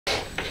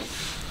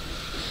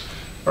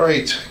All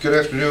right, good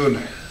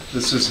afternoon.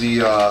 This is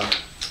the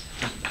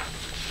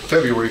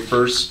February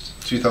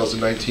 1st,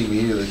 2019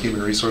 meeting of the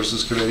Human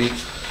Resources Committee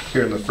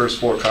here in the first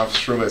floor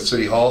conference room at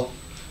City Hall.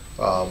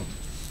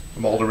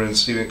 I'm Alderman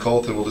Stephen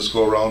Colt, and we'll just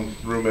go around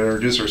the room and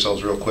introduce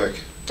ourselves real quick.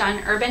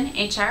 Don Urban,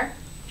 HR.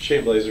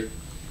 Shane Blazer.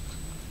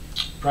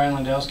 Brian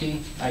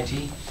Landowski,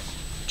 IT.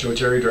 Joe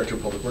Terry, Director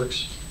of Public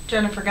Works.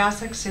 Jennifer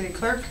Gossick, City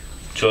Clerk.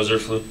 Joe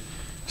Zerflu.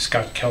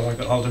 Scott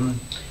Kellogg, Alderman.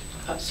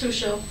 Sue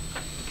Show.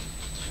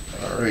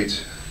 All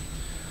right.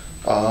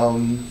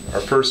 Our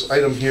first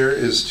item here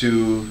is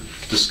to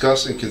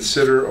discuss and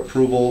consider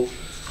approval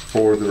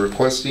for the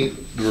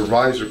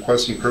revised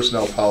requesting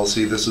personnel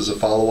policy. This is a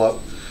follow-up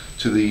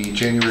to the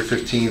January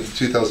 15th,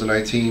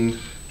 2019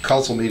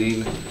 council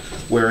meeting,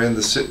 wherein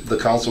the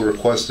council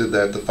requested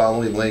that the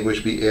following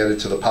language be added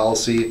to the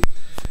policy.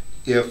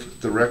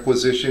 If the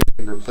requisition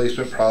and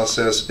replacement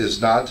process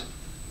is not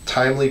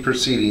timely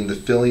proceeding, the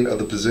filling of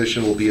the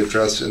position will be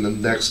addressed in the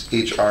next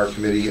HR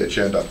committee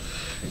agenda.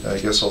 I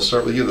guess I'll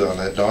start with you on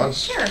that, Dawn.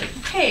 Sure.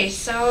 Okay,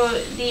 so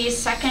the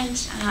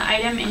second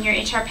item in your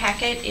HR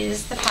packet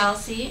is the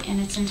policy, and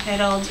it's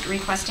entitled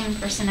Requesting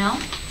Personnel.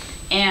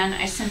 And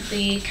I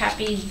simply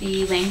copied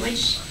the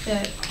language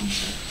that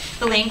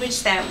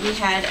we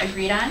had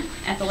agreed on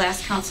at the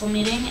last council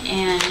meeting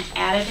and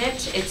added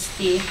it. It's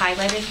the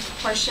highlighted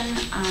portion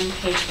on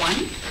page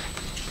 1.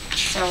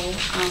 So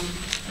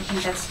I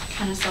think that's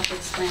kind of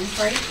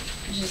self-explanatory.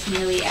 It's just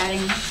merely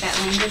adding that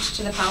language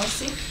to the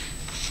policy.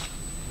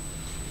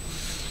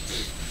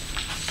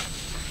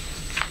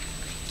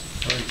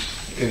 All right.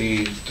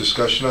 Any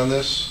discussion on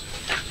this?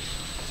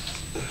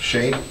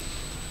 Shane?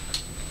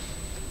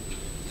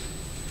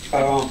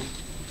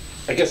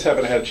 I guess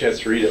haven't had a chance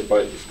to read it,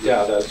 but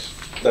yeah,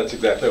 that's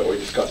exactly what we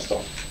discussed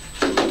though.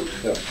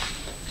 Yeah.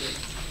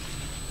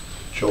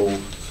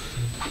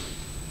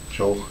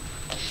 Joe?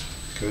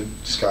 Good.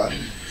 Scott?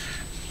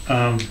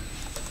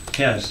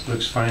 Yes,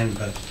 looks fine,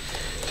 but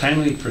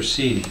timely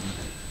proceeding.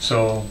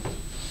 So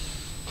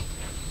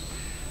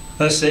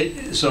let's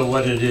say, so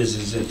what it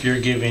is if you're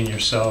giving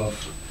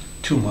yourself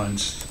 2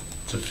 months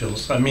to fill,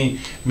 I mean,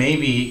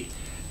 maybe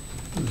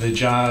the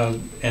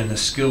job and the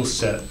skill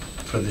set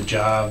for the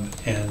job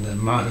and the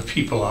amount of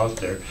people out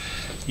there,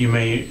 you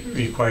may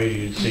require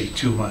you to take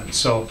 2 months.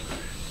 So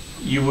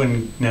you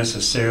wouldn't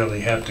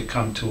necessarily have to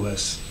come to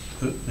us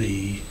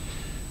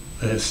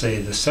let's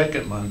say the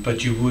second month,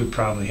 but you would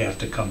probably have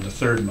to come the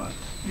third month.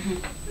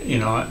 Mm-hmm. You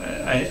know,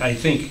 I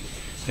think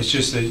it's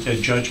just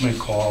a judgment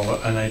call,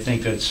 and I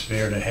think that's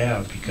fair to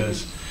have,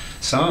 because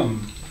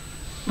some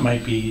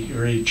might be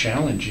very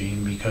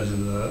challenging because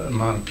of the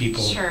amount of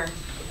people Sure.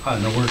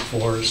 on the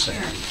workforce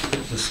and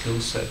the skill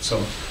set.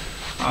 So,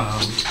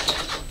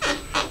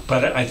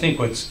 but I think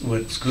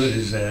what's good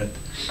is that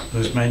it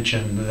was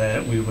mentioned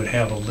that we would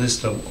have a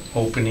list of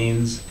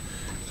openings,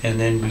 and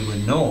then we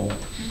would know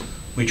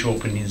which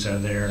openings are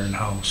there and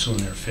how soon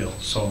they're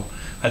filled. So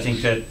I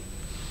think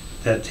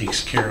that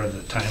takes care of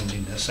the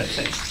timeliness, I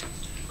think.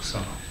 So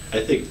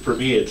I think for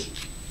me it's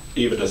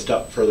even a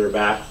step further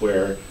back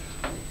where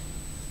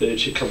it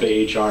should come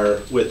to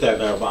HR with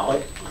that about,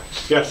 like,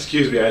 you have to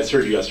excuse me, I had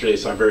surgery yesterday,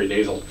 so I'm very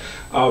nasal.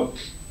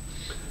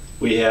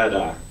 We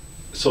had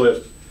so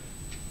if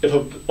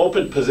an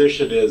open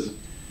position is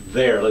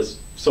there,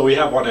 so we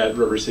have one at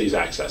River Cities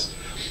Access,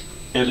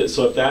 and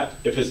so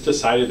if it's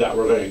decided that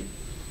we're going to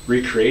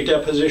recreate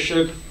that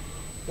position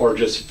or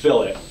just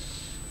fill it,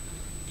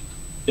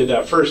 in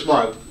that first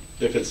month,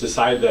 if it's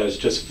decided that it's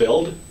just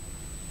filled,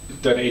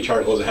 then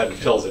HR goes ahead and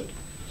fills it.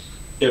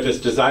 If it's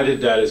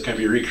decided that it's going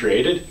to be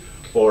recreated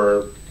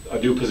or a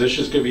new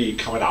position is going to be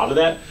coming out of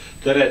that,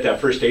 then at that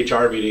first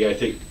HR meeting, I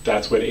think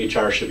that's when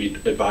HR should be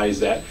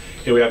advised that,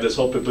 hey, we have this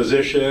open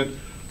position,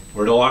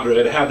 we're no longer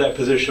going to have that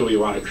position, we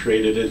want to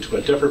create it into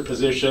a different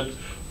position,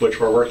 which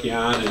we're working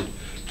on, and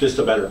just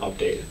a better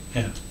update.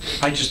 yeah,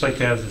 I'd just like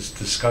to have this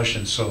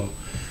discussion so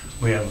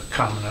we have a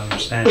common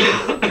understanding.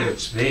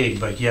 It's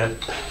vague, but yet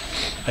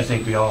I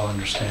think we all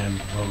understand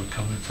where we're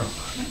coming from.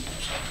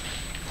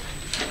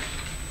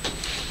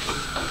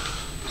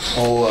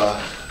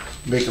 I'll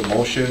make a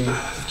motion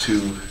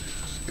to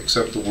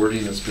accept the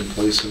wording that's been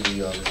placed in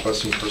the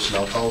requesting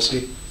personnel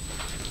policy.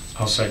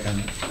 I'll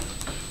second it.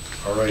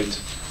 All right.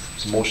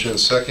 There's a motion and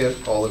a second.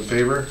 All in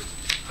favor?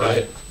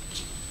 Aye.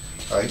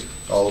 Aye.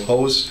 All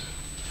opposed?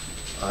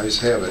 Ayes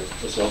have it.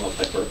 This all looks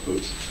like work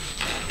boots.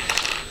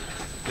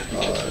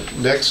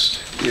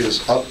 Next is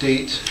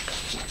update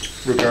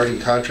regarding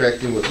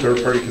contracting with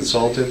third-party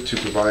consultant to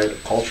provide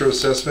culture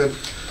assessment.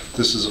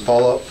 This is a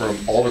follow-up from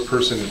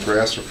Alderperson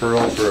Grass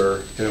referral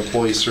for an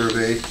employee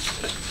survey.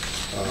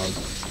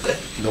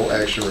 No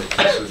action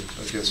requested.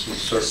 I guess we'll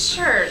start.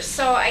 Sure.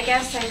 So I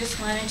guess I just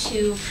wanted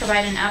to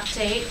provide an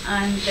update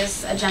on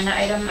this agenda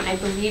item. I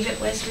believe it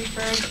was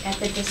referred at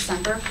the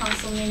December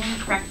council meeting.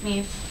 Correct me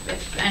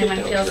if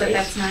anyone feels that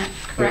that's not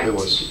correct. It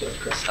was.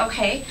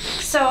 Okay.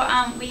 So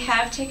we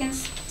have taken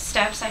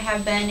steps. I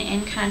have been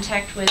in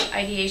contact with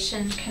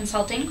Ideation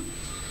Consulting.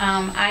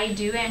 I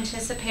do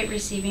anticipate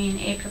receiving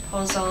a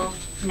proposal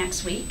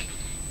next week.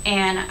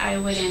 And I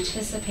would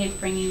anticipate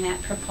bringing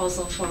that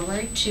proposal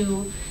forward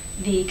to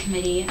the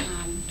committee,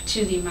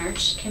 to the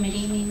March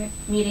committee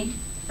meeting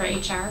for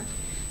HR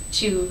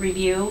to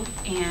review.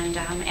 And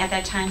at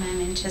that time,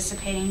 I'm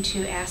anticipating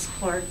to ask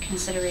for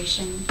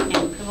consideration and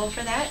approval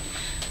for that.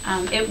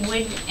 It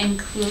would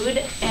include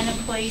an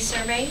employee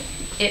survey.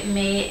 It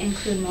may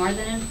include more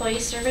than an employee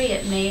survey.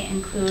 It may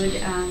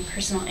include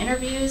personal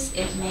interviews.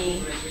 It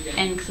may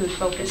include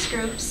focus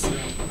groups.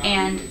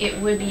 And it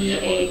would be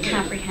a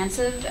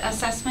comprehensive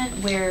assessment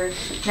where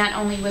not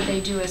only would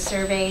they do a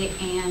survey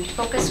and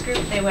focus group,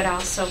 they would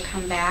also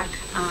come back,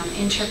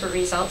 interpret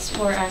results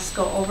for us,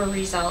 go over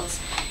results,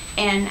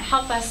 and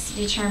help us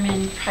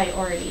determine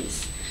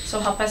priorities. So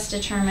help us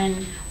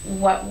determine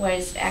what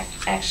was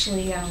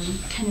actually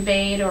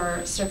conveyed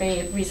or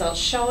survey results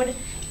showed,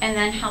 and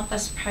then help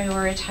us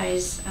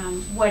prioritize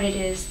what it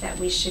is that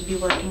we should be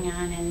working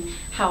on and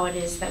how it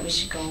is that we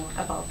should go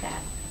about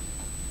that.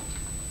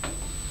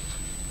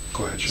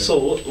 Go ahead, Sharon. So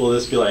will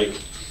this be like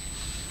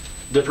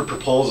different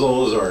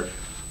proposals, or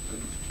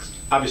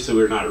obviously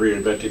we're not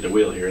reinventing the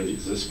wheel here,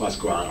 this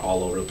must go on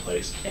all over the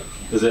place. Yeah.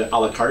 Is it a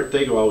la carte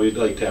thing? Well, we'd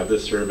like to have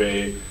this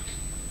survey,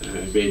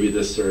 and maybe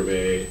this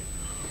survey,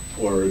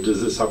 or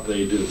is this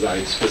something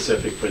designed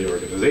specific for the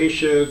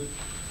organization?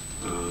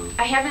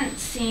 I haven't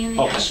seen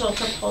the Okay. actual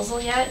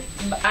proposal yet,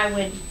 but I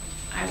would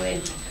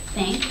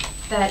think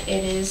that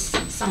it is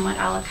somewhat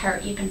a la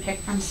carte. You can pick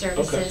from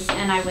services,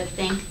 and I would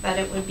think that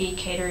it would be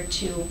catered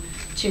to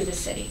the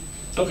city.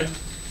 Okay.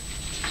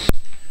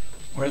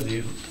 Where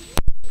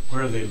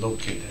are they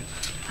located?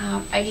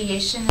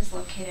 Ideation is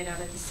located out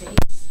of the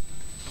cities.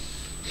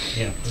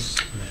 Yeah, this is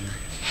an area.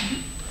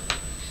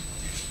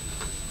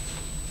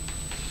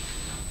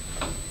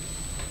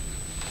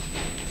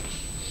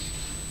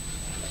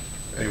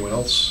 Anyone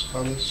else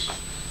on this?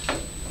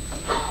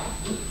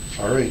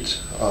 All right,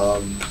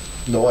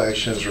 no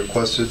action is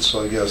requested,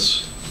 so I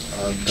guess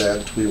on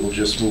that we will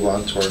just move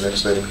on to our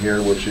next item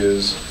here, which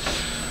is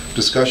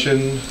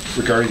discussion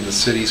regarding the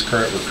city's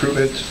current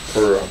recruitment,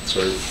 or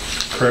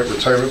current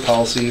retirement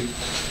policy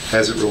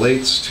as it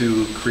relates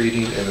to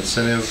creating an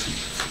incentive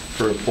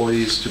for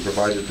employees to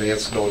provide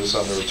advance notice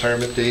on their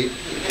retirement date.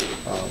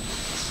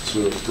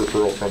 So a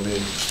referral from me.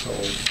 So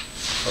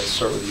I'll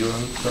start with you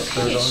on that,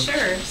 Okay, Dawn.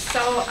 sure.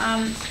 So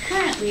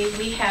currently,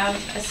 we have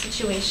a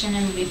situation,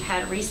 and we've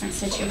had a recent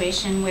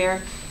situation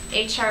where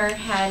HR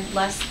had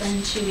less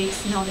than 2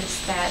 weeks'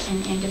 notice that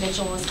an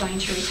individual was going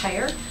to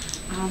retire.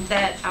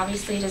 That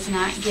obviously does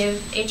not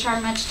give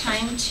HR much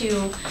time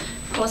to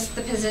post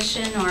the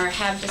position or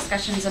have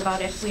discussions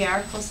about if we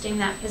are posting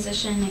that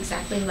position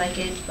exactly like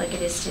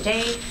it is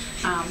today,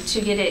 to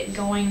get it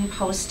going,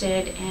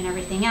 posted, and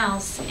everything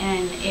else.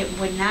 And it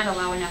would not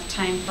allow enough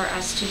time for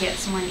us to get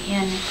someone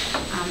in,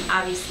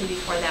 obviously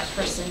before that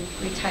person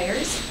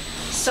retires.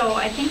 So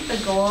I think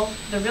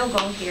the real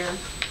goal here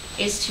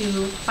is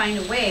to find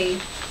a way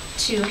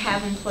to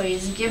have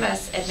employees give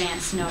us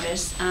advance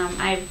notice.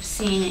 I've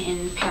seen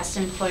in past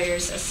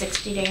employers a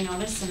 60-day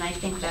notice, and I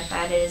think that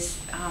that is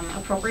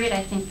appropriate.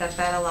 I think that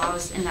that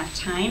allows enough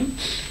time.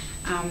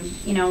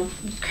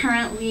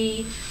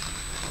 Currently,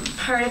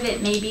 part of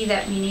it may be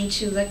that we need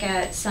to look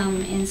at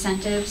some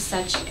incentives,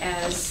 such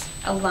as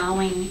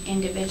allowing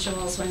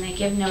individuals, when they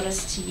give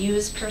notice, to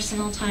use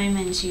personal time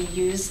and to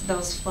use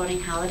those floating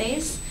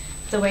holidays.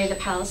 The way the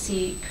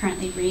policy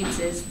currently reads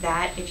is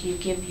that if you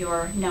give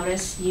your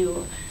notice,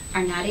 you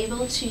are not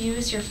able to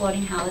use your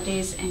floating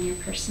holidays and your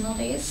personal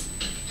days.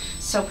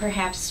 So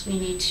perhaps we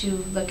need to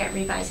look at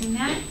revising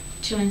that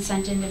to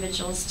incent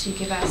individuals to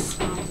give us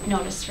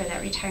notice for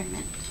that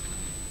retirement.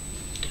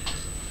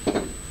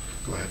 Go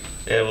ahead.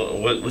 Yeah,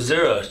 well, was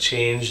there a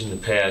change in the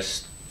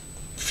past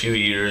few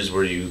years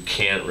where you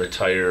can't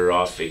retire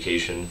off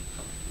vacation?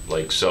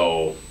 Like,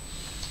 so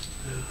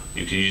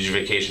you could use your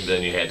vacation, but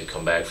then you had to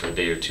come back for a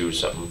day or two or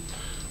something?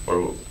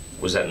 Or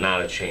was that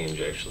not a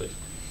change, actually?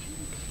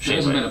 There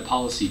hasn't been a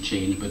policy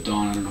change, but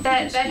Dawn, I don't know if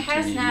That you can speak to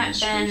has any not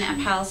been a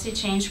administration. policy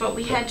change. What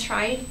we had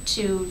tried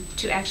to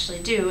actually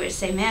do is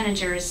say,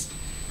 managers,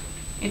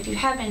 if you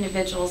have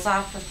individuals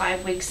off for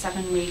 5 weeks,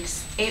 7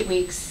 weeks, 8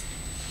 weeks,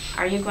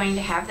 are you going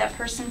to have that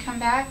person come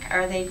back?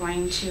 Are they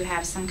going to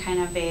have some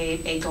kind of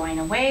a going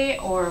away,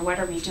 or what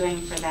are we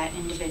doing for that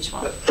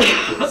individual?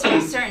 So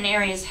certain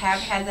areas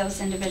have had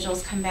those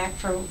individuals come back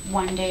for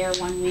 1 day or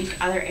 1 week.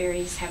 Other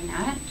areas have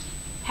not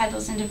had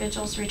those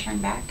individuals return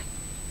back.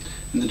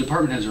 And the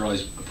department heads are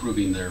always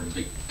approving their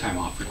big time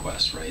off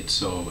requests, right?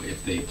 So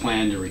if they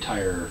plan to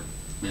retire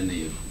and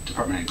the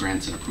department head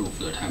grants an approval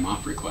for their time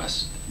off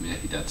request, I mean, I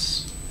think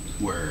that's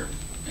where,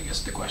 I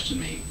guess, the question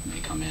may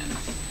come in.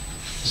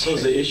 So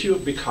has the issue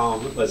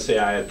become, let's say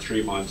I had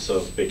 3 months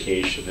of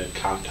vacation and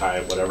comp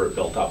time, whatever,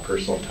 built up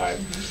personal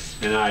time,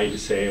 and I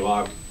say,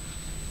 well,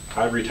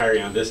 I'm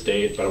retiring on this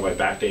date, but on my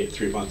back date,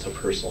 3 months of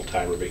personal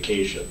time or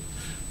vacation.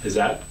 Has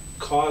that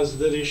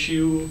caused an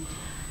issue,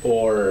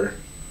 or?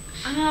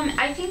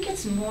 I think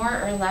it's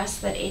more or less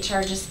that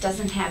HR just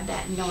doesn't have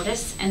that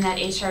notice, and that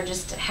HR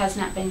just has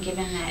not been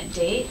given that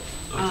date.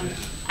 Okay.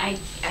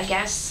 I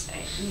guess,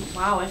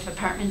 wow, if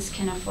apartments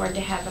can afford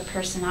to have a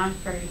person off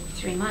for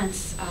 3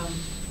 months,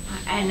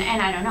 and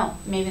I don't know,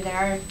 maybe there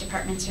are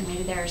departments or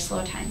maybe there are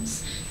slow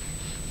times.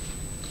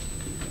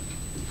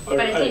 But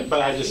I think,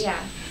 But I just,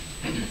 yeah,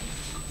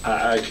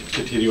 I could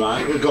continue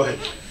on. Go ahead.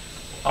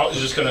 I was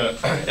just gonna,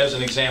 as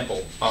an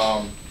example,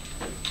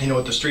 you know,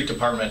 at the street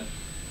department,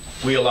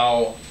 we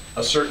allow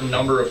a certain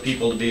number of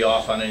people to be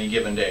off on any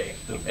given day.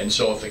 And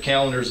so if the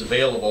calendar is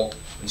available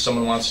and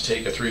someone wants to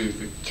take a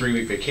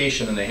three-week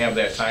vacation and they have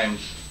that time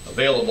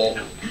available,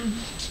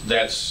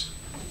 that's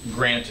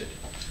granted.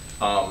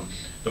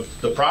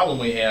 The problem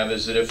we have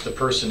is that if the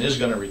person is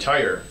gonna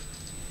retire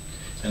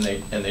and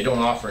they don't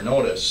offer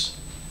notice,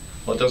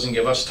 well, it doesn't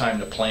give us time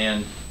to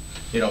plan,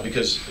 you know,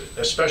 because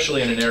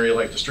especially in an area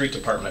like the street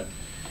department,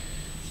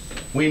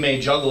 we may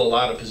juggle a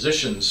lot of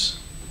positions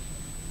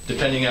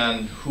depending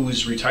on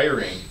who's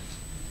retiring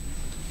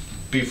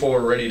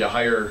before we're ready to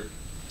hire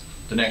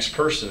the next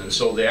person. And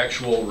so the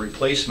actual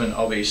replacement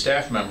of a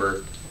staff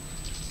member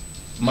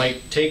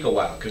might take a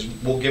while, because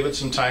we'll give it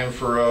some time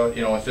for,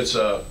 you know, if it's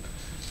a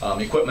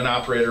equipment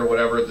operator or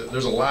whatever,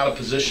 there's a lot of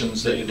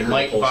positions that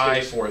might vie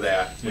for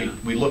that.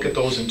 We look at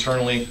those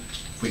internally.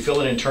 If we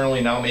fill it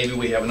internally, now maybe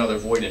we have another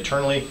void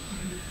internally.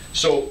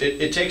 So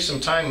it takes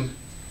some time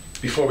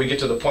before we get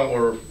to the point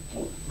where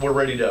we're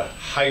ready to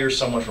hire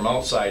someone from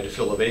outside to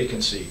fill a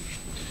vacancy.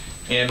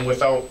 And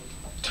without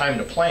time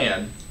to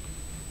plan,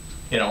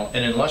 you know,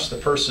 and unless the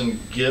person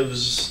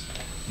gives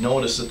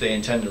notice that they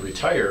intend to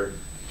retire,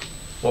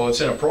 well, it's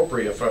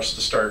inappropriate for us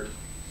to start,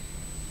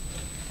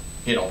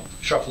 you know,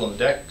 shuffling the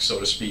deck, so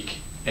to speak.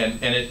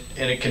 And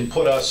it can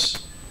put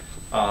us,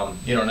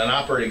 you know, in an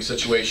operating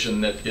situation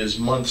that is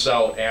months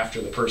out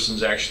after the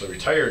person's actually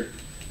retired.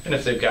 And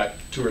if they've got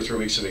 2 or 3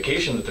 weeks of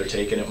vacation that they're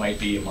taking, it might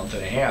be a month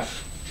and a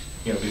half,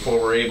 you know, before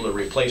we're able to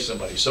replace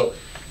somebody. So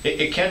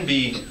it can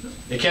be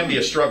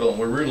a struggle, and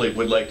we really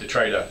would like to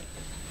try to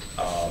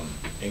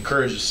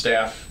encourage the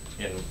staff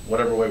in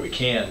whatever way we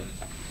can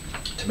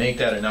to make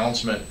that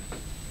announcement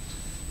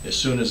as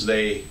soon as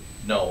they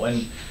know.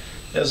 And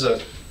as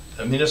a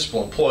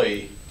municipal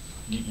employee,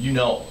 you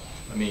know,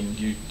 I mean,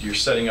 you're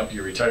setting up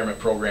your retirement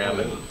program,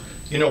 and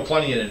you know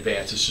plenty in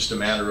advance. It's just a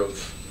matter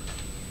of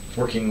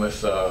working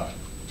with the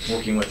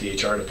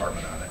HR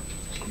department on it.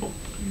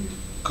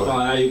 Go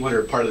Well, ahead. I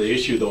wonder, part of the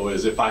issue though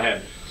is if I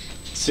had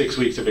 6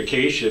 weeks of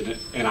vacation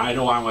and I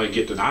know I'm going to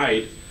get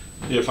denied,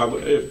 if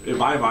in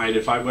my mind,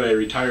 if I'm going to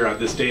retire on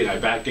this date and I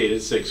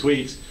backdated 6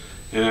 weeks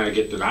and I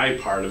get denied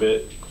part of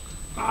it,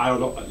 I don't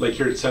know, like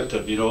your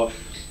incentive, you know,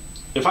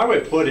 if I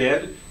would put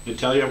in and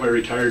tell you I'm going to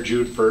retire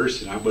June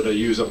 1st and I'm going to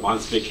use a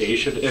month's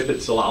vacation, if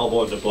it's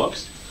allowable in the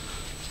books,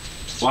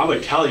 well, I'm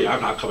going to tell you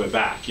I'm not coming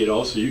back, you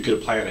know, so you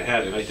could plan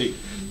ahead. And I think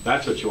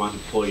that's what you want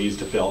employees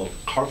to feel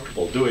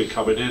comfortable doing,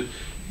 coming in.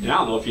 And I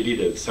don't know if you need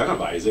to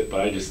incentivize it,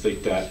 but I just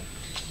think that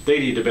they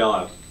need to be able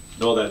to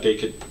know that they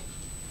could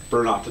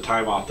burn off the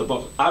time off the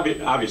book.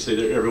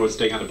 Obviously, everyone's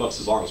staying on the books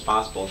as long as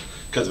possible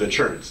because of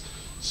insurance.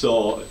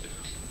 So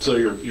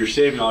you're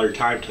saving all your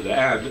time to the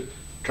end,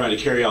 trying to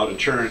carry out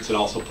insurance and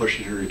also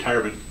pushing your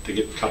retirement to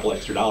get a couple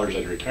extra dollars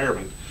in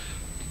retirement.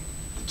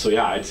 So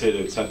yeah, I'd say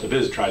the incentive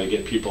is try to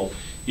get people,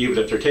 even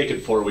if they're taking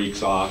 4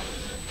 weeks off,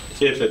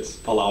 if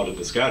it's allowed in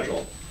the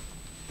schedule,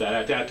 that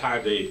at that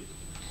time they,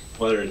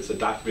 whether it's a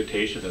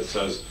documentation that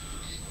says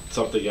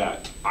something, yeah,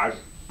 I'm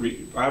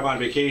on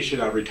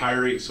vacation, I'm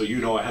retiring, so you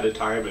know ahead of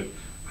time, and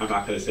I'm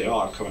not going to say, oh,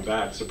 I'm coming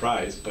back,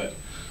 surprise. But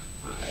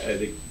I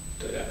think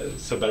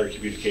some better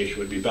communication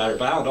would be better.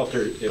 But I don't know if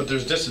there. But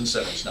there's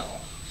disincentives now.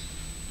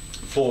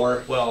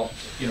 For Well,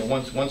 you know,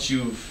 once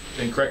you've,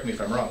 and correct me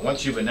if I'm wrong,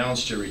 once you've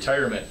announced your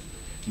retirement,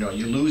 you know,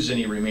 you lose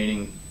any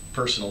remaining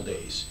personal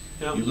days.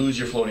 Yeah. You lose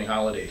your floating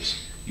holidays.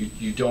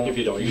 You don't. If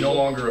you don't use no it.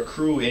 longer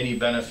accrue any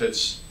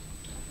benefits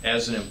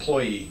as an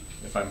employee,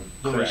 if I'm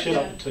no, you correct. should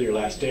up until your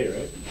last day,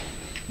 right?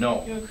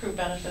 No. You accrue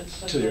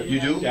benefits. To your- You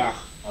do? Yeah.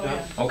 Oh,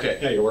 yeah. Okay.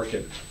 Yeah, you're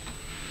working.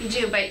 you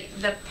do, but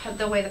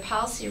the way the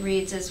policy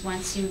reads is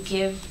once you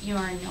give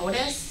your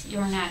notice,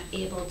 you're not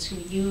able to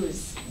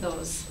use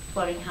those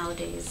floating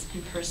holidays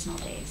and personal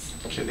days.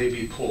 Can they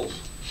be pulled,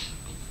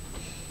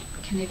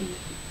 Can they be?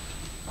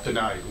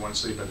 denied,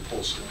 once they've been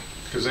posted?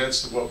 Because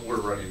that's what we're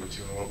running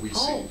into and what we see.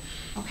 Oh,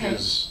 okay.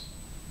 Is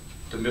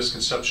the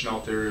misconception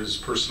out there is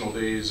personal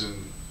days and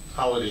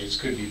holidays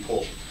could be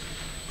pulled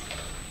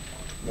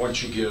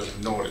once you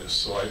give notice.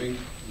 So I think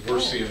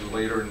we're seeing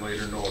later and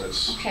later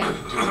notice. Okay.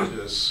 Due to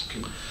this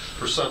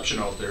perception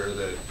out there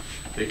that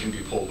they can be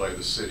pulled by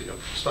the city,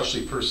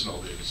 especially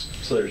personal days.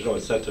 So there's no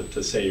incentive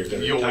to say you're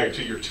going to You'll retire. wait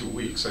till your 2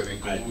 weeks, I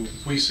think. Right.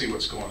 We see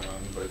what's going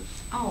on, but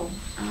Oh,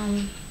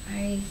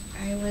 I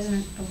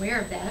wasn't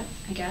aware of that,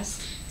 I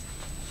guess.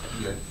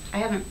 yeah. I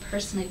haven't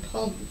personally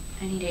pulled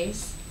any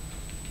days.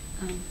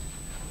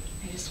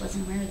 I just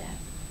wasn't aware of that.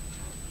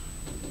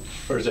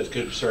 Or is it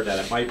concerned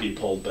that it might be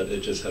pulled, but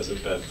it just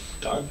hasn't been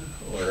done?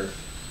 Or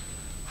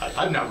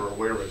I'm never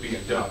aware of it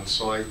being done,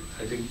 so I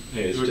think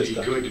Yeah, it it's would be just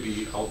a- good to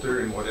be out there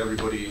and what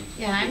everybody.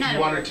 Yeah, I'm not If you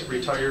aware wanted to of it.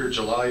 retire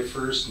July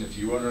 1st, and if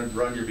you want to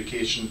run your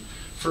vacation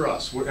for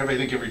us, I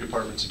think every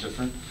department's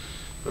different,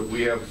 but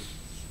we have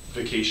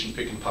vacation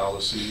picking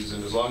policies,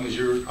 and as long as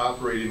you're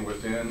operating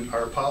within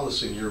our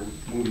policy and you're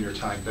moving your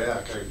time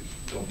back, I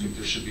don't think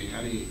there should be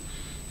any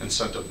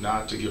incentive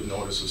not to give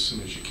notice as soon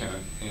as you can.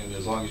 And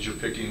as long as you're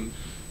picking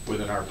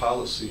within our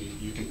policy,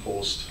 you can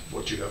post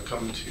what you have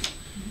coming to you.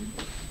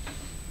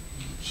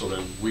 So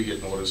then we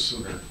get notice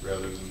sooner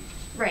rather than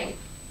Right.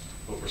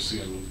 what we're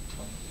seeing.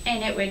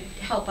 And it would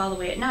help all the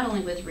way, not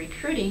only with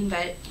recruiting,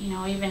 but, you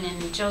know, even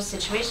in Joe's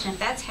situation, if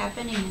that's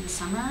happening in the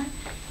summer,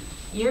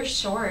 you're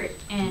short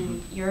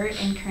and you're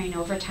incurring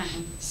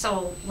overtime.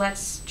 So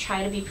let's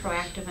try to be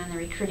proactive on the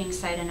recruiting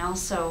side and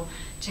also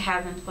to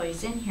have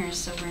employees in here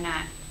so we're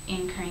not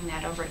incurring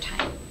that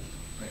overtime.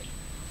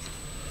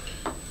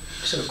 Right.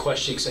 Just have a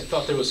question, because I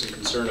thought there was some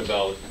concern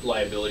about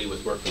liability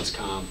with workman's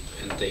comp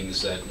and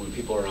things that when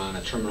people are on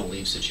a terminal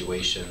leave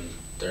situation,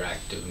 they're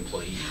active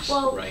employees,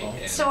 Well, right?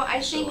 And so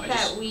I think I that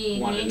just we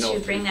wanted need know to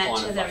if bring you that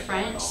to quantified the at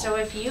front. all. So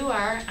if you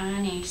are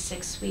on a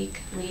 6-week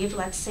leave,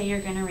 let's say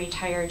you're gonna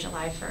retire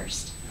July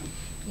 1st.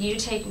 You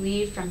take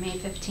leave from May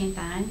 15th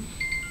on,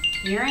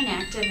 you're an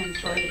active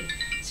employee.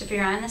 So if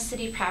you're on the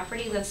city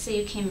property, let's say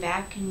you came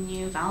back and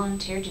you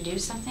volunteered to do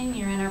something,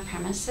 you're on our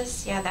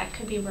premises, yeah, that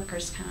could be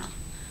workers' comp.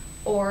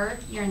 Or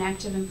you're an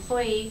active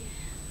employee,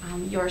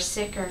 you're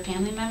sick or a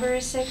family member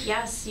is sick,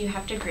 yes, you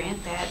have to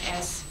grant that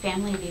as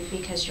family leave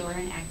because you're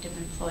an active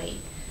employee.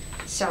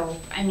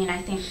 So, I mean,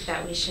 I think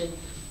that we should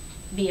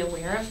be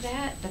aware of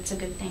that. That's a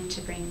good thing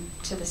to bring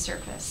to the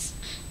surface.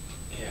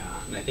 Yeah,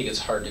 and I think it's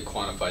hard to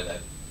quantify that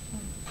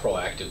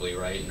proactively,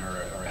 right,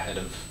 or ahead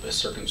of a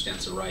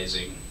circumstance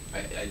arising.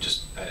 I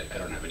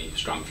don't have any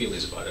strong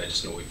feelings about it. I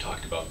just know we've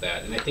talked about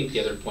that. And I think the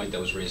other point that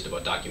was raised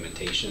about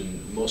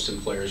documentation, most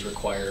employers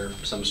require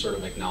some sort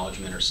of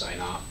acknowledgement or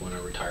sign off when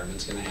a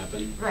retirement's going to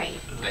happen. Right,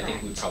 I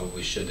think we correct.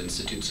 probably should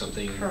institute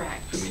something.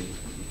 Correct. I mean,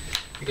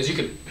 because you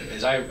can,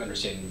 as I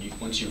understand,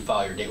 once you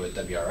file your date with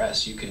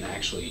WRS, you can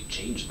actually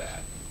change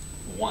that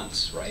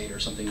once, right, or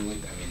something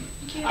like that. I mean,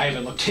 Yeah. I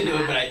haven't looked into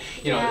it, but I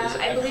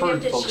I I've believe you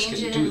heard have folks to change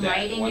can it do in that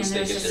writing and once they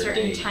there's a get their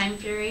certain date. time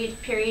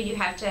period. You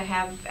have to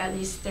have at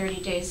least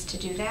 30 days to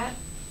do that,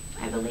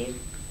 I believe.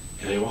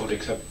 And they won't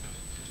accept,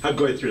 I'm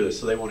going through this,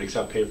 so they won't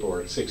accept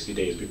paperwork 60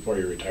 days before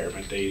your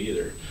retirement date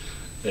either.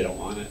 They don't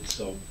want it,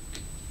 so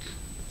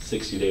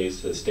 60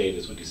 days to the state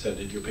is what you said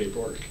in your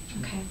paperwork.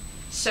 Okay.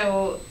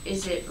 So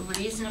is it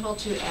reasonable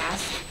to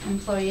ask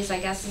employees, I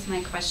guess is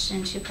my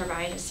question, to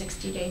provide a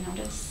 60-day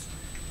notice?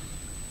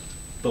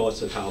 But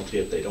what's the penalty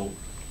if they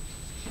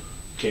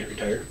can't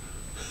retire?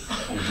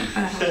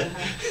 That's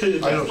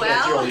don't-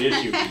 the only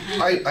issue.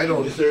 I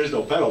don't, If there is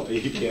no penalty,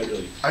 you can't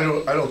really. I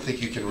don't think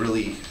you can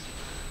really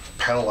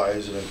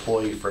penalize an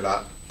employee for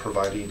not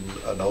providing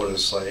a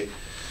notice. Like,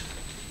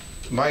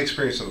 my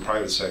experience in the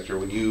private sector,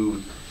 when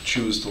you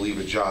choose to leave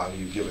a job,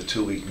 you give a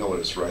 2-week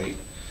notice, right?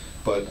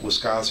 But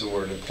Wisconsin,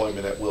 we're an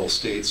employment at will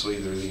state, so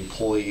either the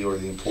employee or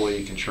the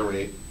employee can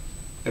terminate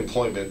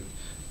employment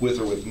with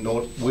or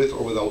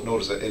without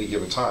notice at any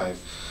given time.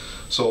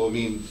 So, I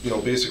mean, you know,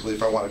 basically,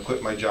 if I want to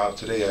quit my job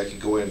today, I could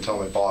go in and tell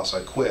my boss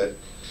I quit.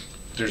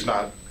 There's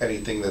not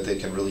anything that they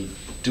can really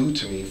do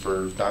to me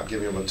for not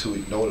giving them a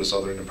 2-week notice,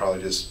 other than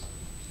probably just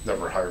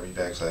never hire me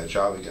back to that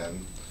job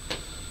again.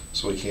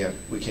 So we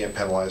can't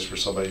penalize for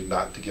somebody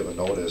not to give a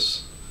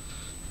notice,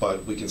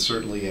 but we can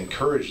certainly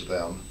encourage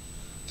them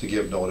to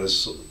give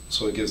notice,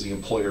 so it gives the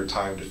employer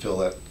time to fill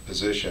that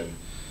position.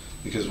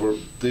 Because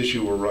the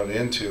issue we're running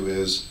into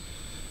is,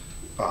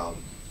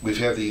 we've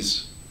had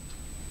these,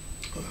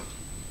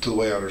 to the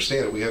way I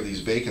understand it, we have these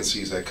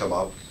vacancies that come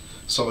up.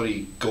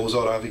 Somebody goes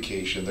out on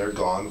vacation, they're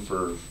gone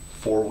for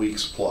 4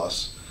 weeks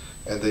plus,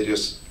 and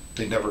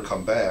they never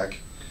come back.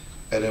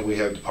 And then we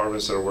have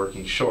departments that are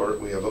working short,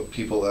 we have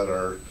people that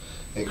are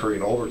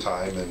incurring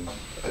overtime, and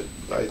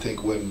I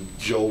think when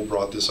Joe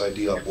brought this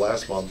idea up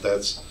last month,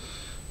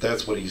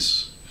 that's what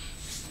he's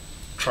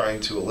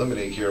trying to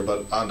eliminate here.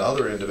 But on the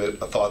other end of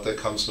it, a thought that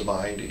comes to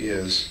mind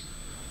is,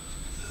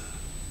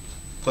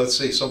 let's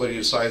say somebody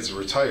decides to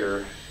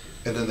retire,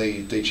 and then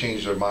they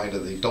change their mind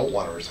and they don't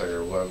want to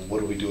retire. Well, what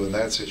do we do in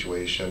that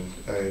situation?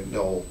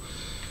 No.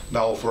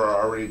 Now, if we're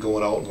already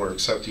going out and we're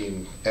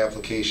accepting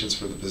applications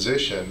for the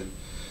position,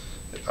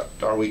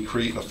 are we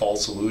creating a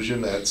false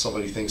illusion that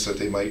somebody thinks that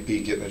they might be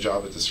getting a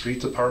job at the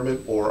street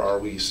department, or are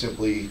we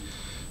simply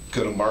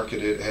going to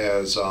market it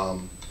as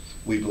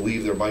we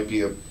believe there might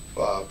be a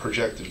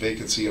projected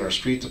vacancy in our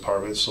street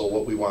department, so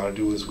what we want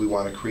to do is we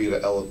want to create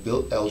an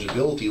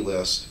eligibility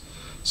list,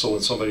 so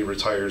when somebody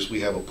retires, we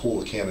have a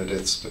pool of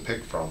candidates to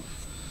pick from.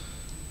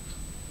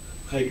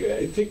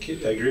 I think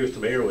I agree with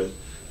the mayor with,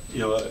 you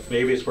know,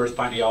 maybe it's worth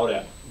finding out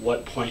at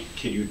what point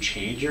can you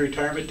change your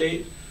retirement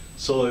date.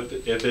 So if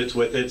it's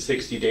within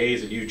 60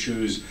 days and you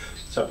choose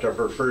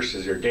September 1st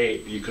as your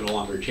date, you can no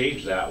longer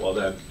change that. Well,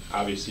 then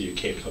obviously you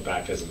can't come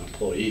back as an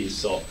employee.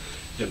 So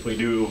if we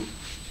do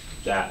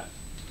that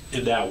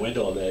in that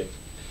window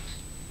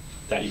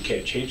that you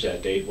can't change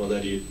that date, well,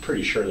 then you're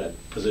pretty sure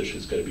that position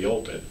is going to be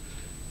open.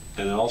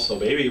 And then also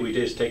maybe we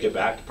just take it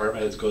back,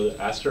 department heads go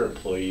ask their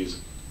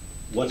employees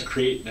what's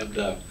creating them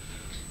to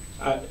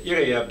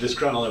You have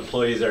disgruntled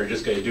employees that are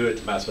just gonna do it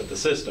to mess with the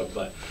system,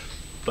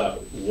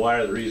 but what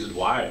are the reasons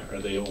why are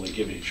they only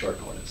giving short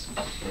notice?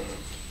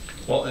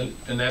 Well,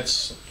 and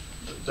that's,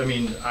 I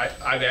mean,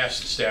 I've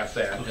asked staff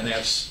that, and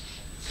that's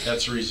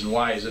the reason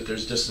why, is that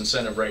there's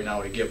disincentive right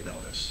now to give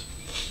notice.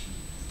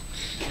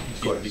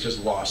 Because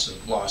loss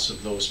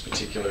of those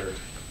particular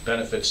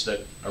benefits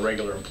that a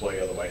regular employee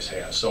otherwise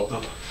has. So,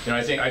 you know,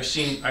 I think I've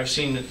seen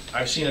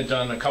it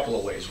done a couple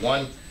of ways.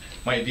 One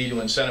might be to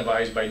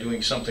incentivize by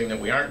doing something that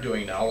we aren't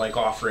doing now, like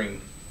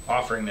offering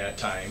that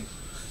time.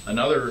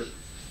 Another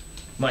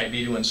might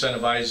be to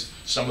incentivize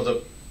some of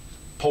the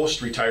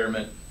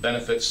post-retirement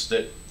benefits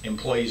that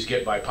employees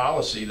get by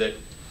policy, that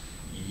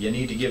you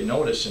need to give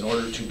notice in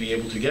order to be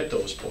able to get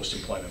those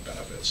post-employment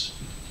benefits.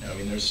 I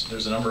mean,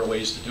 there's a number of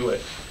ways to do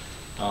it.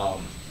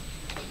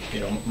 You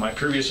know, my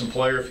previous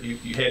employer, if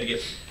you had to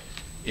get,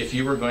 if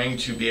you were going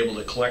to be able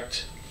to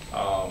collect,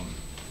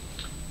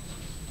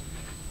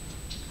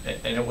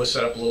 and it was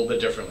set up a little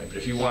bit differently, but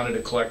if you wanted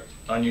to collect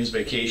unused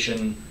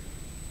vacation,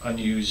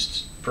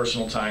 unused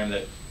personal time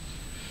that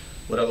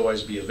would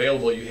otherwise be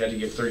available, you had to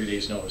give 30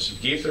 days notice.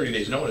 If you gave 30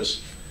 days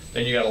notice,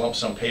 then you got a lump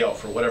sum payout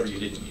for whatever you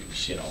didn't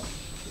use, you know.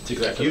 That's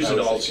exactly Use what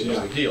it I all, was it's no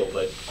thinking, big deal,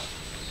 but,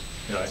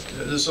 you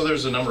know, so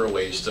there's a number of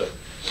ways to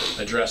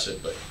address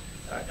it, but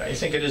I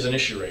think it is an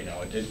issue right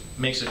now. It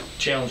makes it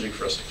challenging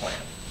for us to plan.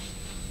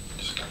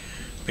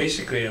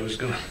 Basically, I was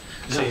gonna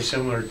say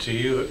similar to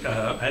you,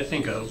 I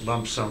think a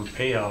lump sum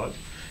payout,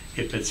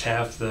 if it's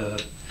half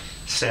the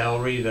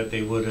salary that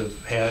they would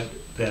have had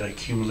that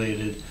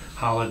accumulated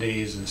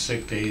holidays and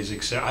sick days,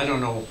 etc. I don't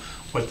know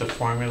what the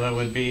formula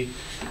would be,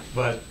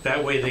 but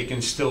that way they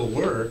can still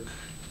work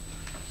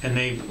and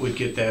they would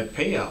get that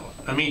payout.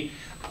 I mean,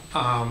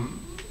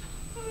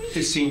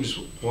 it seems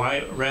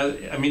why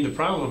rather, I mean, the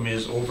problem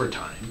is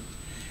overtime,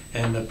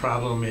 and the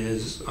problem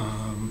is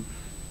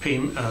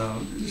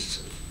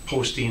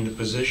posting the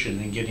position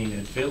and getting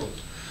it filled.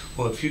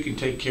 Well, if you can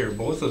take care of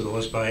both of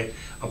those by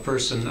a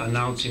person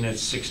announcing it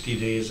 60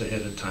 days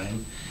ahead of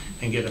time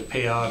and get a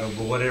payout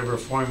of whatever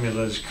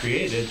formula is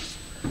created,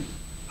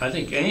 I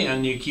think,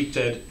 and you keep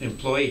that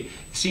employee.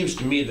 It seems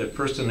to me the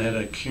person that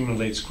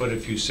accumulates quite a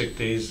few sick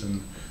days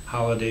and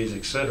holidays,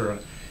 etc.,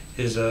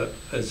 is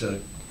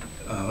an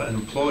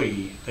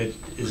employee that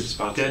is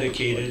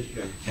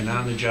dedicated and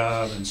on the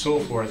job and so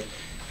forth.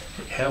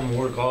 Have him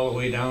work all the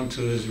way down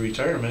to his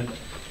retirement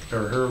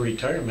or her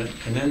retirement,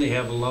 and then they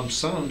have a lump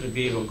sum to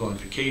be able to go on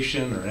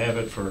vacation or have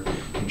it for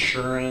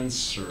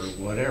insurance or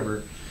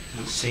whatever.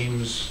 It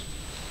seems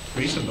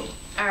reasonable.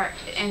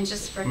 And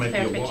just for Might be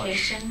a wash.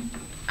 clarification,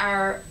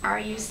 are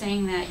you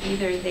saying that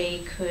either they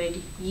could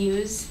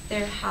use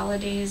their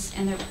holidays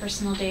and their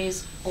personal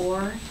days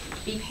or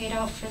be paid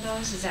out for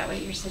those? Is that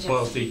what you're suggesting?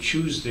 Well, if they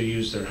choose to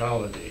use their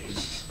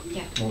holidays,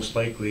 yeah. most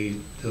likely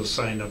they'll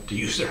sign up to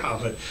use their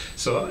holiday.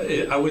 So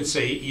I would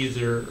say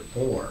either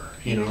or,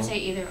 you know. would say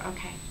either,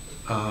 okay.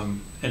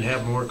 And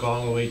have them work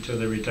all the way to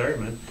their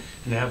retirement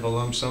and have a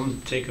lump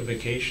sum, take a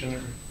vacation,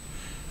 or,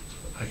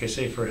 like I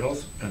say, for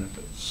health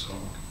benefits. So,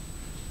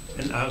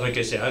 and like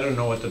I say, I don't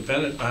know what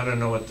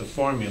the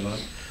formula,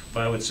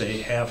 but I would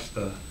say half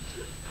the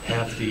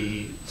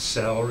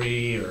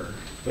salary or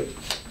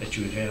that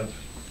you would have.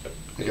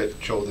 I got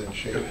Joe then,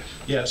 Shane.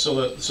 Yeah, so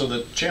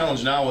the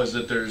challenge now is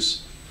that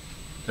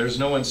there's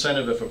no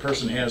incentive if a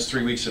person has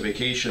 3 weeks of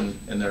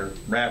vacation and they're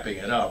wrapping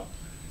it up.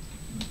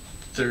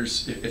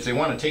 If they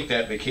want to take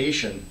that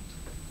vacation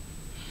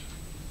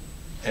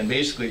and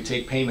basically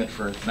take payment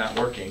for not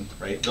working,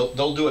 right?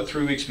 They'll do it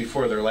 3 weeks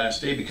before their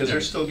last day because they're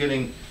still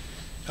getting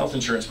health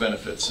insurance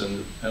benefits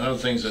and other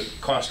things that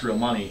cost real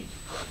money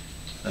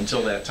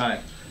until that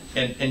time.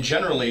 And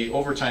generally,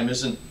 overtime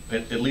isn't,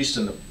 at least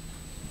in the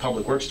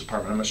Public Works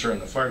Department, I'm not sure in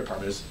the fire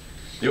department,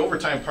 the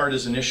overtime part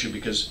is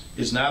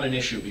not an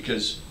issue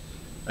because,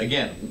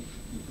 again,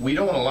 we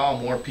don't allow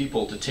more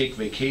people to take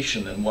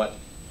vacation than what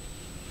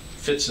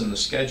fits in the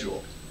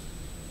schedule.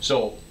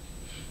 So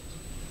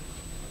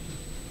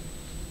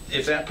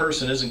if that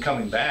person isn't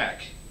coming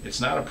back, it's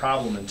not a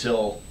problem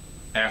until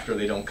after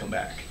they don't come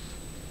back,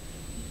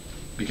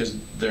 because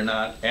they're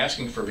not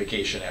asking for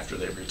vacation after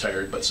they've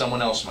retired, but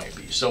someone else might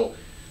be. So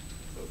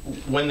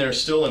when they're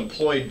still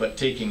employed but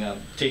taking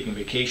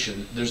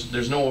vacation,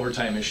 there's no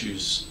overtime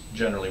issues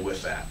generally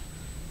with that.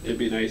 It'd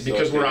be nice.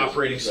 Because we're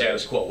operating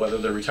status quo, whether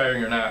they're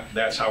retiring or not,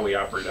 that's how we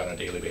operate on a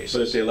daily basis.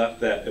 But if they left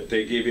that, if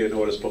they gave you a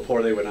notice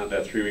before they went on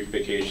that 3 week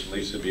vacation, at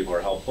least it'd be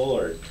more helpful,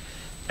 or?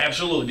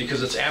 Absolutely,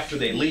 because it's after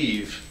they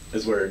leave.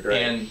 Is where,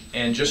 right?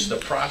 And just the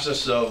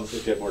process of.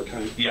 If you have more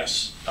time.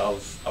 Yes,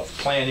 of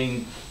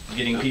planning,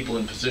 getting people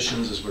in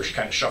positions as we're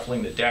kind of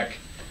shuffling the deck,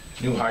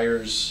 new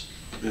hires,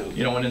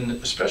 you know, and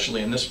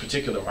especially in this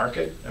particular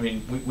market. I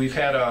mean, we've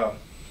had a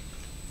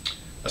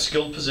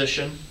skilled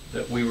position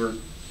that we were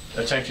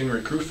attempting to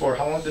recruit for.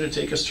 How long did it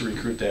take us to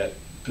recruit that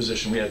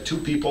position? We had 2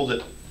 people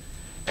that,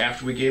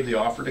 after we gave the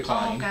offer,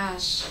 declined. Oh,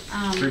 gosh.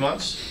 3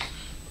 months?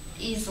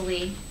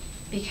 Easily,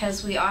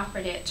 because we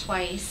offered it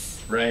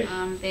twice. Right.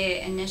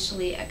 They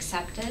initially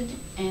accepted,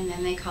 and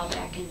then they called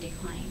back and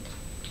declined.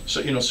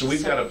 So, so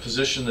we've got a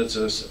position that's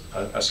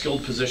a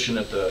skilled position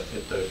at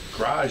the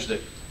garage that,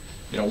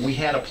 we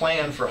had a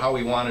plan for how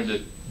we wanted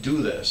to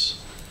do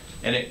this.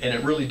 And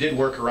it really did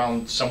work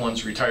around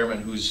someone's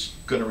retirement who's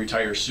gonna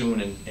retire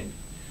soon,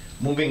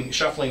 and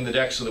shuffling the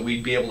deck so that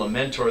we'd be able to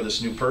mentor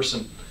this new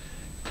person.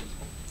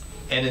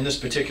 And in this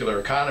particular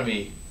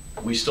economy,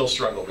 we still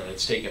struggled, and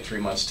it's taken 3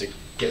 months to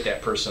get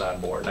that person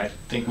on board. And I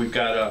think we've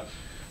got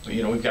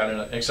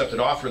an accepted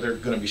offer. They're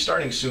gonna be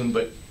starting soon,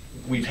 but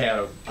we've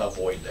had a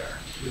void there.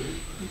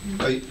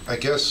 I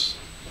guess,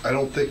 I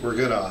don't think we're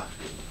gonna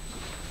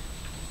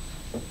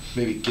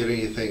maybe get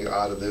anything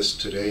out of this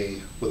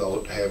today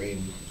without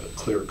having a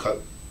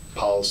clear-cut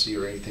policy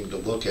or anything to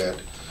look at.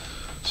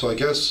 So I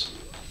guess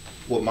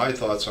what my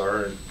thoughts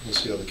are, and we'll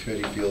see how the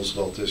committee feels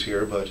about this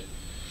here, but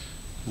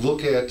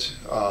look at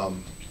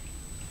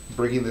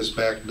bringing this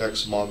back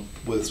next month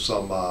with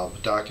some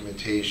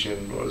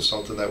documentation or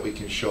something that we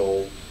can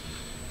show.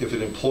 If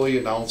an employee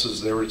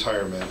announces their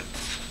retirement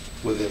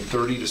within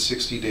 30 to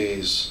 60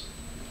 days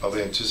of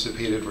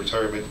anticipated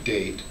retirement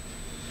date,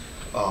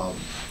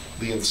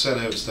 the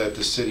incentives that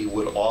the city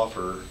would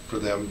offer for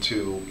them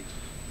to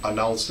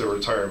announce their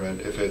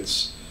retirement, if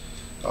it's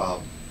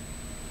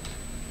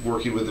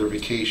working with their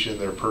vacation,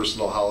 their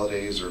personal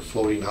holidays, or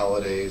floating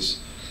holidays,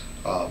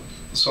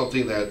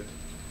 something that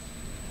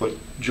what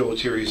Joe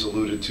Terry's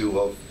alluded to,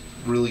 of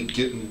really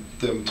getting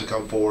them to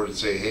come forward and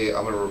say, hey,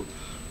 I'm going to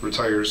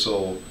retire,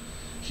 so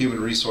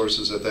human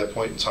resources at that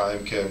point in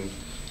time can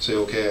say,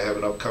 okay, I have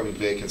an upcoming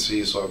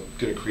vacancy, so I'm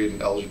going to create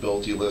an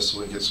eligibility list so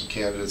we can get some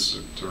candidates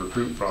to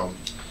recruit from.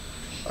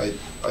 I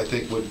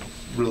think would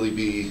really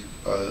be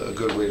a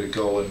good way to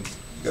go. And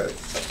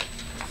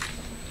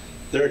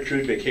Their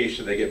accrued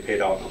vacation, they get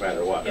paid out no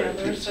matter what, Yeah, right?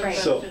 there's some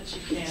Right. benefits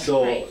you can't.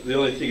 So Right. the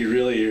only thing you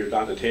really are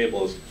on the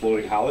table is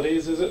floating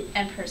holidays, is it?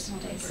 And personal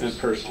days. And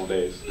personal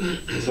days.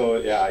 So,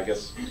 yeah, I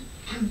guess,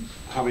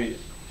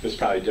 it's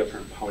probably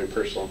different, how many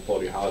personal and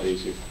floating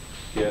holidays you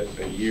get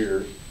a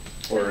year,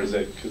 or is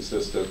it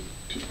consistent?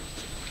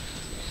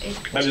 I'm It's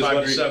just 5 to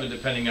wondering- 7,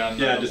 depending on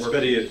Yeah, the just work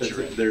pity that if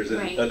you're in. there's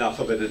Right. enough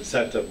of an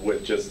incentive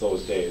with just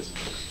those days,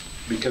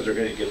 because they're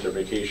gonna get their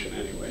vacation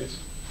anyways.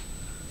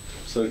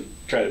 So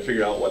try to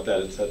figure out what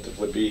that incentive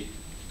would be,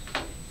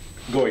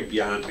 going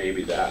beyond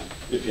maybe that,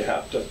 if you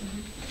have to.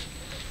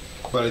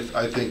 But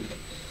I think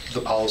the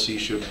policy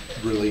should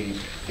really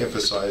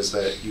emphasize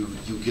that you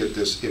get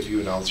this if you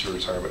announce your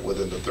retirement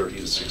within the 30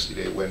 to 60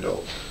 day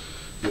window.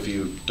 If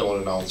you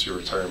don't announce your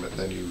retirement,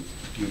 then you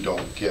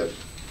don't get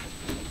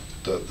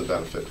the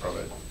benefit from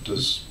it.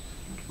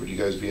 Would you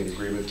guys be in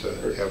agreement to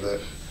have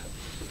that?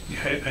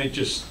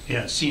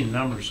 Seeing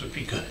numbers would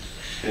be good.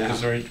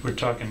 Because Yeah. we're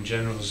talking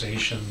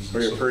generalizations. For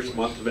and your so first forth.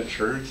 month of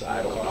insurance,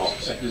 I don't know,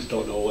 I just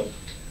don't know what.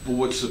 But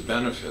what's the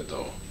benefit,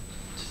 though?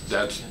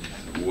 That's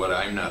what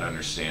I'm not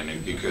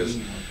understanding, because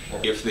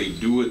if they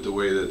do it the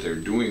way that they're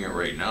doing it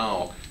right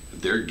now,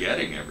 they're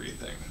getting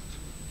everything.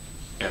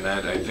 And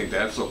I think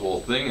that's the whole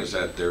thing, is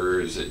that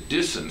there is a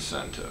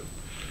disincentive.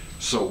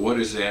 So what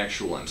is the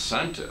actual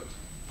incentive?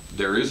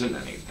 There isn't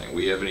anything.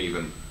 We haven't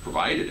even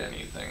provided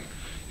anything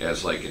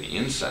as like an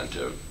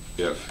incentive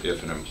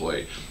if an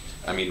employee.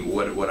 I mean,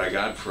 what I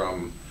got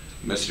from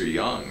Mr.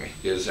 Young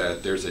is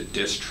that there's a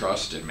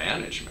distrust in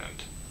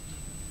management,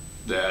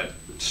 that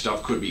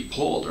stuff could be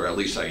pulled, or at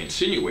least I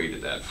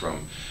insinuated that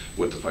from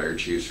what the fire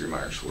chief's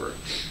remarks were.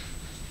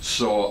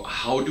 So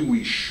how do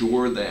we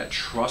shore that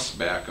trust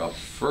back up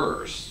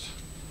first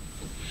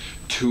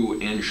to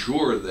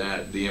ensure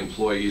that the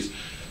employees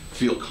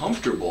feel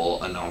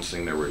comfortable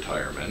announcing their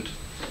retirement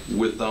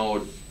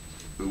without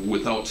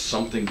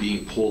something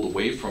being pulled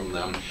away from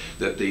them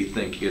that they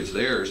think is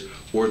theirs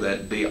or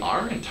that they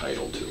are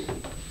entitled to?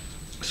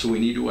 So we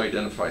need to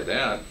identify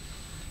that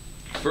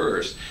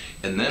first,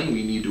 and then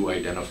we need to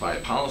identify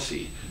a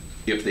policy.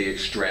 If they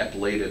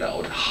extrapolate it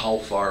out, how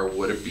far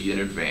would it be in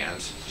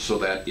advance, so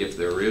that if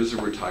there is a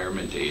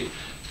retirement date,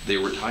 they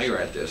retire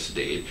at this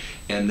date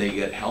and they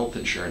get health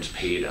insurance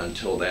paid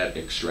until that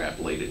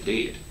extrapolated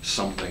date,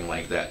 something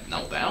like that.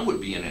 Now that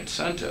would be an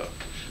incentive,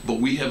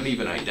 but we haven't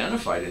even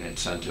identified an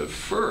incentive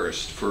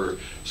first for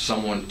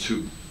someone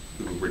to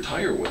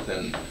retire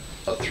within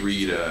a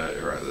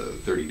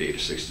 30 day to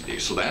 60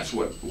 days. So that's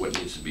what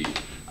needs to be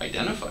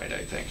identified,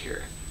 I think,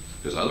 here.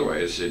 Because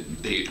otherwise,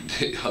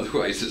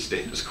 otherwise the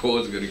status quo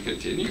is going to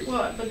continue.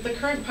 Well, but the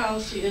current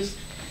policy is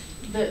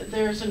that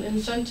there's an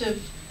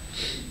incentive,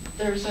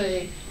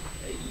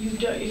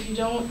 if you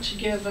don't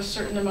give a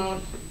certain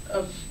amount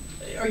of,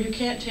 or you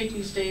can't take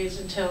these days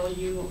until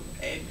you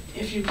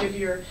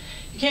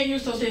can't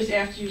use those days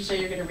after you say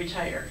you're going to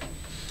retire.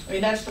 I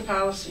mean, that's the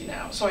policy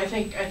now. So I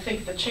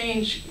think the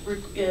change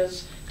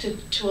is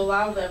to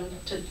allow them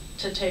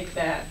to take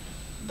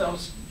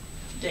those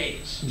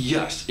days.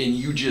 Yes, and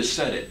you just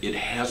said it. It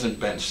hasn't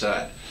been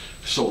said.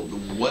 So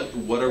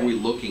what are we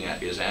looking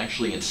at is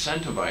actually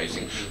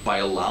incentivizing by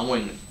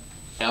allowing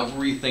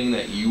everything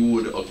that you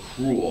would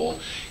accrue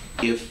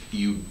if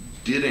you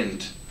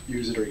didn't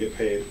Use it or get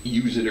paid.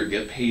 use it or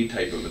get paid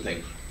type of a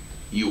thing.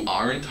 You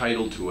are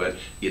entitled to it.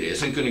 It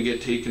isn't going to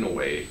get taken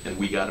away, and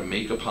we got to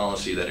make a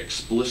policy that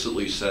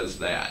explicitly says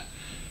that.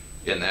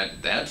 And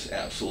that's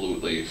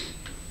absolutely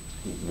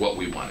what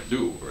we want to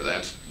do, or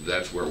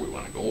that's where we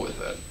want to go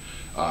with it.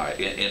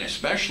 And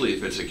especially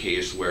if it's a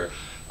case where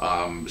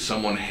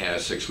someone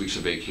has 6 weeks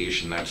of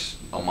vacation, that's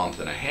a month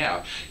and a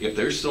half. If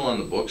they're still on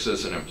the books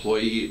as an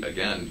employee,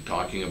 again,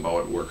 talking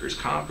about workers'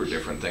 comp or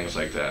different things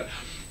like that,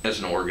 as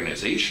an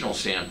organizational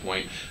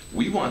standpoint,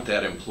 we want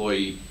that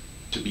employee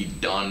to be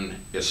done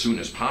as soon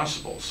as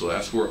possible. So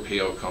that's where a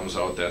payout comes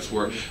out. That's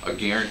where a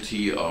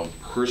guarantee of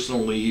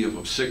personal leave,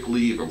 of sick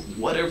leave, or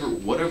whatever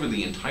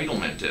the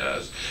entitlement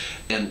is.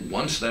 And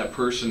once that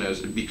person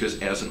is,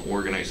 because as an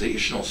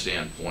organizational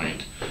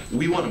standpoint,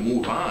 we want to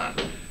move on.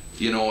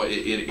 You know,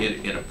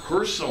 in a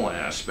personal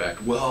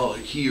aspect, well,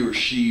 he or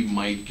she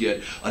might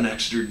get an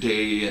extra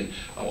day, and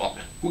well,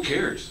 who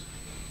cares?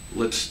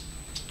 Let's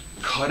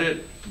cut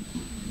it.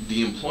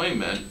 The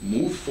employment,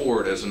 move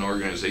forward as an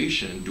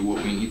organization and do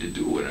what we need to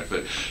do. And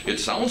if it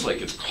sounds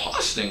like it's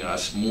costing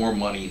us more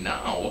money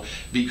now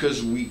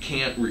because we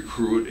can't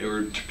recruit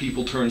or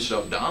people turn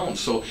stuff down,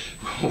 so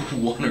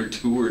 1 or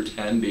 2 or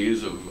 10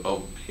 days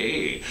of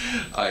pay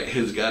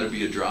has got to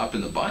be a drop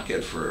in the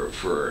bucket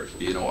for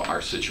you know,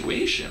 our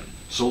situation.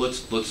 So let's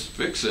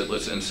fix it.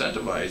 Let's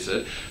incentivize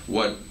it.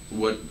 What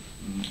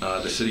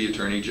the city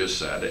attorney just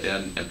said,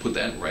 and put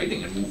that in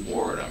writing and move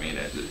forward. I mean,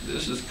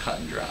 this is cut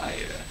and dry.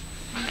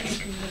 I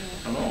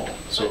know.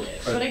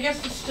 But I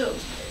guess it's still,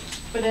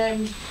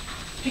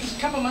 because a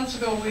couple months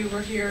ago we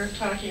were here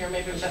talking, or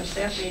maybe it was at a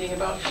staff meeting,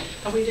 about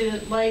how we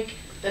didn't like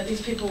that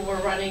these people were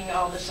running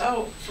all this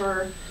out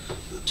for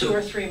 2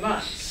 or 3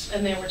 months,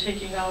 and they were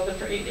taking all the,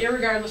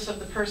 irregardless of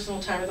the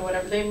personal time or the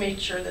whatever, they made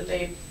sure that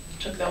they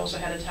took those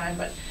ahead of time,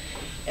 but,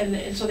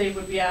 and so they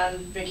would be on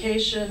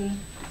vacation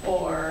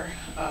or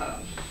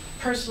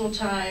personal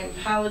time,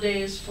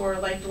 holidays for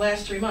like the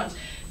last 3 months.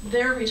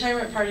 Their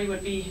retirement party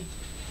would be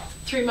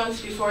 3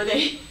 months before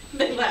they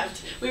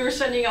left. We were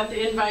sending out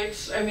the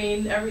invites, I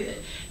mean,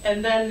 everything.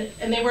 And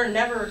they were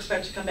never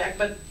expected to come back,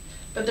 but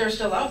they're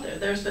still out there.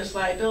 There's this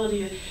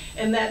liability,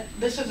 and that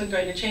this isn't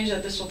going to change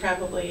that. This will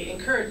probably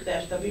encourage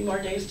that. There'll be more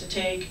days to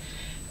take.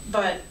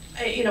 But,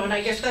 you know, and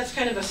I guess that's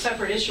kind of a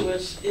separate issue,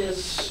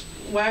 is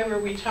why were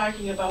we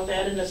talking about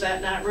that, and is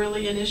that not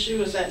really an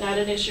issue? Is that not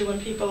an issue when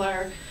people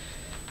are,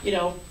 you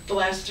know, the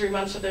last 3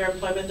 months of their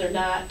employment, they're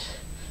not.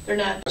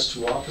 As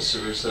 2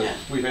 officers that Yeah.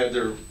 we've had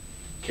their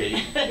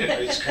cake and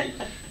ice cream,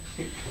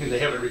 and they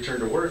haven't returned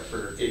to work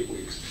for 8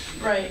 weeks.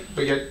 Right.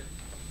 But yet,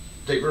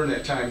 they've earned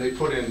that time, they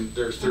put in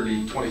their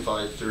 30,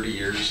 25, 30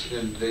 years,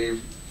 and they've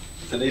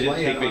And they didn't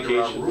take planned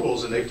under our vacation.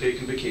 rules, and they've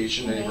taken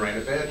vacation, and they ran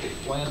it back, they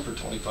planned for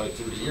 25,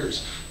 30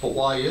 years. But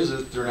why is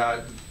it they're not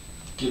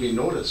giving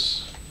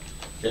notice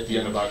at the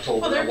end of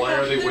October? Well, Why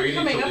are they waiting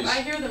coming till up, these?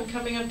 I hear them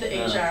coming up to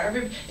Yeah.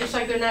 HR. It's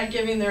like they're not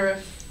giving their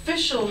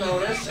official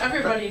notice.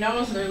 Everybody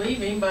knows they're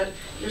leaving, but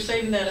you're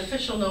saving that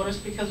official notice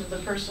because of the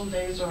personal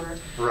days or,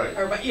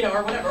 Right. you know,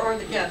 or whatever,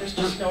 or, yeah, there's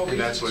just no And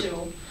that's reason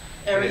what-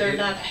 to. Or and they're it-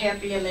 not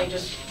happy and they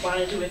just want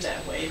to do it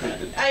that way. But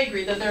I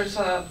agree that there's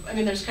I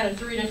mean, there's kind of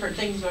 3 different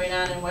things going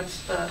on, and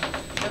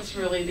what's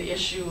really the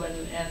issue,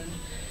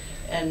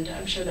 and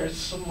I'm sure there's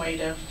some way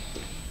to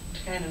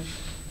kind of.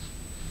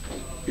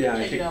 Yeah, I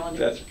take it all think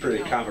into that's pretty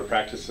account. common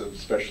practice,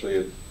 especially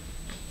in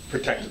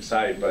protective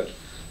side, but,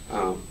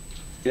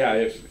 yeah,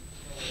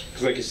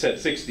 because like you said,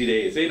 60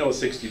 days, they know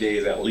 60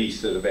 days at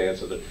least in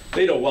advance of it.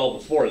 They know well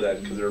before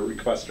then, because they're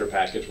requesting their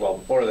package well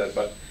before then,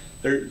 but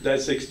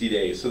that's 60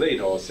 days, so they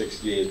know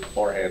 60 days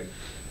beforehand.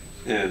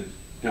 And,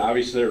 you know,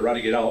 obviously they're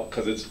running it out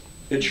because it's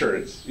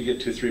insurance. You get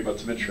 2-3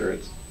 months of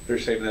insurance. They're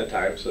saving that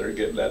time, so they're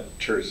getting that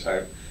insurance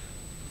time.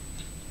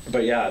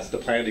 But yeah, it's the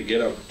plan to get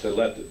them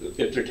to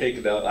if they're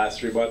taking that last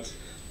 3 months,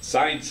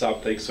 sign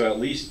something, so at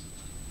least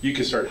you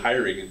can start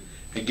hiring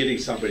and getting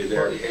somebody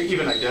there. Or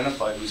even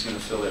identify who's going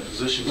to fill that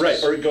position.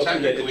 Right, or go through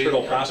that Technically,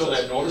 internal process.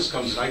 Until that notice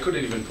comes in, I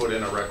couldn't even put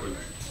in a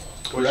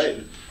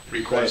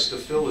request to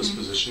fill this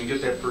position and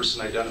get that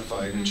person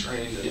identified and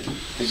trained. And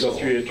You go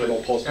through your internal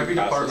but posting every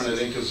department, I processes.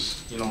 think,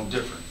 is, you know,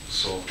 different.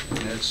 So, I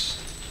mean, that's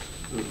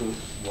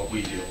what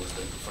we deal with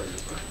in the fire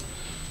department.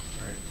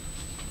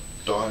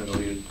 Dawn, I know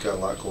you've got a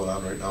lot going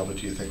on right now, but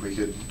do you think we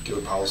could get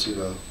a policy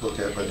to look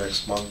at by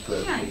next month?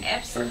 Yeah,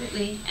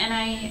 absolutely. And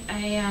I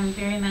am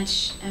very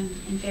much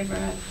in favor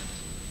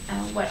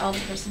of what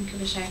Alderperson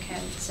Kubiszek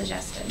had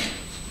suggested.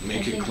 Make I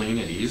it think- clean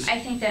and easy. I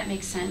think that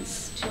makes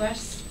sense to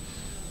us.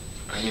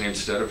 I mean,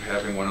 instead of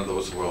having one of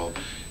those, well,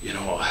 you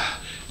know,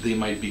 they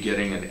might be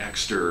getting an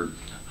extra,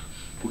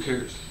 who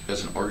cares?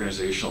 As an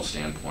organizational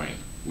standpoint,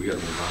 we gotta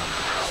move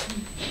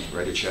on.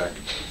 Write a check.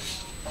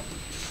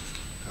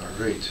 All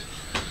right.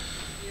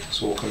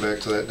 So we'll come back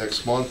to that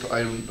next month.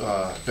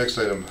 Next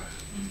item,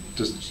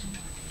 just,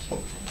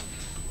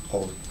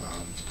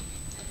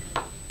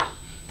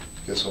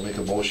 guess I'll make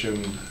a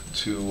motion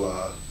to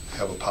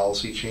have a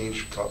policy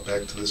change brought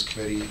back to this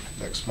committee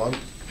next month.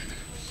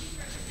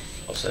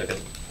 I'll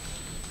second.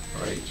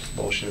 All right,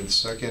 motion and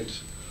second.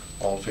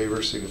 All in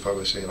favor, signify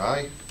by saying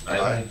aye.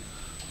 Aye.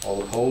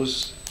 All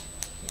opposed?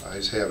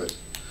 Ayes have it.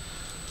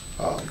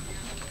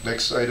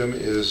 Next item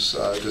is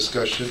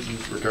discussion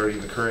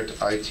regarding the current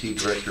IT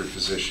director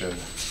position.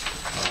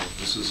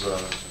 This is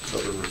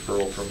another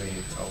referral from me.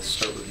 I'll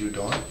start with you,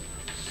 Dawn.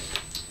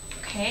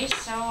 Okay,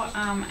 so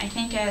I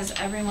think as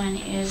everyone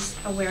is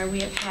aware,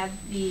 we have had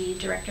the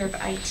Director of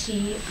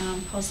IT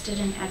posted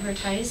and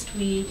advertised.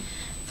 We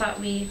thought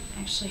we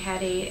actually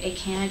had a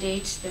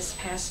candidate this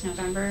past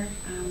November.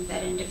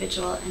 That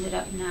individual ended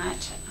up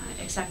not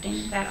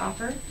accepting that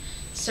offer.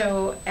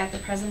 So at the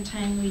present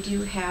time, we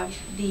do have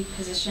the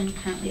position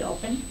currently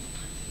open.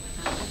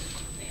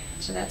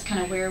 So that's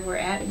kind of where we're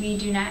at. We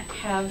do not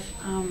have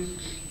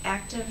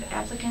active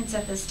applicants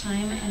at this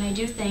time, and I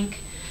do think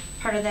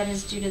part of that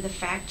is due to the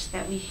fact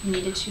that we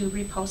needed to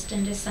repost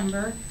in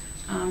December.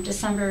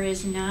 December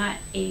is not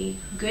a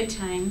good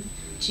time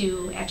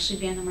to actually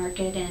be on the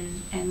market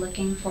and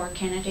looking for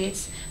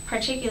candidates,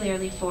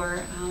 particularly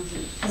for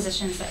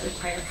positions that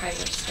require higher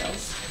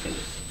skills.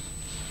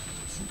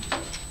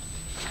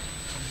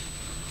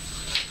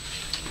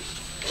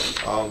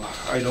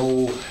 I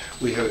know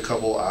we had a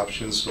couple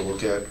options to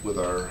look at with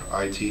our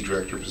IT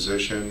director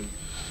position.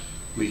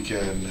 We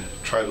can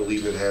try to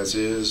leave it as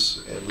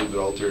is and leave it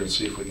out there and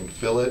see if we can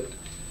fill it.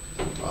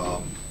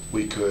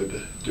 We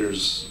could,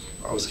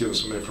 I was given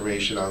some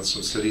information on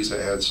some cities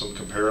that had some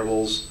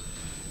comparables,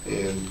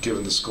 and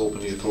given the scope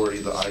and the authority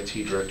of the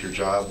IT director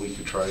job, we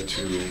could try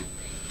to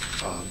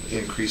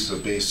increase the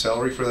base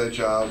salary for that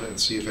job and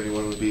see if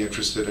anyone would be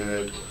interested in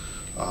it.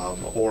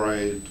 Or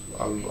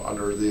I'm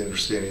under the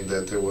understanding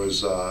that there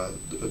was a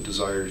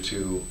desire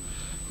to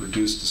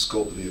reduce the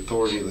scope of the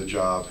authority of the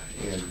job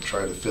and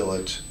try to fill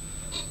it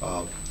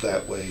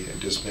that way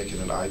and just make it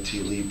an IT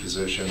lead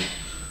position.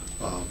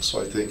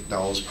 So I think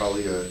now is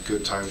probably a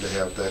good time to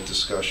have that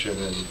discussion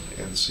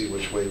and see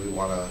which way we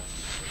want to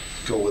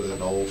go with it,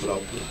 and I'll open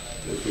up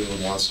if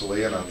anyone wants to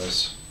weigh in on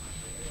this.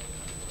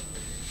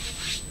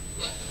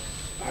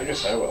 I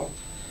guess I will.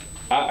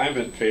 I'm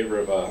in favor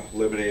of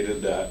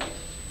eliminating that,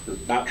 or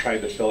not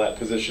trying to fill that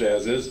position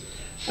as is.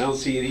 I don't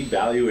see any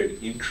value in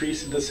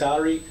increasing the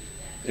salary.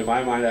 In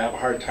my mind, I have a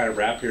hard time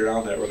wrapping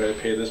around that we're going to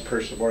pay this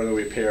person more than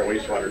we pay our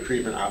wastewater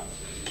treatment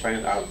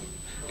plant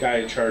guy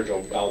in charge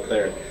out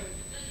there.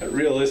 And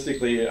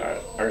realistically,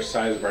 our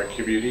size of our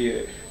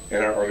community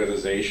and our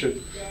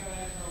organization,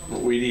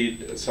 we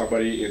need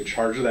somebody in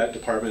charge of that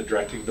department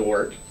directing the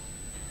work,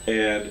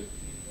 so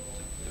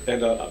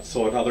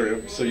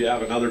you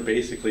have another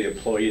basically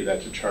employee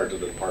that's in charge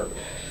of the department.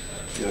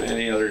 You know,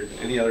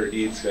 any other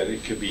needs that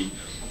it could be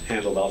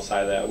handled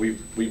outside of that.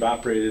 We've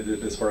operated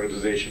in this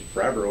organization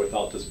forever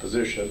without this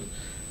position.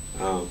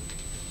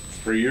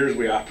 For years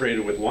we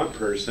operated with one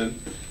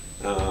person.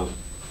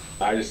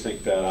 I just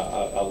think that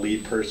a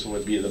lead person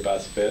would be the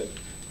best fit,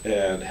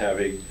 and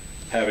having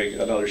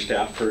another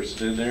staff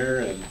person in there,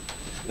 and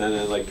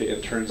then like the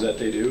interns that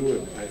they do,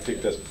 and I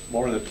think that's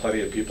more than plenty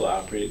of people to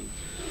operate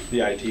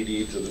the IT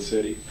needs of the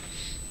city.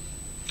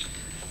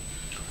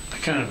 I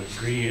kind of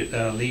agree,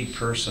 lead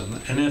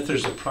person, and if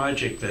there's a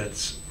project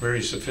that's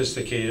very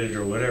sophisticated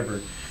or whatever,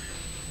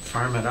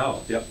 farm it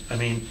out. Yep. I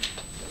mean,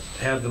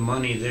 have the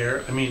money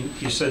there. I mean,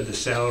 you said the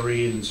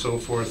salary and so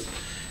forth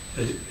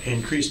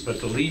increased, but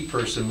the lead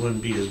person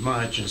wouldn't be as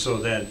much, and so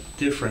that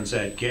difference,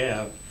 that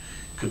gap,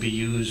 could be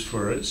used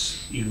for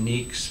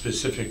unique,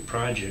 specific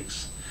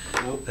projects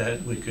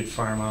that we could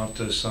farm out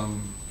to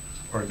some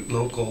or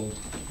local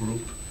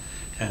group,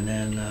 and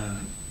then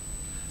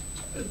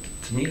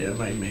to me that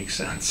might make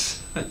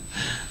sense.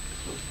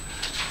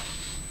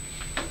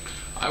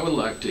 I would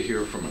like to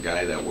hear from a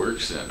guy that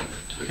works in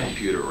the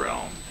computer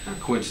realm.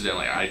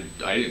 Coincidentally, I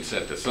didn't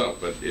set this up,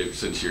 but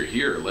since you're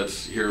here,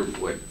 let's hear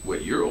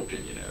what your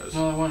opinion is.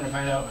 Well, I wanted to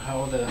find out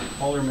how the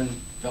alderman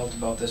felt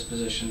about this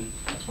position.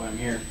 That's why I'm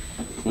here.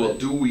 Well,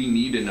 do we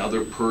need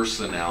another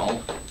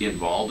personnel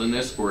involved in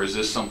this, or is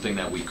this something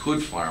that we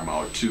could farm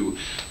out to,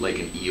 like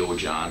an E.O.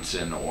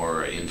 Johnson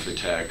or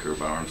Infotech or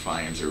Barn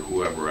Fines or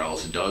whoever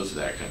else does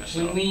that kind of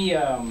stuff?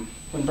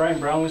 When Brian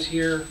Brown was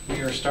here,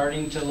 we were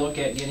starting to look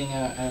at getting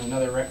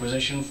another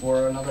requisition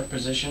for another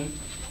position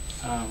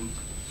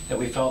that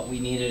we felt we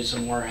needed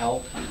some more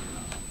help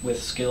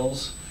with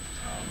skills.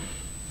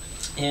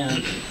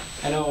 And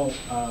I know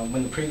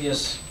when the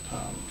previous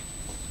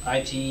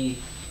IT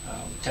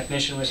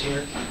technician was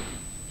here,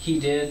 he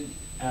did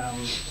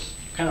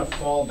kind of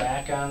fall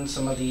back on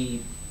some of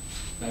the,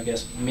 I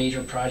guess,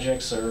 major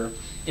projects or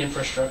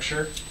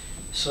infrastructure.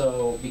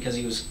 So, because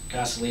he was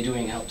constantly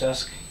doing help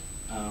desk.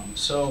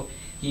 So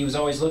he was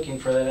always looking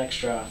for that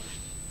extra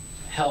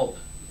help,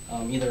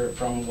 either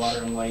from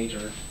water and light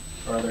or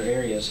other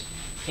areas.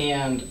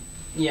 And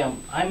yeah,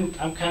 I'm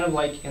kind of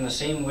like in the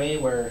same way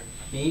where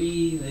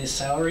maybe the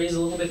salary is a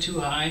little bit too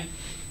high,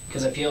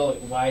 because I feel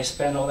why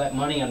spend all that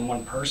money on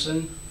one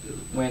person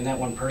when that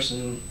one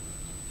person,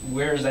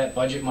 where's that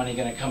budget money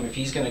going to come? If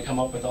he's going to come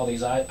up with all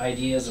these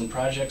ideas and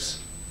projects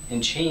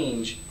and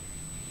change,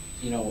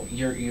 you know,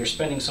 you're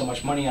spending so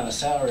much money on a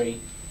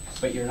salary,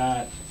 but you're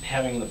not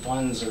having the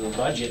funds or the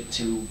budget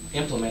to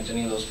implement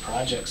any of those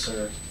projects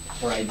or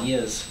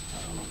ideas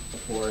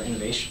for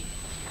innovation.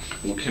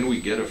 Well, can we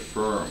get a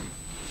firm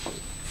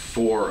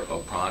for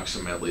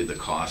approximately the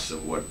cost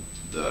of what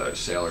the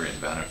salary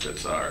and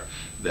benefits are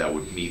that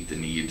would meet the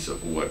needs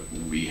of what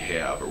we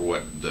have, or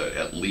what the,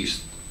 at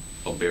least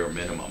a bare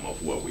minimum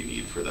of what we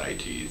need for the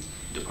IT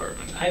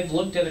department? I've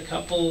looked at a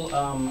couple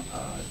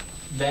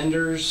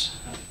vendors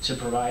to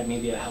provide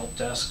maybe a help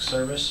desk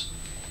service.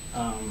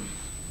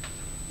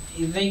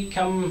 They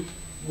come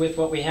with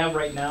what we have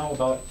right now,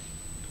 about,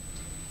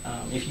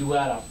 if you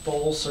got a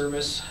full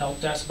service help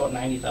desk, about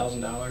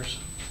 $90,000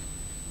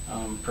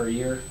 per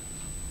year.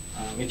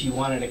 If you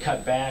wanted to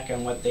cut back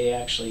on what they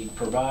actually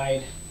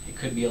provide, it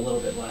could be a little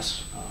bit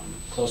less,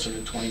 closer to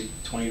 $20,000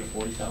 to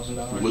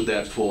 $40,000. Would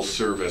that full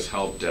service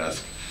help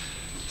desk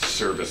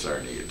service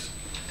our needs?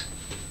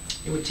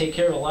 It would take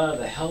care of a lot of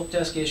the help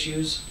desk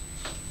issues,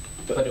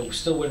 but it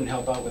still wouldn't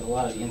help out with a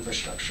lot of the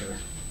infrastructure.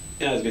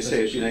 Yeah, I was gonna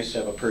say, it'd be nice to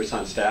have a person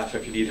on staff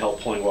if you need help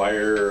pulling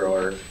wire,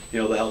 or,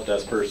 you know, the help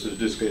desk person is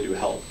just gonna do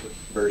help,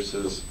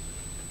 versus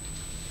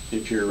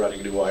if you're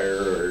running new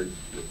wire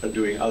or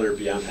doing other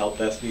beyond help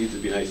desk needs,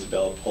 it'd be nice to be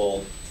able to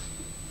pull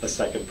a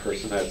second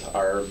person that's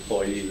our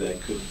employee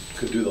that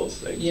could do those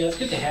things. Yeah, it's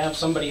good to have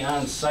somebody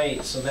on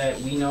site so that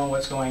we know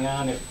what's going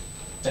on if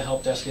the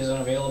help desk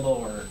isn't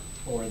available,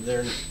 or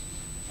they're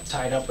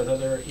tied up with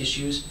other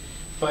issues.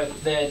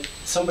 But that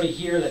somebody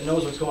here that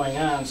knows what's going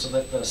on, so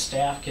that the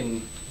staff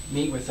can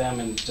meet with them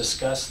and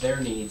discuss their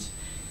needs,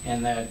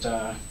 and that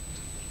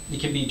it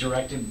can be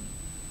directed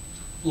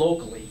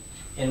locally.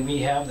 And we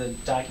have the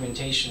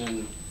documentation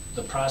and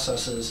the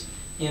processes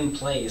in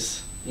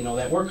place, you know,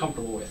 that we're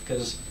comfortable with.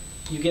 Because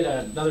you get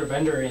another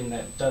vendor in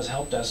that does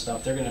help desk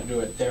stuff, they're going to do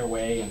it their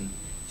way, and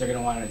they're going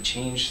to want to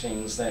change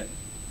things that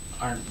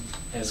aren't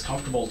as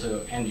comfortable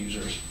to end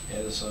users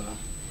as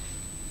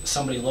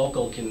somebody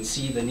local can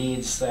see the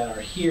needs that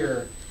are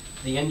here,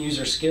 the end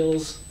user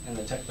skills and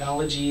the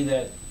technology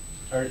that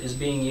is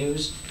being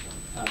used.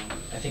 I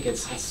think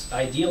it's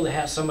ideal to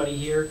have somebody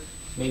here,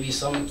 maybe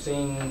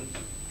something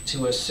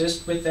to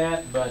assist with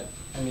that, but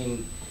I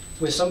mean,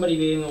 with somebody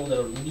being able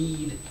to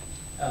lead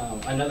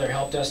another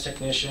help desk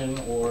technician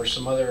or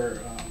some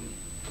other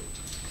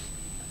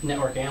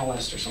network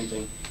analyst or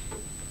something,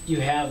 you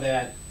have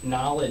that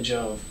knowledge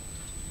of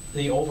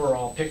the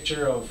overall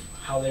picture of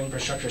how the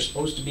infrastructure is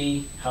supposed to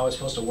be, how it's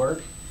supposed to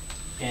work,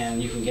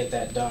 and you can get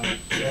that done,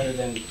 rather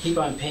than keep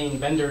on paying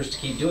vendors to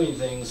keep doing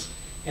things,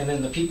 and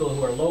then the people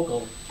who are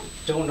local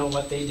don't know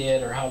what they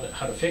did or how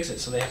to fix it,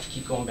 so they have to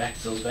keep going back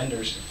to those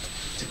vendors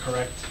to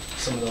correct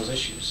some of those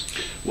issues.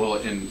 Well,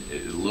 and a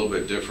little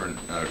bit different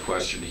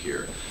question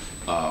here.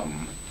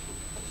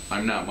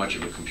 I'm not much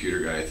of a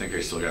computer guy. I think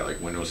I still got like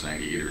Windows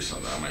 98 or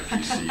something on my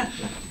PC.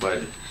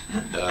 But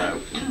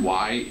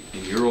why,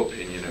 in your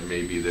opinion, and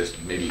maybe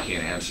you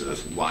can't answer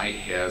this, why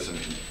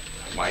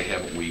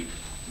haven't we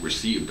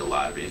received a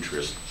lot of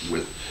interest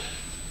with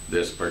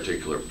this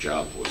particular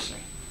job posting?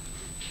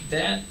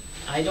 That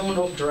I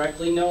don't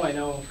directly know. I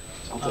know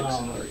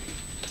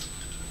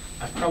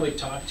I've probably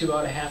talked to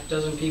about a half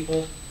dozen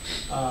people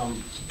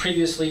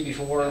previously,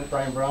 before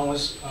Brian Brown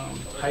was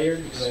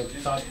hired, because I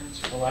thought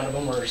a lot of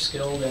them were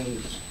skilled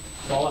and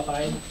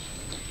qualified.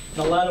 And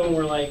a lot of them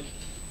were like,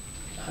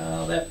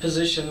 that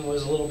position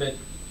was a little bit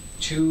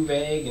too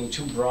vague and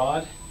too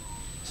broad,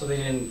 so they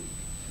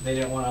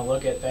didn't want to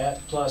look at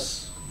that.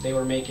 Plus, they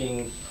were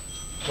making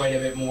quite a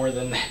bit more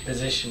than that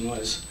position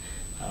was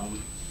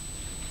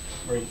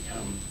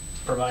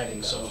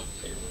providing. So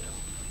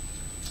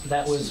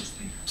that was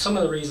some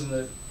of the reason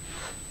that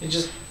it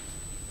just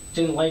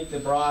didn't like the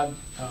broad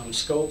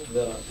scope of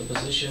the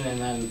position,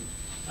 and then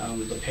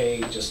the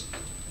pay just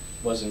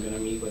wasn't going to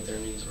meet what their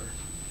needs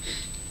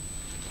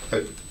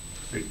were.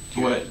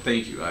 Well,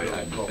 thank you. I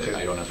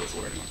Okay. don't have the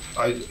floor anymore.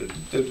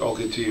 I'll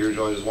get to you here,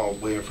 Joe. I just want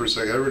to weigh in for a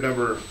second. I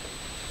remember,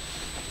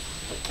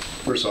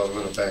 first off, I'm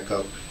going to back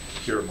up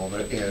here a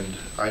moment, and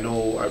I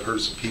know I've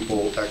heard some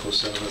people echo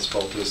sentiments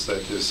about this,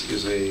 that this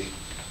is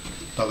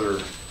another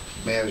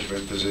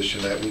management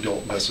position that we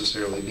don't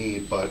necessarily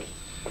need. But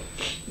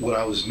when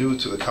I was new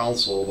to the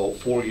council about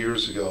 4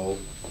 years ago,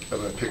 I'm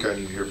going to pick on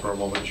you here for a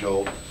moment,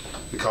 Joe,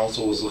 the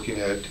council was looking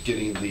at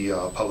getting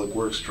the public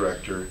works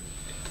director.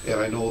 And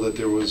I know that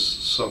there was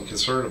some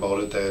concern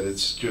about it, that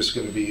it's just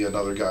going to be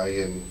another guy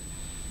in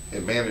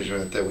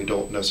management that we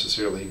don't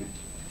necessarily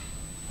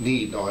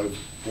need. Now, I've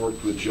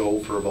worked with Joe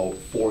for about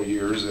 4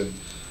 years, and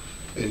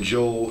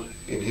Joe,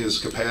 in his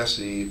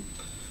capacity,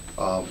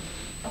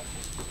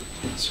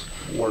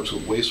 works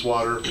with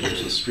wastewater,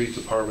 works with street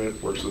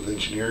department, works with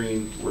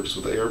engineering, works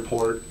with the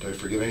airport. Did I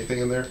forget anything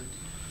in there?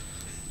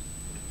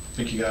 I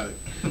think you got it.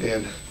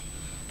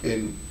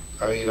 And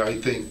I mean, I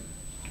think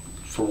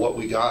for what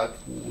we got,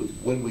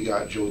 when we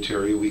got Joe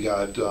Terry, we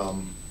got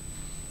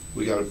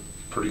a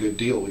pretty good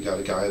deal. We got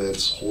a guy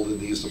that's holding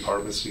these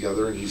departments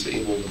together, and he's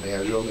able to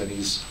manage them, and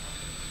he's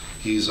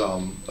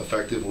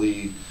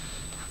effectively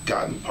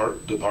gotten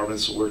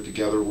departments to work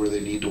together where they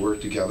need to work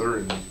together.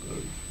 And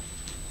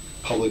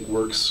public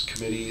works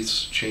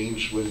committees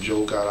changed when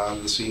Joe got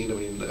on the scene. I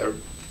mean,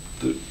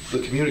 the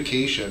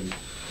communication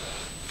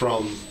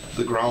from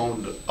the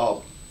ground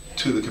up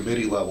to the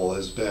committee level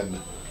has been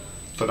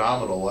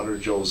phenomenal under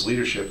Joe's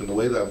leadership. And the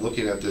way that I'm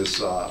looking at this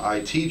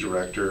IT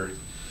director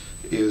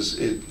is,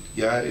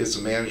 it's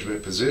a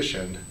management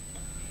position,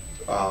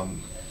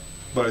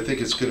 but I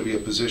think it's going to be a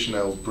position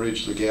that will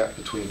bridge the gap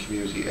between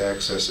community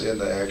access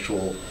and the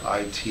actual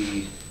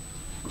IT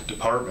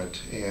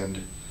department.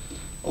 And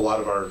a lot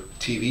of our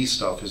TV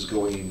stuff is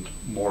going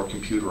more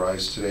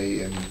computerized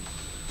today, and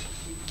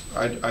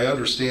I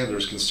understand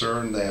there's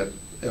concern that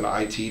an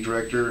IT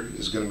director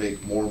is going to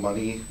make more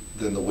money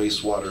than the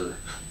wastewater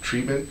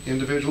treatment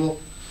individual,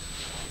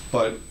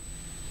 but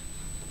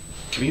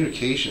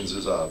communications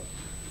is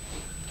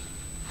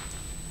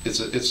it's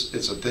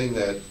a thing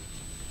that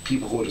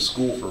people go to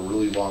school for a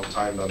really long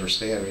time to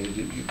understand. I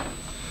mean,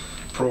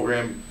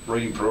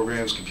 writing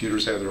programs,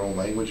 computers have their own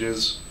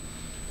languages.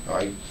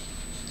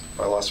 If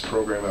I lost a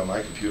program on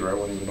my computer, I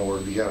wouldn't even know where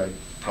to begin. I'd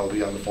probably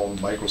be on the phone with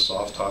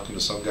Microsoft talking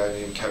to some guy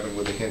named Kevin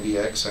with a Hindi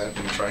accent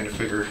and trying to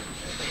figure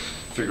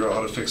out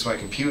how to fix my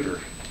computer.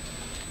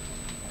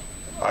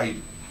 I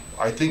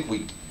think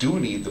we do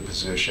need the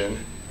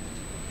position.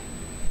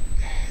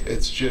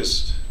 It's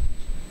just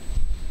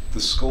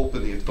the scope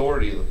and the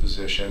authority of the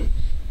position.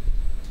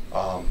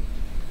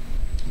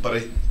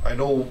 But I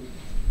know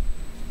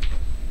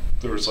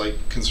there was like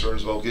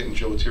concerns about getting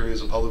Joe Terry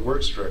as a public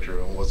works director.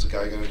 And what's the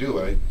guy going to do?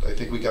 I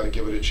think we got to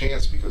give it a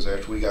chance, because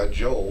after we got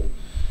Joe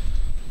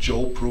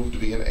proved to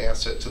be an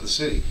asset to the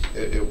city.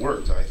 It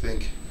worked. I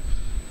think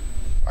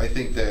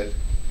that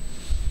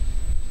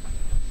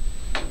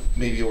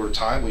maybe over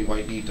time we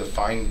might need to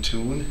fine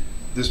tune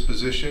this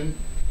position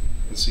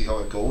and see how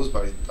it goes,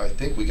 but I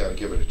think we got to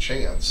give it a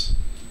chance.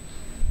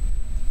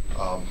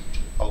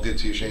 I'll get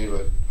to you, Shane,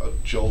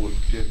 but Joe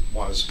did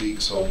want to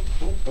speak, so.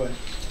 Go ahead.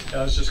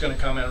 I was just going to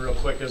comment real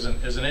quick as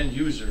an end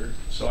user,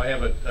 so I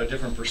have a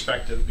different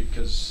perspective,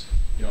 because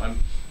I'm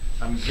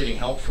getting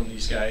help from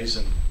these guys,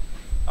 and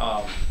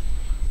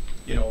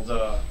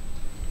the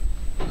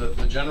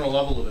general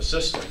level of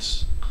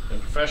assistance and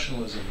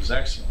professionalism is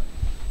excellent.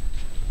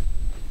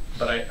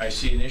 But I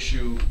see an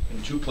issue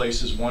in two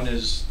places. One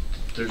is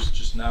there's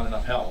just not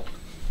enough help.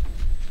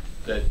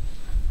 That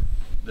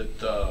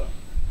the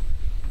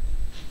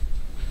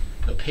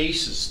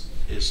pace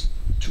is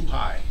too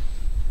high,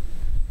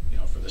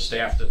 for the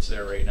staff that's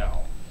there right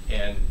now.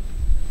 And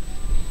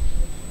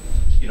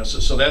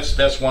so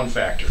that's one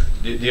factor.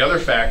 The other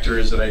factor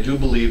is that I do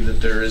believe that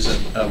there is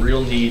a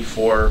real need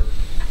for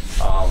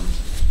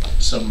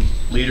some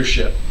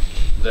leadership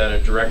that a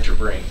director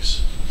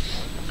brings.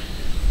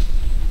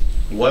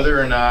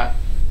 Whether or not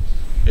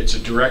it's a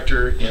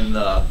director in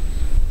the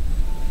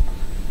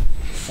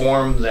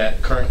form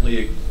that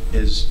currently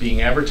is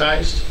being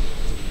advertised,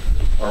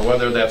 or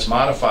whether that's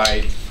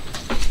modified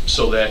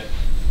so that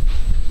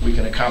we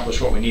can accomplish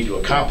what we need to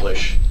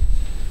accomplish,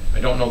 I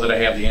don't know that I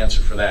have the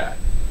answer for that.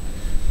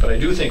 But I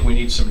do think we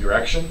need some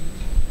direction,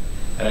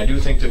 and I do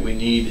think that we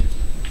need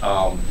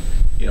a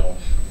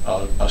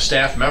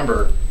staff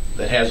member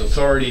that has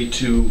authority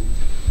to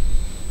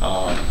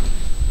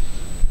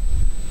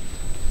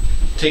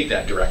take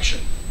that direction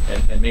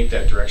and make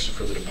that direction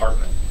for the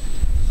department.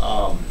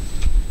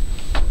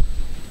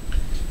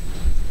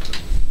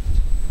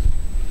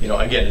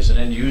 Again, as an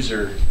end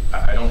user,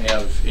 I don't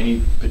have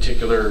any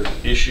particular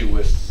issue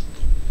with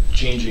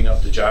changing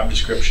up the job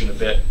description a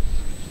bit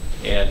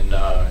and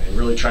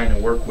really trying to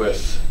work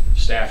with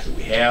staff that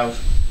we have.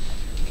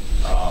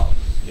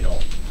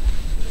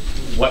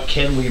 What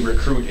can we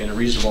recruit in a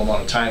reasonable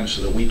amount of time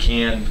so that we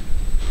can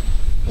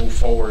move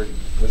forward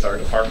with our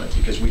department?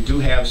 Because we do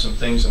have some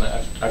things, and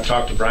I've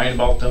talked to Brian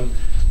about them,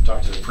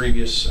 talked to the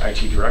previous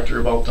IT director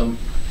about them.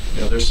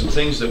 There's some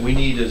things that we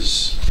need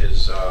as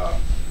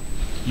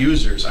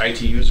users,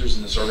 IT users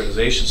in this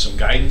organization, some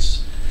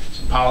guidance,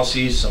 some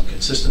policies, some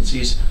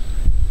consistencies,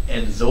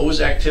 and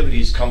those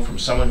activities come from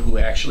someone who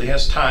actually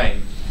has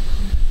time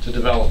to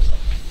develop them.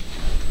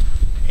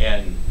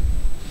 And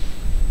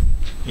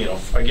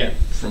again,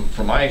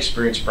 from my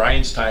experience,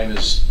 Brian's time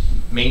is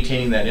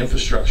maintaining that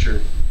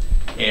infrastructure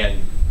and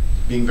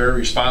being very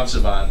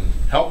responsive on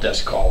help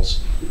desk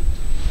calls.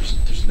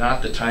 There's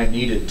not the time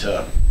needed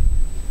to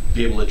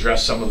be able to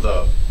address some of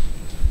the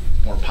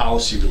more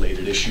policy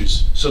related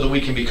issues so that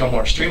we can become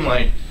more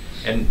streamlined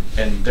and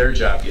their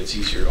job gets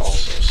easier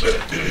also. So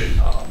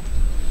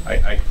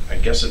I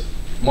guess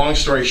long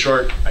story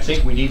short, I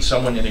think we need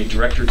someone in a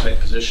director type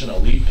position, a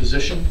lead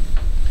position.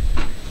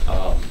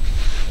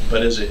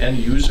 But as an end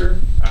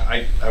user,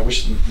 I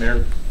wish the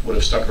mayor would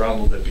have stuck around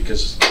a little bit,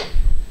 because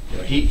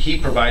he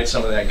provides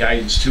some of that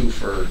guidance too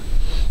for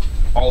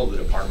all of the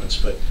departments.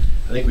 But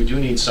I think we do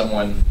need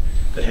someone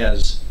that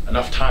has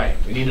enough time.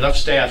 We need enough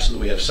staff so that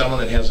we have someone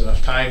that has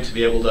enough time to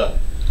be able to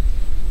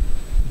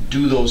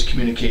do those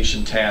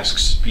communication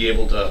tasks, be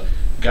able to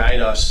guide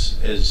us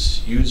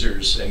as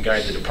users and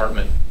guide the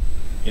department,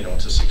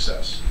 to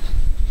success.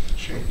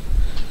 Sure.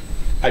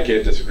 I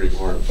can't disagree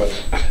more, but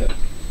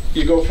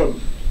you go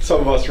from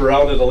some of us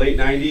around in the late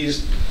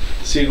 90s,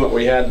 seeing what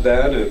we had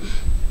then, and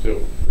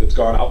it's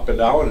gone up and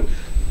down. And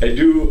I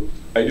do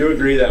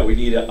agree that we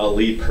need a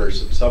lead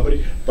person,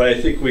 somebody, but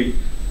I think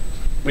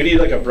we need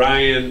like a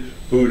Brian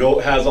who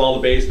has all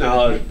the base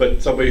knowledge,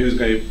 but somebody who's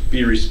going to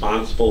be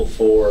responsible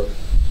for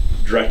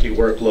directing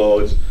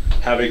workloads,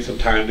 having some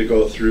time to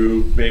go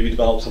through, maybe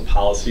develop some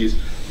policies.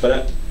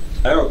 But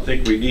I don't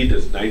think we need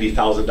this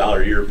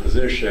 $90,000 a year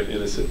position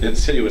in the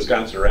city of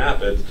Wisconsin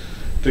Rapids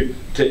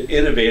to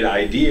innovate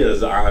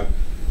ideas on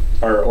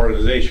our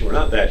organization. We're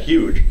not that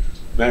huge.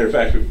 Matter of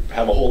fact, we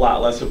have a whole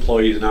lot less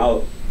employees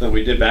now than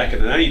we did back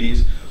in the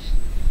 90s.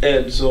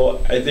 And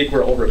so I think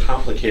we're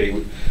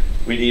overcomplicating.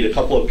 We need a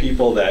couple of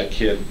people that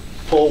can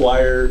pull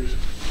wire,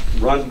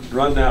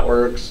 run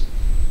networks,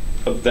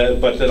 but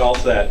then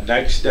also that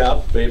next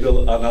step, maybe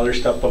another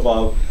step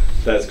above,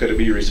 that's going to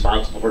be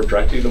responsible for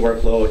directing the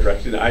workload,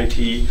 directing the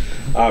IT,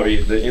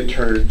 the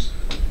interns,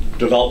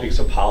 developing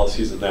some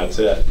policies, and that's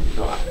it.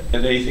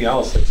 And anything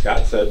else, like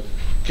Scott said,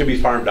 can be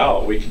farmed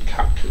out. We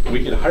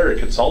can hire a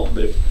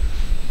consultant.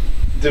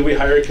 Did we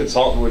hire a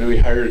consultant when we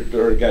hired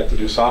or got the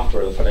new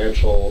software, the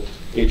financial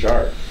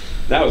HR?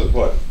 That was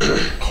what,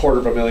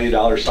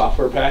 $250,000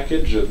 software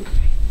package, and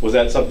was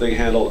that something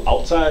handled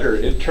outside or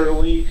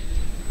internally?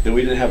 And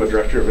we didn't have a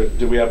director of it.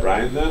 Did we have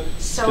Brian then?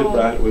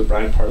 Was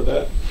Brian part of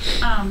that?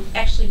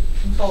 Actually,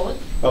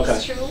 both. Okay.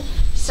 Is true.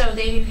 So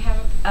they have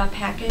a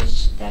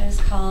package that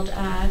is called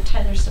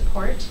Tyler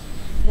Support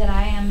that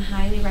I am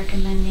highly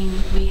recommending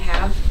we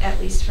have, at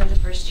least for the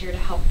first year, to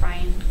help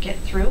Brian get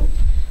through,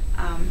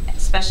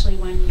 especially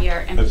when we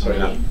are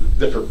implementing.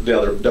 I'm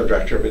sorry, the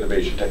director of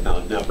innovation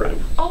technology, not Brian.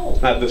 Oh.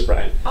 Not this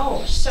Brian.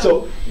 Oh,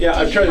 so yeah,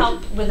 did I'm trying he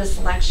help with the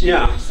selection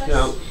process?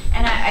 Yeah.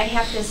 And I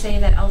have to say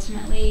that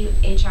ultimately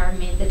HR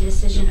made the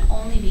decision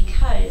only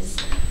because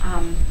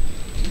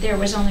there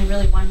was only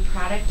really one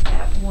product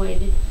that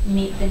would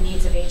meet the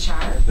needs of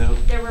HR. Yeah.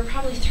 There were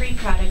probably 3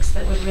 products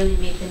that would really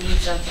meet the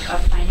needs of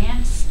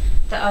finance.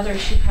 The other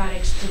 2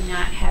 products did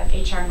not have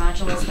HR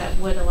modules that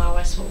would allow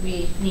us what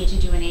we need to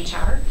do in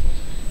HR.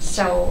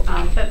 So,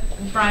 but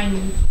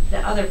Brian, the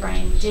other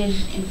Brian, did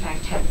in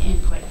fact have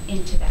input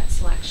into that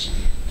selection.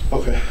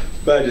 Okay,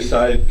 but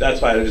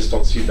that's why I just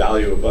don't see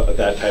value of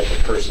that type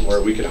of person where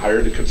we could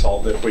hire the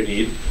consultant if we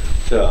need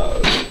to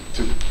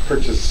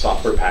purchase a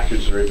software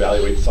package or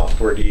evaluate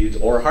software needs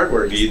or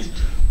hardware needs.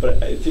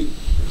 But I think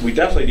we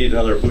definitely need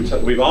another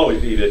we've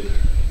always needed a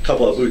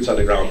couple of boots on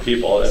the ground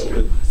people.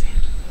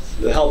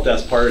 The help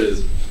desk part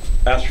is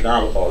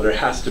astronomical. There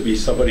has to be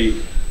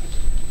somebody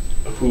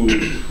who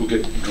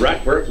can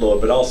direct workload,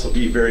 but also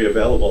be very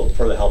available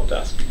for the help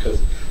desk, because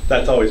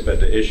that's always been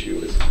the issue,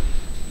 is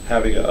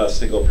having a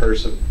single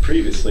person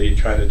previously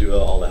trying to do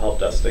all the help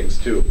desk things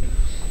too.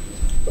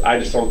 I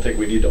just don't think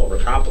we need to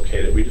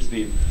overcomplicate it. We just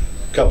need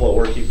a couple of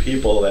working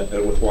people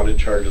with one in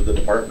charge of the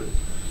department,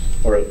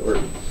 or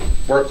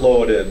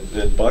workload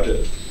and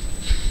budget,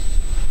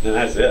 and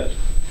that's it.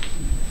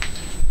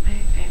 I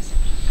have some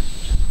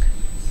general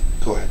comments.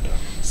 Go ahead, Doug.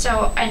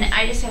 So, and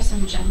I just have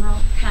some general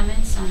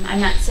comments.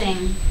 I'm not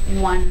saying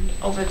one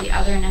over the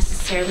other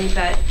necessarily,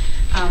 but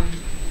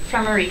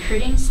from a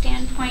recruiting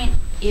standpoint,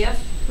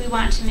 if we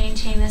want to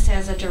maintain this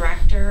as a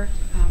director,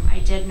 I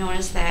did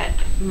notice that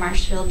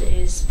Marshfield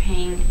is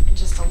paying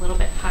just a little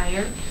bit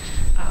higher.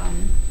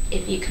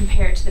 If you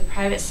compare it to the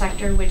private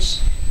sector, which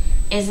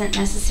isn't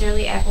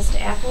necessarily apples to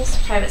apples,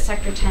 private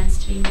sector tends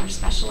to be more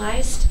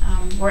specialized.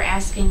 We're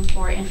asking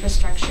for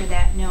infrastructure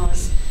that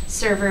knows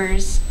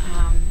servers,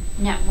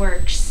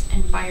 networks,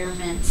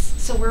 environments.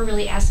 So we're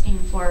really asking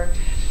for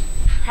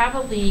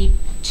probably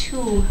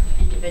 2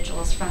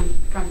 individuals from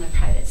the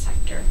private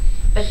sector.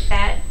 But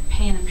that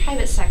pay in the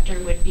private sector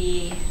would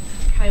be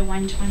probably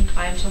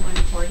 125 to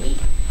 140.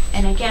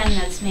 And again,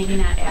 that's maybe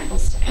not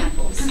apples to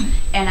apples.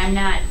 And I'm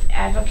not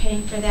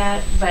advocating for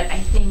that, but I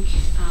think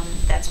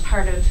that's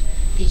part of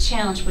the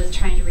challenge with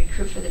trying to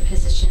recruit for the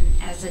position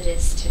as it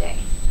is today.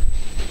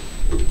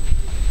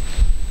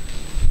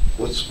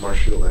 What's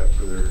Marshfield at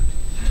for their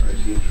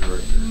IT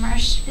director?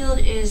 Marshfield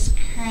is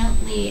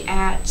currently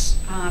at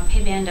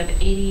pay band of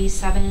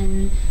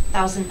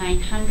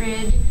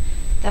 $87,900.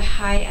 The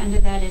high end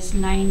of that is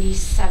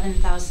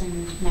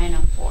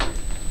 $97,904.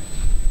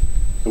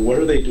 And what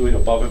are they doing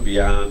above and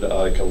beyond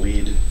like a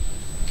lead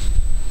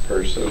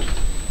person?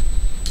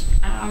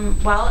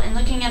 Well, in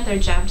looking at their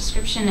job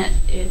description,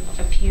 it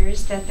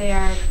appears that they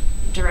are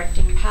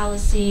directing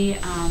policy,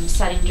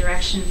 setting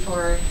direction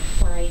for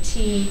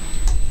IT.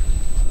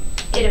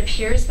 It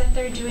appears that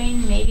they're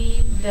doing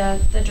maybe the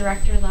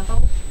director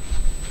level.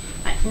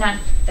 Not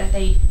that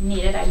they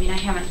need it. I mean, I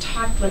haven't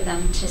talked with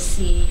them to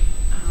see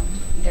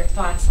their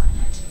thoughts on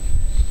it.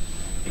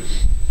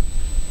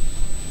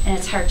 And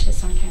it's hard to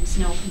sometimes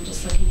know from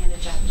just looking at a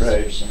job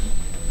description.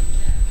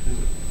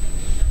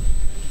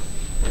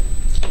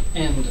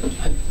 And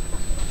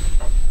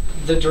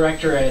the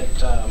director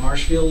at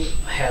Marshfield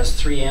has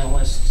 3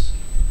 analysts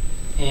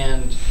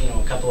and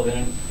a couple of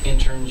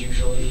interns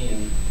usually,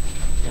 and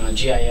a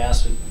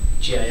GIS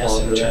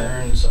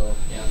intern. So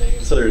yeah,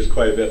 so there's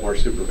quite a bit more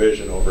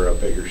supervision over a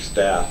bigger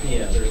staff.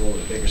 Yeah, there's a little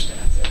bit bigger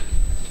staff there.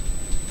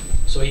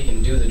 So he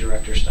can do the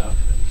director stuff.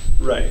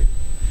 Right.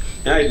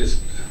 And I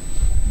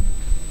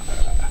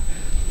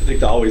think think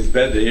that's always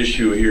been the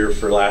issue here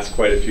for the last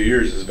quite a few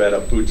years has been a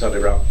boots on the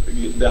ground,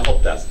 the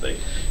help desk thing.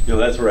 You know,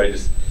 that's where I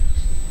just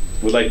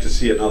would like to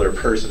see another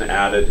person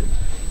added,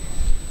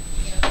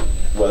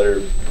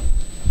 whether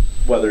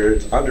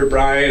it's under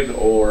Brian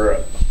or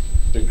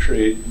to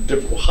create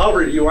different,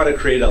 however you want to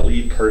create a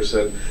lead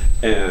person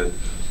and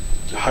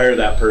hire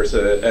that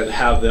person and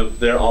have them.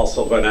 They're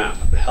also going to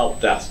help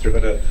desk. They're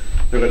going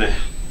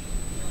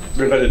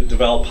to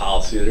develop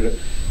policy.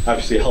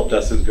 Obviously, help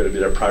desk is going to be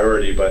their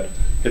priority, but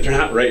if they're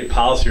not writing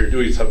policy or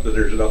doing something,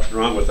 there's nothing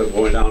wrong with them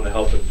going down to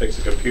help them fix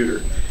a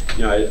computer.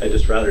 You know, I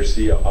just rather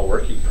see a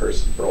working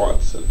person for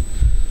once, and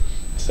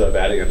instead of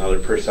adding another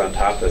person on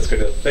top that's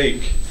going to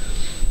think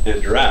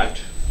and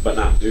direct, but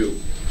not do.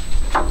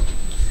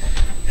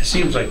 It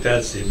seems like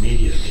that's the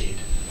immediate need.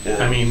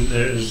 Yeah. I mean,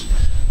 there's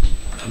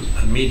an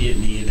immediate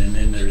need, and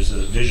then there's a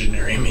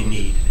visionary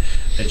need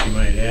that you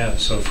might have.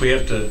 So if we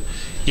have to,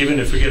 even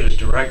if we get a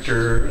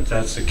director, if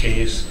that's the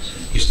case,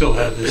 you still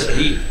have this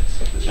need.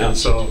 And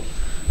so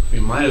we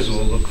might as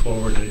well look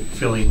forward to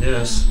filling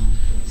this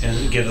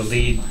and get a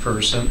lead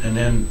person and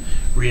then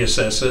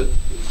reassess it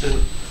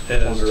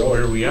as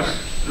where we are.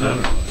 I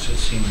don't know, it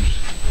just seems.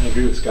 I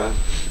agree with Scott.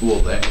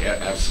 Well,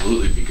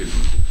 absolutely, because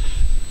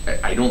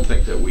I don't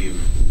think that we've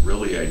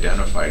really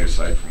identified,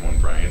 aside from when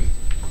Brian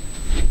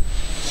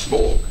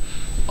spoke,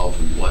 of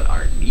what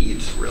our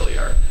needs really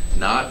are.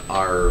 Not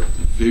our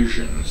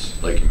visions,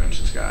 like you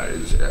mentioned, Scott,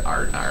 is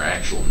our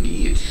actual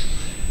needs.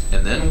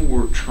 And then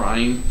we're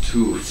trying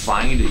to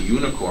find a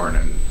unicorn,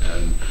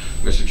 and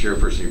Mr.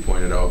 Chairperson, you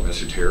pointed out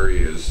Mr. Terry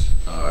has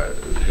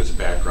a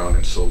background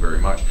in so very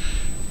much.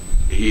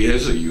 He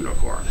is a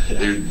unicorn.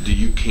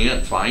 You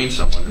can't find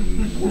someone,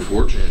 and we're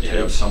fortunate to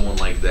have someone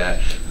like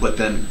that, but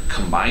then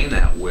combine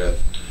that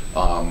with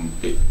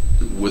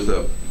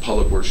a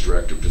public works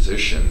director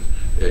position.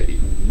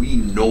 We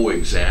know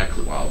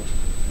exactly, well,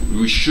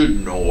 we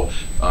should know,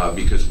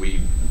 because we,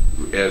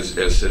 as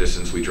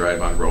citizens, we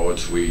drive on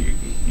roads, we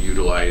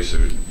utilize,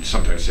 or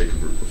sometimes take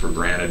for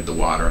granted, the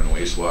water and the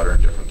wastewater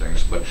and different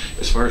things, but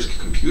as far as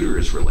computer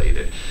is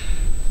related,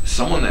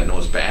 someone that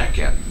knows back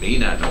end may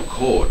not know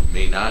code,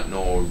 may not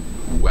know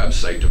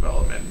website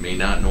development, may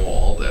not know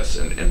all this,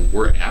 and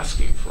we're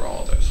asking for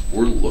all this.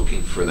 We're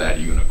looking for that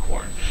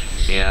unicorn.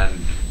 And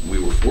we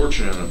were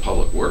fortunate in the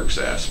public works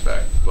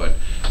aspect, but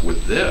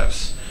with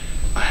this,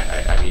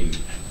 I mean,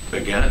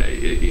 again,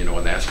 you know,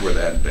 and that's where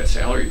that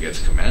salary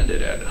gets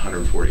commended at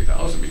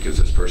 $140,000, because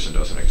this person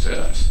doesn't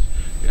exist,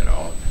 you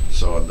know.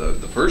 So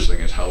the first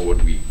thing is, how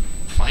would we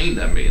find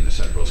them in the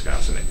Central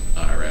Wisconsin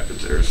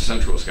Rapids, or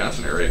Central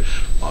Wisconsin area,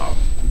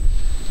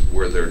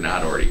 where they're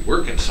not already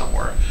working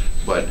somewhere.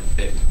 But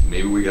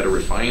maybe we got to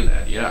refine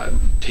that. Yeah,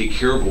 take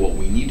care of what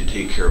we need to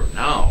take care of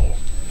now,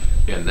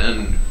 and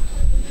then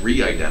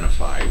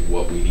re-identify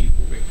what we need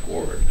moving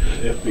forward.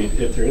 If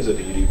there is a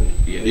need, even.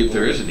 Yeah, if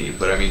there is a need,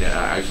 but I mean,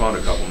 I found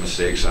a couple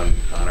mistakes on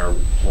our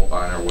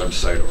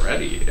website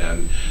already,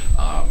 and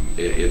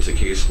it's a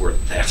case where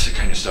that's the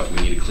kind of stuff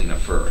we need to clean up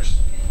first.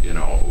 You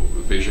know,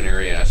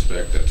 visionary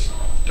aspect, that's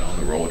down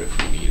the road if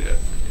we need it.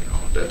 You know,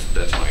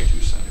 that's my 2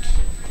 cents.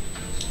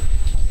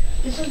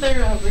 Isn't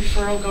there a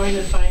referral going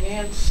to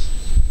finance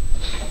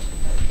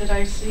that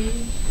I see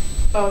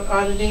about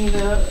auditing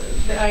the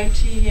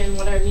IT and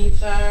what our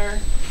needs are?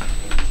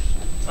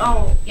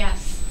 Oh,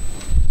 yes.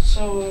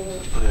 So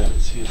I haven't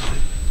seen it.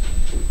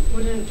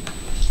 wouldn't,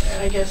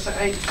 I guess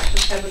I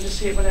just happened to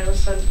see it when I was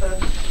sent the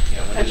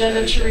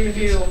agenda to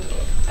review.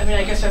 I mean,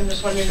 I guess I'm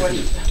just wondering what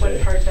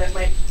part that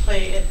might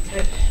play in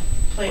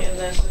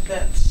this, if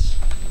that's,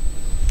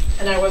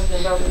 and I wasn't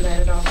involved in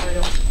that at all, so I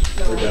don't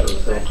know. Where'd that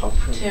referral come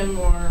from? Tim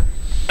or?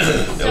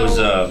 It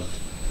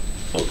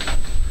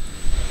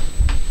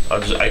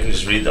was, I can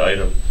just read the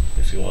item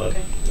if you want.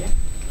 Okay, yeah.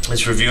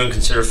 It's review and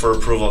consider for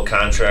approval a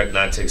contract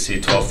not to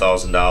exceed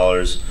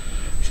 $12,000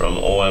 from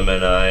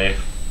OMNI,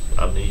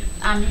 Omni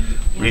Yeah.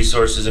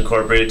 Resources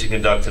Incorporated, to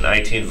conduct an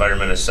IT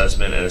environment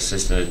assessment and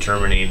assist in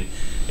determining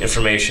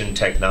information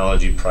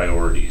technology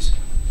priorities.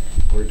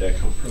 Where'd that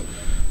come from?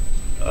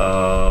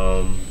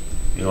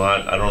 You know,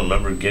 I don't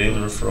remember getting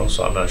the referral,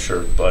 so I'm not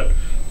sure, but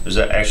there's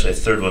actually a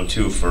third one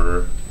too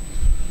for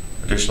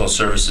additional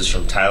services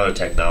from Tyler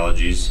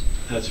Technologies.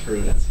 That's for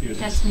That's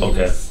Okay.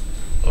 Nevis.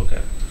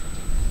 Okay.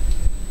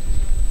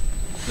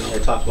 We'll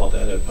talk about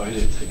that at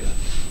finance again.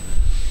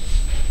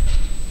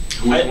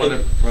 Who's the one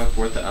that brought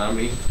forth the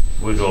Omni?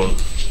 We don't.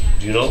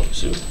 Do you know,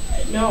 Sue?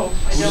 No, I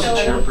Who's the don't.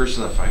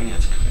 chairperson of the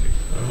finance committee?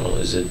 I don't know.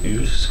 Is it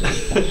you?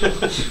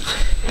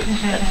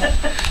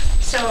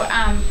 So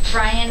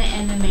Brian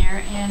and the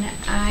mayor and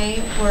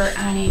I were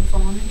on a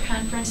phone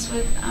conference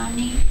with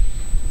Omni,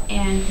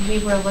 and we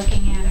were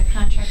looking at a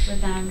contract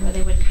with them where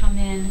they would come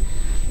in,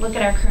 look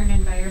at our current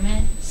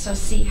environment, so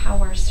see how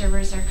our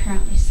servers are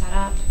currently set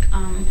up,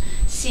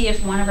 see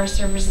if one of our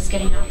servers is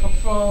getting off of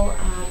full,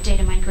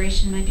 data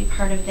migration might be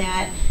part of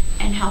that,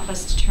 and help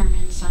us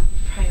determine some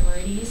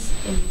priorities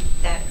in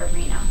that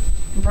arena.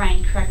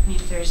 Brian, correct me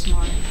if there's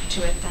more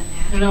to it than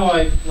that. You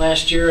know,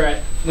 last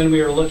year when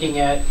we were looking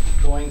at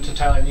going to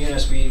Tyler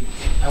Munis,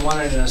 I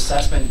wanted an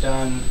assessment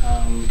done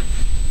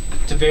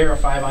to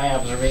verify my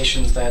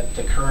observations that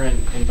the current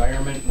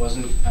environment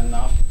wasn't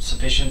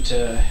sufficient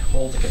to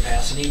hold the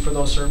capacity for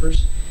those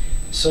servers.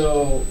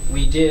 So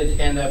we did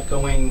end up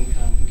going,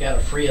 got a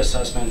free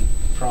assessment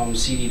from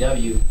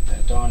CDW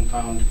that Dawn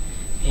found,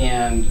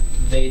 and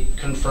they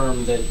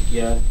confirmed that,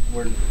 yeah,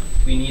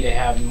 we need to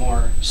have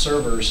more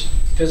servers,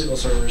 physical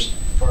servers,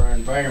 for our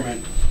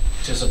environment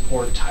to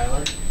support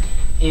Tyler.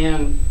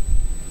 And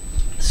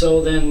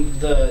so then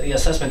the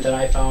assessment that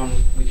I found,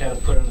 we kind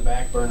of put on the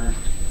back burner,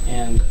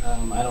 and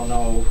I don't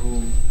know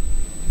who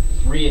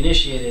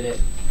reinitiated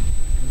it,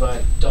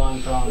 but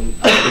Dawn found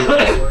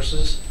other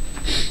sources,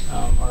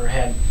 or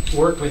had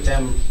worked with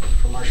them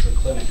for Marshwood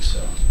Clinic.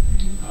 So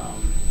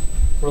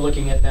we're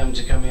looking at them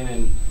to come in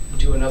and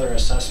do another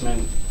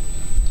assessment,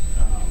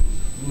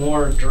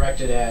 more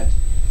directed at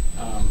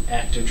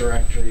Active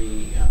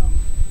Directory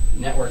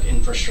network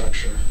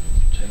infrastructure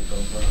type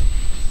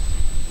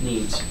of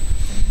needs.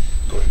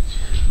 Go ahead.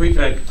 We've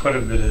had quite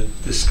a bit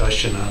of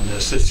discussion on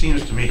this. It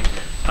seems to me,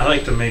 I'd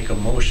like to make a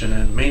motion,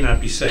 and it may not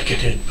be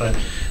seconded, but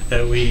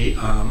that we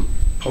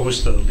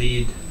post a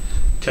lead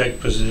tech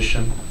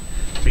position,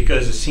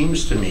 because it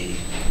seems to me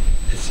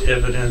it's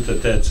evident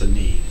that that's a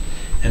need.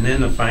 And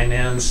then the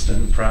finance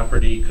and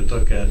property could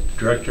look at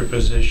director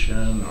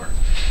position or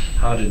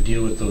how to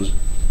deal with those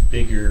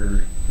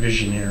bigger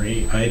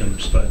visionary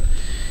items. But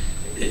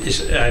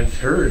I've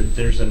heard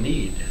there's a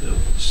need.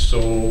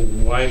 So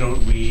why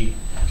don't we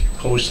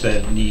post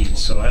that need?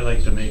 So I'd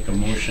like to make a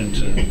motion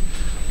to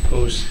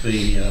post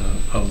the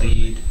a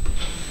lead,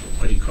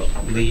 what do you call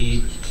it,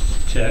 lead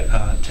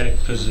tech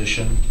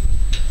position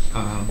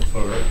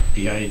for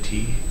the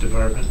IT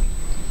department.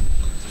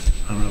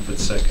 I don't know if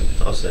it's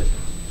seconded. I'll say.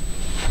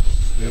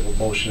 We have a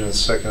motion and a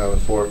second on the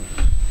floor,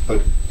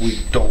 but we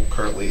don't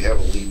currently have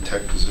a lead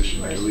tech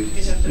position, do we?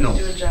 You'd have to No,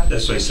 do a job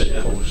that's why I said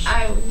description. post.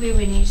 We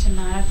would need to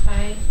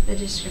modify the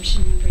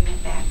description and bring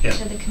it back Yeah.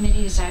 to the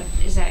committee. Is that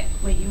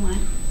what you want?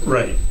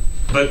 Right,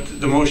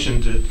 but the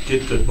motion to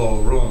get the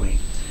ball rolling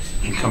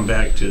and come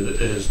back to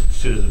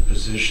the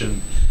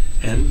position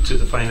and to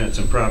the finance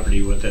and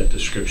property, what that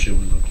description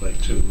would look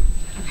like too,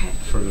 Okay.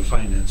 for the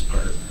finance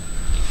part.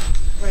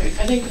 Right,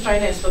 I think the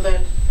finance, but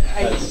that,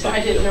 That's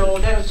I didn't know,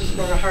 that was just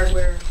more a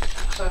hardware,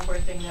 software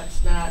thing.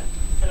 That's not,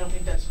 I don't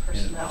think that's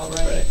personnel, right?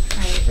 Right. Right.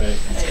 Right.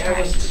 That's I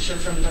wasn't correct. sure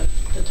from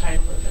the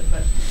title of it,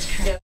 but That's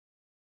correct. yeah.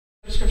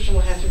 Description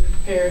will have to be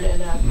prepared,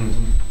 and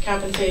Mhm.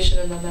 compensation,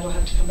 and then that'll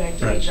have to come back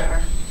to Right.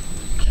 HR.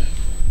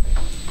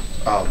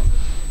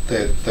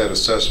 That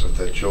assessment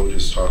that Joe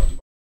just talked about,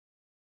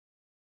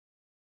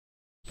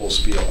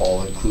 supposed to be an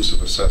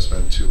all-inclusive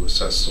assessment to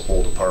assess the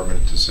whole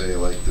department, to say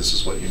like, this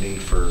is what you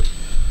need for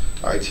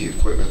IT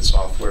equipment,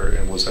 software,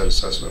 and was that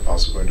assessment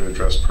also going to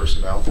address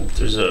personnel?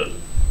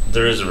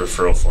 There is a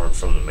referral form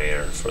from the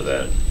mayor for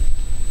that.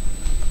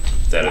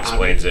 That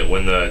explains it.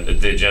 When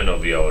the agenda will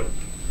be out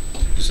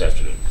this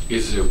afternoon.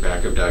 Is there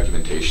backup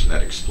documentation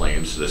that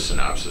explains the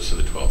synopsis of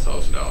the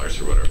 $12,000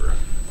 or whatever,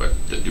 but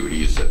the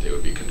duties that they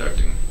would be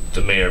conducting?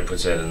 The mayor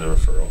puts that in the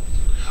referral.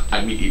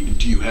 I mean,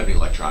 do you have an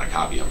electronic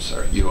copy? I'm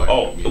sorry. You know what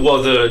Oh, I mean?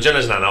 well, the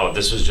agenda's not out.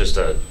 This was just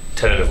a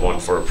tentative one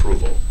for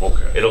approval.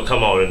 Okay. It'll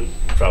come out in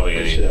probably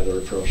We should any, have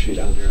the referral sheet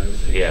on there, I would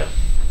think. yeah.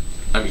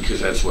 I mean, because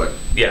that's what.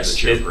 Yes,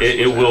 the chairperson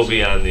it was will asking.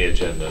 be on the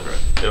agenda.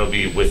 Right. It'll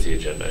be with the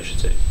agenda, I should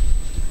say.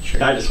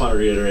 I just want to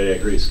reiterate, I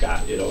agree,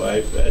 Scott, you know,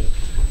 I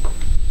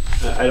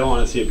don't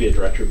want to see it be a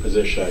director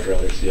position. I'd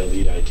rather see a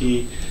lead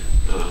IT.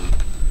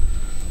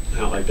 I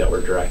don't like that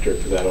word director,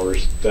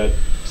 because that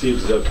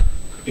seems to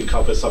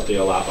encompass something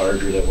a lot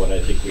larger than what I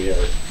think we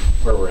are,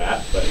 where we're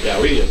at. But yeah,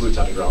 we need a boots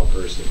on the ground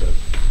person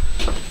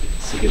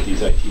to get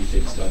these IT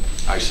things done.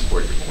 I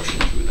support your motion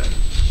too then.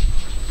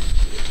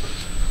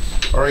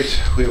 All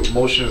right, we have a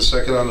motion and a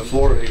second on the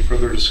floor. Any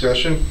further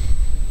discussion?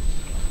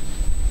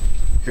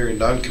 Hearing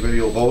none,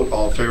 committee will vote.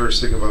 All in favor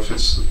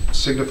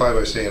signify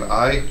by saying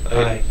aye.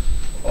 Aye.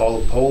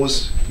 All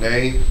opposed,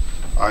 nay.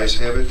 Ayes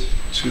have it,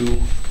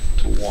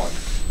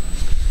 2-1.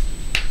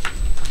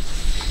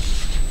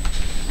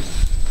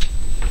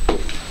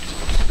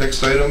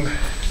 Next item,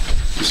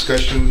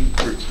 discussion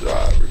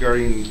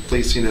regarding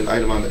placing an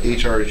item on the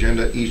HR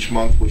agenda each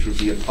month, which would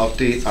be an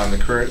update on the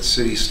current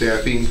city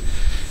staffing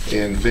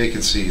and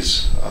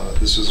vacancies.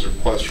 This is a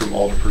request from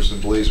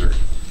Alderperson Blazer.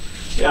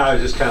 Yeah, I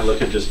was just kind of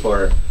looking just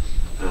for,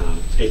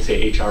 I'd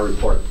say HR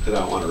report, because I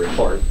don't want to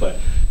report, but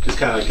just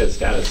kind of like a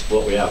status of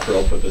what we have for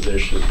open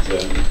positions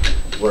and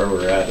where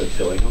we're at in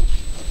filling them.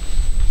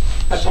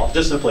 That's all,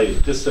 just simply,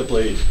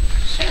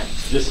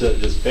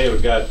 hey,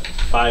 we've got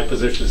 5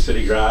 positions,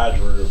 city garage,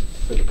 we're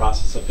in the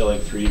process of filling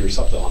 3 or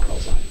something along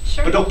those lines.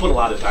 Sure. But don't put a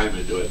lot of time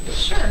into it. but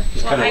Sure.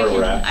 Just kind of where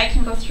we're at. I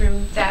can go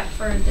through that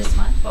for this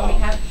month, what we Oh.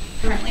 have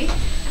currently.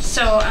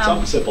 So,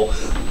 Something simple.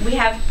 we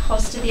have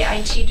posted the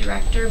IT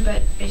director,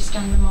 but based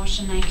on the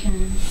motion, I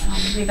can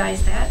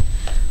revise that.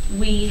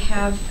 We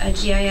have a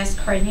GIS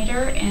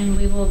coordinator, and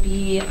we will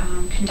be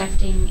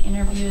conducting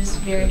interviews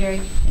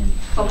very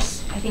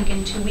close, I think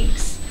in 2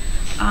 weeks.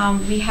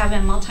 We have a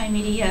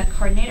multimedia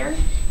coordinator,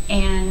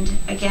 and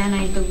again,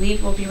 I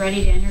believe we'll be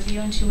ready to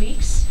interview in 2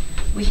 weeks.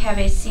 We have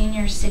a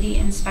senior city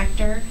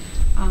inspector.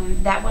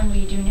 That one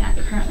we do not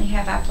currently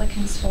have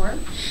applicants for.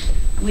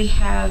 We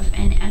have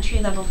an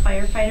entry-level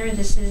firefighter.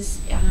 This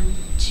is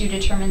to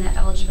determine the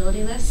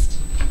eligibility list.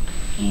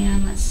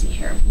 And let's see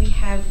here. We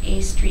have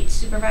a street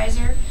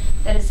supervisor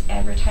that is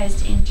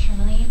advertised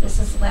internally. This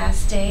is the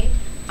last day.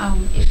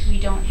 If we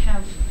don't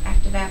have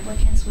active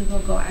applicants, we will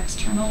go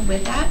external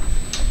with that.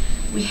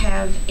 We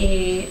have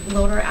a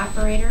loader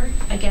operator,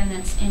 again,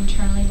 that's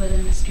internally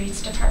within the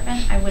streets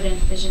department. I would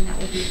envision that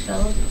will be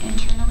filled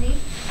internally.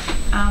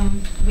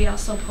 We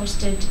also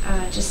posted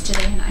just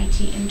today an IT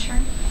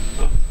intern.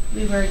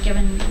 We were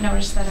given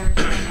notice that our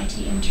current IT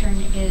intern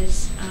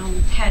has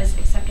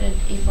accepted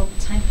a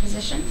full-time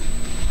position,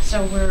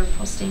 so we're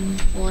posting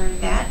for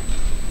that.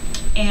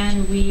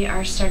 And we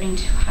are starting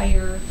to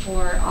hire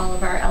for all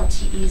of our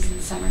LTEs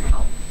and summer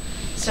help.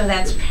 So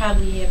that's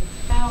probably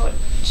about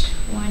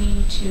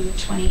 20 to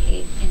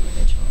 28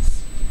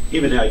 individuals.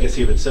 I guess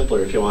even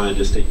simpler, if you want to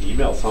just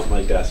email something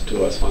like that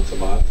to us once a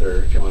month,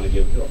 or if you want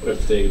to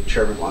if the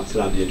chairman wants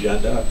it on the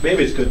agenda.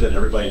 Maybe it's good that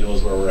everybody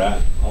knows where we're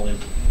at,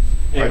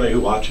 anybody who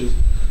watches.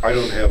 I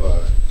don't have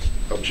a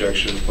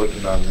objection putting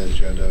it on the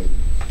agenda,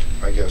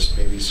 I guess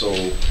maybe so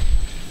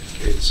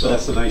it's... So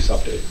that's a nice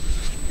update.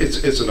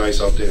 It's a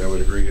nice update, I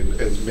would agree,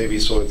 and maybe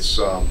so it's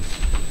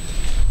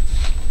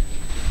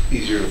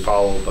easier to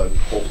follow, but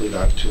hopefully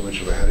not too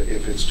much of a headache.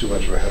 If it's too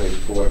much of a headache,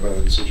 for what I'm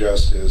going to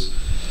suggest is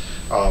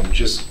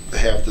just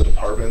have the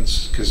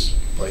departments, because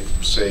like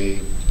say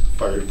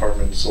fire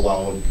department's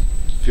allowed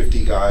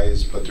 50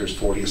 guys, but there's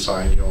 40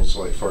 assigned,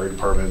 so like fire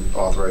department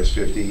authorized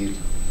 50,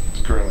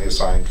 currently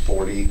assigned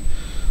 40,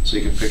 so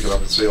you can pick it up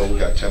and say, oh, we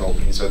got 10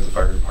 openings at the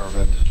fire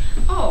department.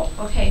 Oh,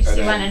 okay, so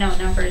you want to know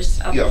numbers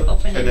of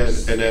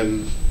openings. And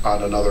then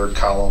on another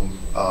column,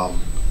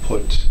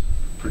 put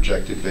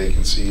projected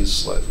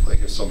vacancies,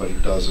 like if somebody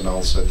does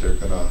announce that they're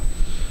gonna,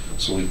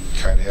 so we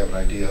kind of have an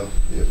idea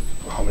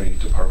how many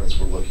departments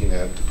we're looking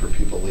at for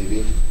people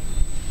leaving.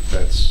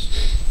 That's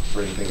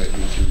for anything that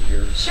you do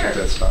here. Sure.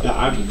 That's not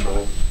I'm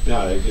control.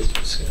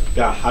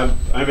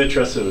 I'm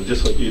interested in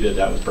just what you did.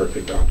 That was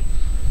perfect, Don.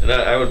 And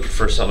I would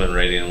prefer something in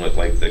writing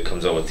that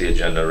comes out with the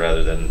agenda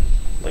rather than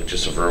like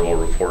just a verbal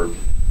report.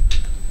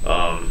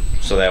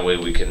 So that way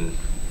we can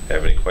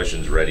have any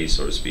questions ready,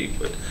 so to speak.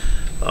 But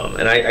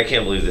and I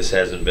can't believe this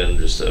hasn't been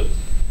just a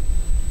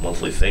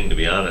monthly thing, to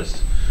be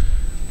honest.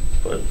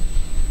 But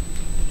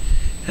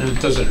And it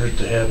doesn't hurt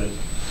to have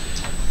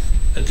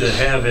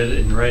it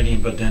in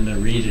writing, but then to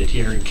read it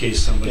here in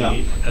case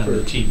somebody on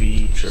the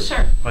TV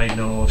Sure. might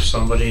know of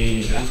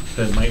somebody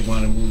that might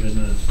want to move in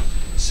the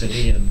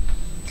city and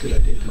good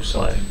idea. do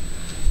something.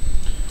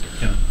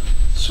 Yeah.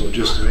 So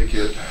just to make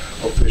it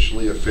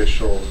officially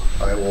official,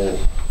 I will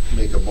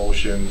make a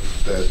motion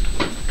that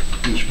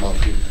each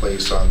month we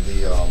place on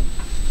the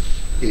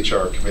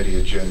HR committee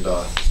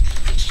agenda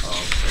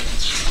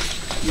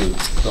the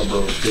number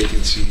of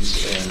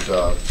vacancies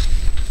and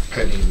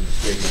pending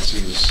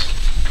vacancies.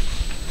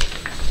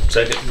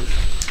 second.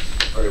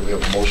 All right, we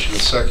have a motion and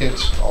a second.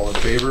 All in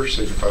favor,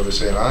 signify by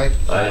saying aye.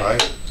 Aye.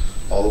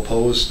 All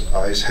opposed,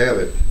 ayes have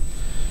it.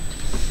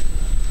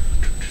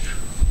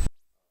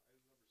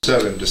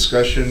 7,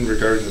 discussion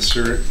regarding the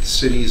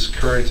city's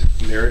current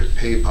merit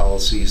pay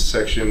policy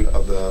section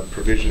of the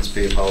provisions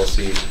pay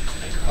policy.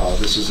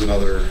 This is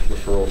another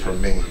referral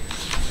from me.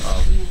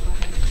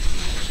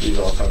 Leave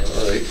off on it.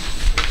 All right.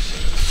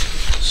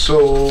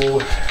 So,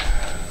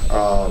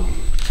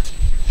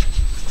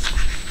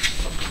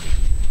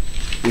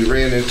 we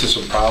ran into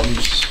some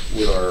problems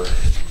with our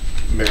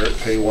merit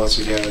pay once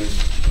again.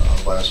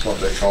 Last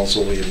month at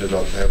council, we ended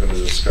up having a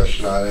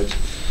discussion on it.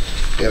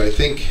 And I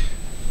think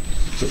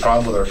the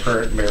problem with our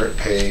current merit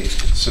pay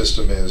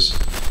system is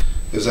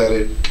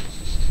that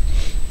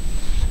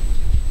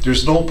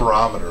there's no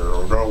barometer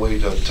or no way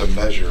to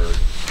measure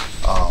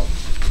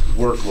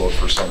workload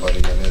for somebody,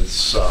 and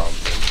it's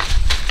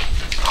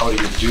how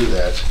do you do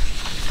that?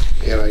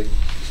 And I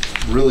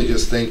really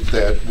just think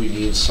that we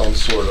need some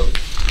sort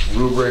of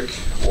rubric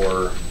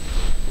or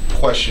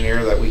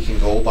questionnaire that we can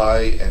go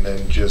by and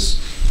then just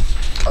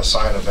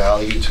assign a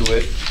value to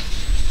it.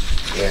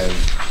 And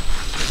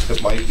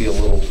it might be a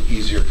little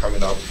easier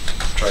coming up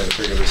trying to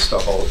figure this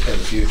stuff out in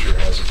the future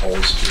as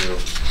opposed to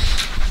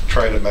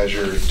trying to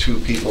measure two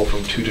people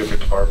from two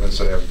different departments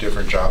that have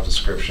different job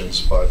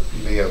descriptions but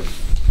may have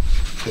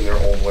in their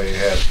own way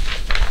had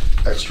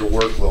extra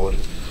workload.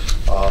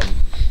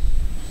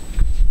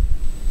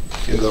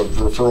 In the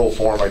referral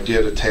form I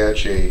did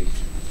attach a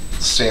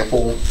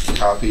sample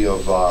copy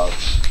of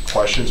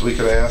questions we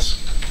could ask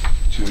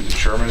to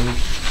determine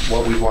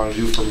what we want to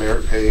do for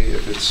merit pay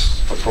if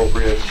it's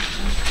appropriate,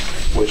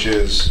 which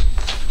is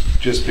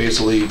just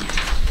basically,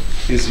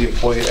 is the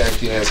employee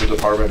acting as a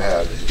department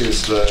head?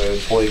 Is the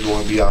employee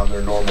going beyond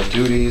their normal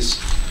duties?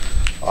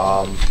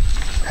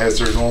 Has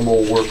their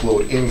normal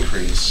workload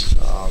increased?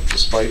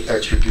 Despite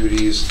extra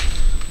duties,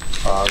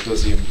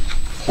 does the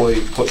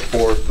employee put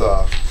forth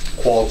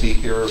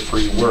quality,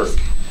 error-free work?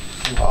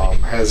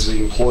 Has the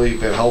employee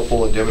been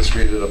helpful and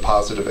demonstrated a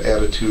positive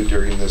attitude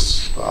during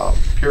this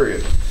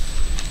period?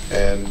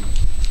 And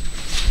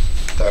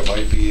that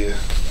might be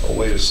a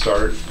way to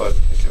start, but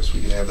I guess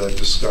we can have that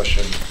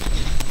discussion.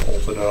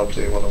 Open it up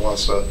to anyone that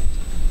wants to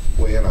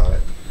weigh in on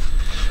it.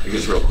 I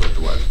guess real quick,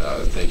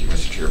 thank you,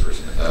 Mr.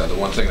 Chairperson. The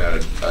one thing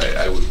that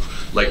I would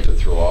like to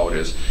throw out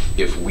is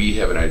if we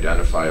have an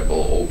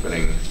identifiable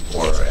opening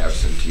or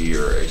absentee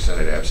or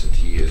extended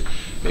absentee, is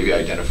maybe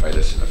identify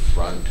this in the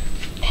front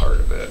part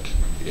of it,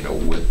 you know,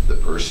 with the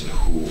person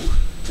who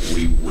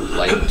we would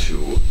like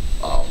to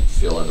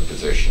fill in the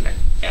position.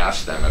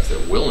 Ask them if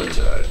they're willing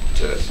to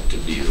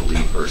be the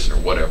lead person or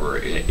whatever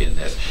in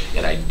this,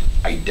 and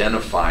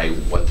identify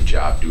what the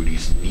job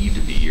duties need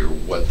to be or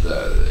what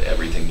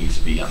everything needs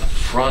to be on the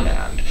front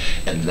end.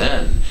 And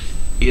then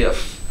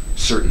if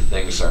certain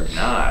things are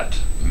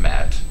not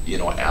met, you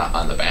know,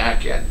 on the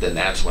back end, then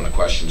that's when the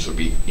questions would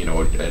be, you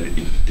know,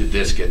 did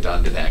this get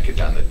done, did that get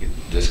done, did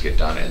this get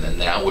done, and then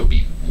that would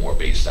be more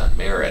based on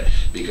merit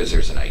because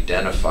there's an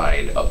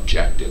identified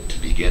objective to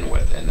begin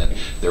with, and then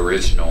there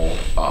is no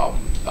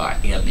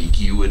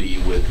ambiguity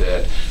with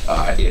it.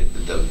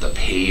 The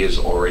pay is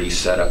already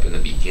set up in the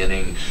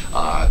beginning.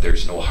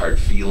 There's no hard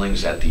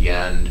feelings at the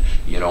end,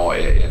 you know,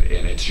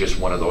 and it's just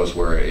one of those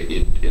where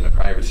in the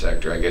private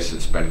sector, I guess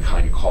it's been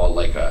kind of called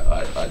like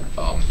a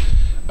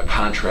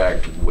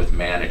contract with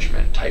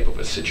management type of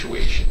a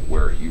situation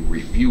where you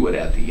review it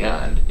at the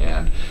end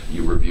and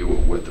you review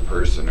it with the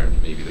person or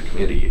maybe the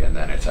committee, and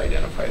then it's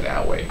identified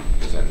that way,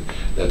 because then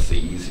that's the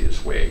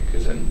easiest way,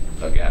 because then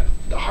again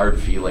the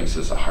hard feelings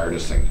is the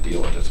hardest thing to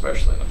deal with,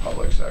 especially in the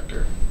public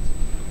sector.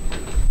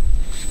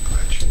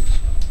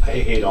 I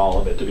hate all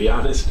of it, to be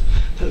honest.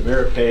 The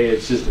merit pay,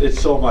 it's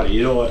so muddy.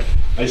 You know what?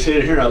 I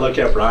sit here and I look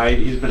at Brian,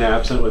 he's been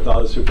absent with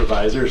all the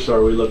supervisors, so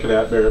are we looking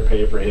at merit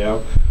pay for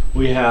him?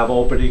 We have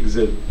openings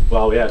we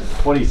had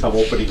 20-some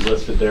openings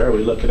listed there. Are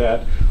we looking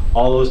at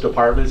all those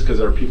departments because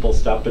there are people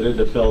stepping in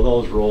to fill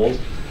those roles?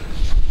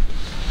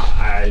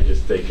 I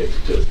just think it's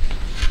just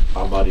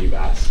a muddy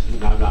mess.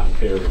 And I'm not in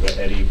favor of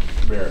any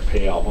merit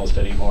pay almost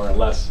anymore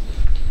unless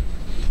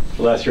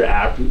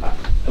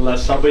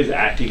somebody's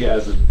acting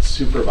as a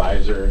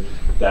supervisor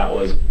that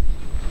was,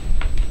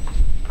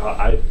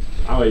 I'm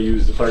going to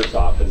use the clerk's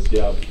office.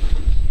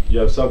 You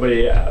have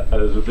somebody as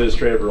an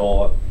administrative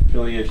role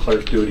filling in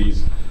clerk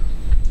duties.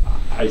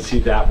 I see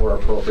that more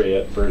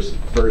appropriate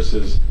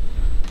versus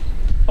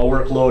a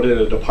workload in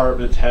a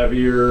department's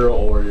heavier,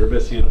 or you're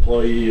missing an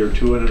employee or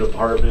two in a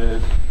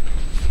department.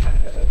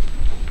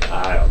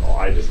 I don't know.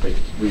 I just think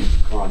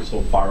we've gone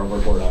so far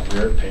overboard on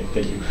merit pay.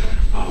 Thank you.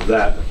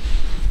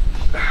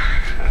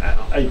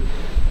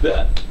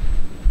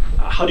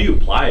 How do you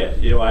apply it?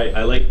 You know,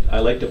 I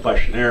like the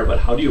questionnaire, but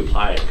how do you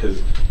apply it?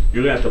 Because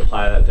you're gonna have to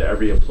apply that to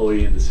every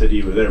employee in the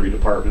city with every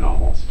department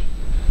almost.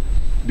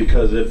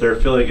 Because if they're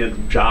filling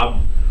in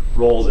job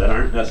roles that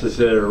aren't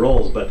necessarily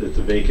roles, but it's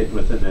vacant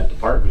within that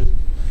department,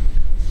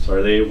 so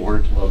are they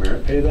warrantable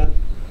merit pay then?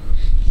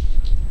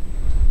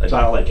 So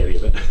I don't like any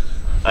of it.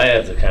 I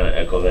have to kind of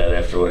echo that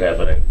after what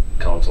happened at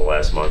council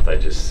last month. I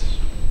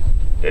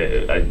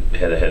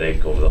had a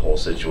headache over the whole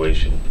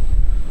situation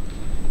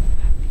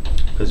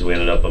because we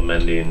ended up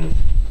amending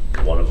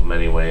one of them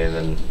anyway, and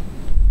then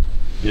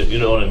you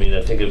know what I mean.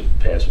 I think it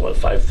passed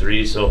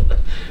 5-3. So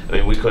I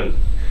mean, we couldn't,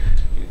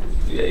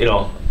 you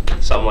know,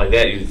 something like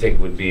that you'd think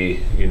would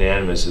be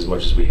unanimous as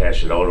much as we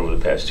hashed it out over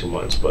the past 2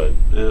 months, but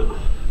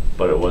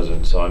it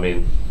wasn't. So I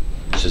mean,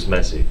 it's just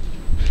messy.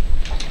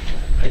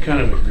 I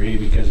kind of agree,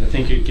 because I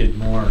think you'd get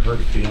more hurt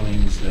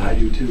feelings than I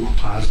do too.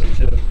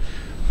 Positive.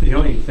 The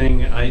only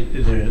thing I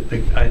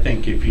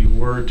think if you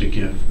were to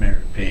give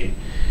merit pay,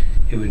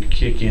 it would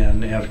kick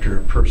in after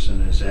a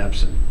person is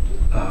absent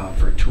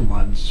for 2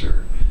 months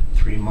or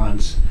 3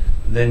 months,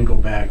 then go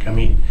back. I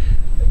mean,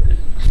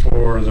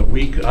 for the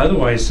week,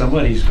 otherwise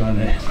somebody's going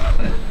to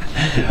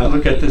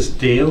look at this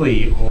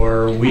daily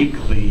or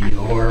weekly,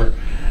 or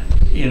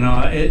you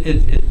know,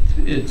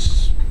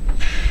 it's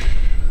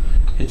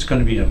going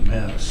to be a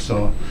mess.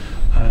 So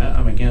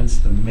I'm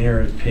against the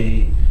merit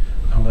pay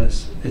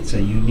unless it's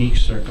a unique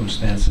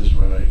circumstances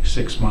where like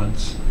 6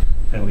 months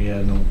that we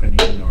had an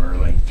opening, or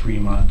like 3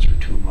 months or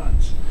 2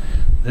 months.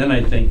 Then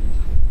I think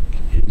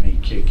it may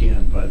kick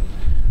in, but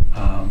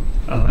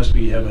unless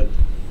we have a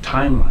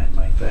timeline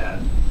like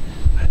that,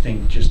 I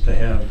think just to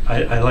have,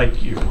 I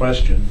like your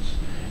questions,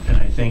 and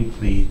I think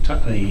the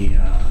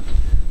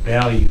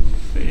value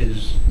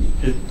is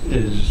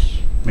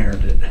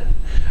merited.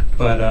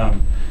 But I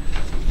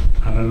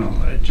don't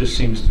know, it just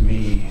seems to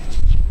me,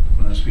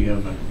 unless we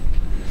have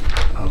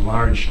a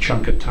large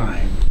chunk of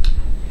time,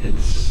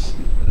 it's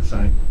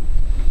not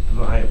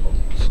viable.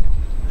 So.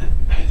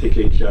 I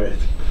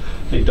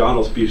think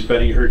Donald's be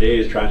spending her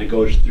days trying to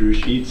go through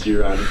sheets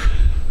here on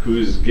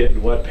who's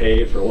getting what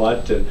pay for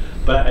what.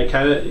 But I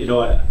kind of, you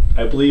know,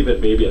 I believe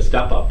it may be a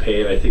step-up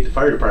pay, and I think the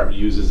fire department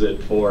uses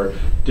it for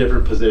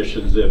different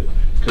positions,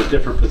 because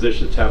different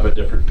positions have a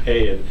different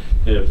pay, and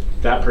if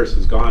that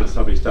person's gone and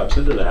somebody steps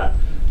into that,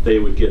 they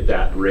would get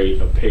that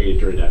rate of pay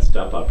during that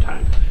step-up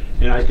time.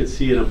 And I could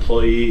see an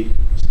employee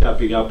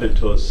stepping up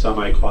into a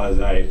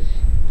semi-quasi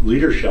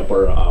leadership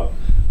or a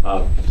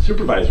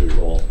supervisory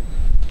role,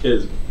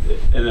 is,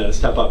 and a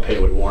step up pay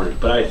would warrant.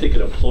 But I think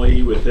an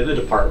employee within a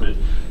department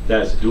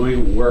that's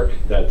doing work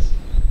that's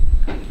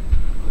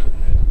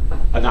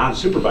a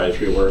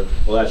non-supervisory work,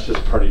 well, that's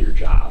just part of your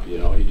job, you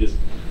know,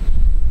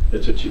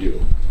 that's what you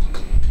do,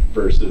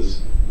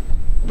 versus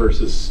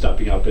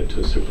stepping up into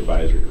a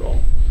supervisory role.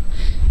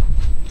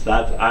 So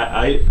that,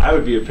 I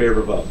would be in favor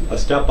of a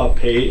step up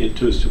pay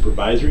into a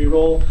supervisory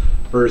role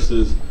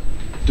versus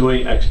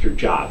doing extra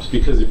jobs.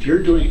 Because if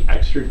you're doing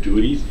extra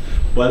duties,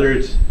 whether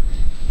it's,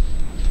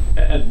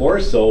 and more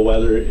so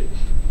whether,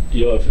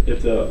 you know,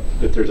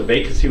 if there's a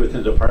vacancy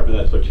within the department,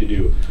 that's what you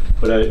do.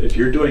 But if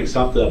you're doing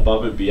something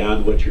above and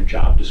beyond what your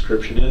job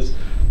description is,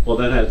 well,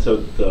 then that's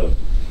the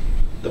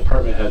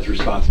department has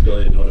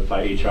responsibility to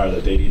notify HR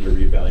that they need to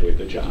reevaluate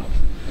the job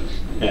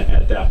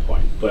at that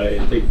point. But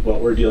I think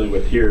what we're dealing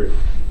with here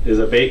is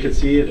a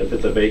vacancy, and if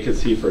it's a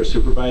vacancy for a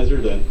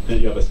supervisor, then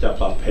you have a step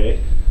up pay,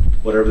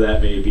 whatever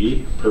that may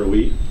be, per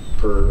week,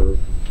 per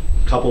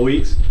couple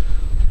weeks,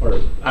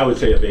 or I would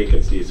say a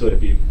vacancy, so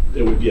it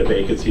would be a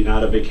vacancy,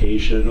 not a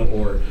vacation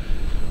or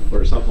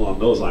something along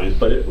those lines.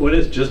 But when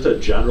it's just a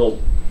general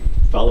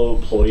fellow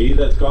employee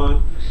that's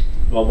gone,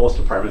 well, most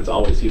departments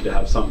always seem to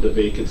have some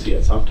vacancy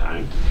at some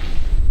time,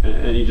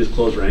 and you just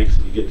close ranks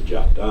and you get the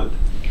job done.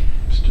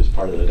 It's just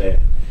part of the day.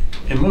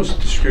 And most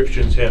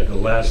descriptions have the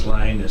last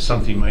line that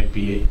something might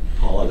be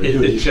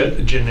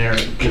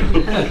generic.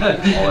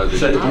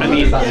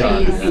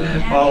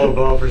 All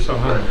above or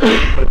something,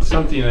 but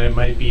something that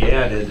might be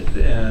added.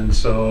 And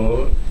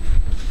so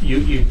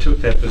you took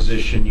that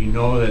position, you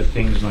know that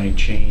things might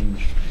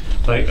change.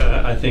 Like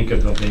I think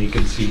of a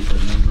vacancy for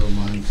a number of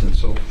months and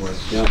so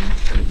forth. Yeah.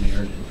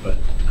 Narrative, but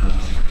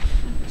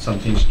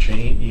something's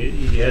changed.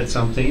 You add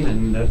something,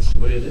 and that's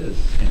what it is.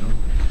 You know,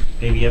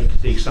 maybe you have to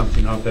take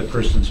something off that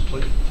person's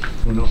plate.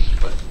 Who knows?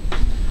 But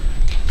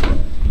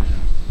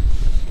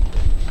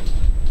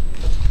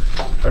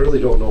I really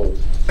don't know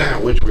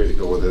which way to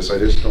go with this. I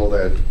just know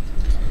that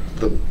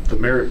the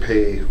merit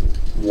pay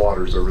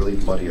waters are really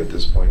muddy at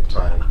this point in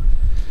time.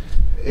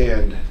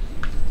 And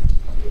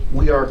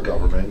we are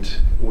government.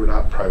 We're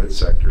not private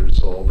sector,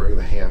 so I'll bring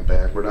the ham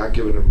back. We're not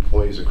giving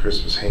employees a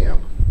Christmas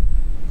ham,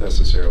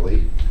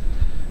 necessarily.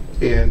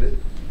 And,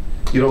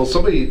 you know,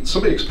 somebody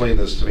explained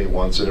this to me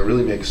once, and it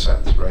really makes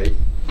sense, right?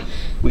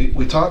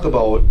 We talk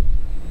about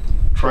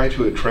trying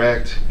to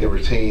attract and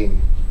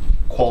retain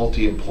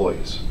quality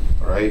employees,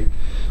 all right?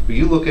 But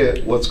you look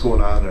at what's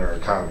going on in our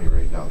economy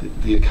right now.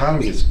 The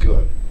economy is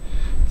good.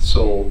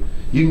 So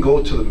you can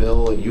go to the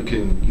mill and you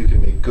can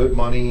make good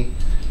money.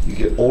 You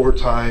get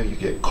overtime, you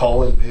get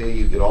call-in pay,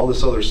 you get all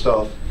this other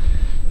stuff,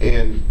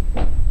 and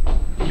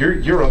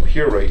you're up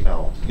here right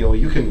now. You know,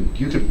 you can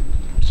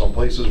some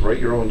places write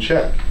your own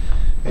check,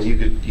 and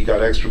you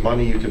got extra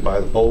money. You can buy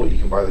the boat, you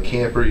can buy the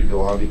camper, you can go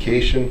on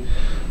vacation.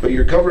 But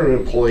your government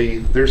employee,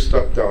 they're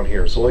stuck down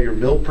here. So while your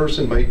mill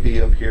person might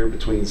be up here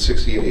between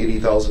 $60,000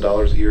 and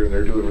 $80,000 a year, and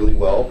they're doing really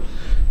well,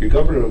 your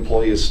government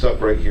employee is stuck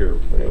right here.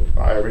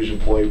 Average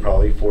employee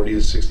probably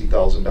 $40,000 to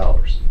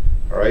 $60,000.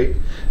 All right,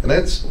 and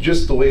that's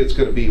just the way it's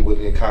going to be when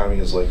the economy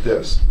is like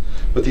this.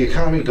 But the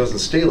economy doesn't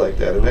stay like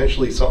that.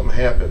 Eventually something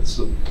happens,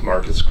 the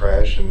markets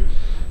crash, and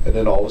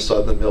then all of a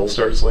sudden the mill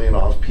starts laying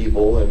off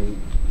people, and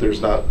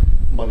there's not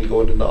money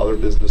going into other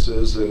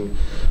businesses. And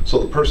so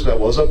the person that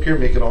was up here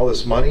making all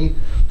this money,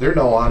 they're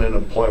now on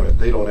unemployment.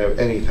 They don't have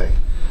anything.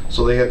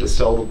 So they had to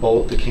sell the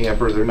boat, the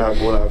camper. They're not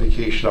going on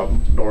vacation up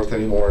north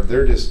anymore.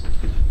 They're just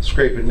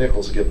scraping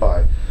nickels to get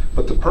by.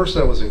 But the person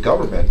that was in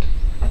government,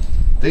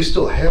 they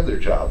still have their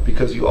job,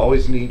 because you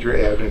always need your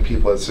admin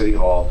people at City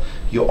Hall.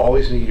 You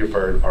always need your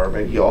fire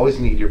department. You always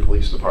need your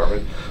police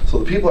department. So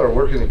the people that are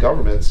working in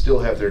government still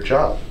have their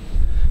job.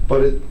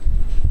 But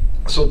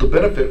so the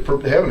benefit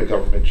for having a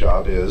government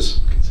job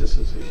is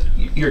consistency.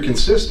 You're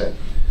consistent.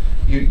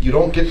 You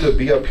don't get to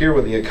be up here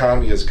when the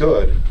economy is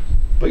good,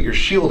 but you're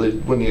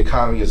shielded when the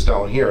economy is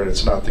down here and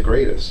it's not the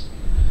greatest.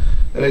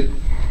 And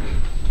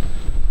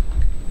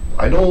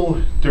I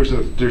know there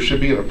should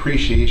be an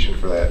appreciation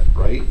for that,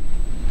 right?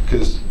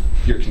 Because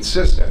you're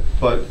consistent.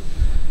 But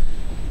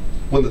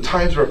when the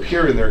times are up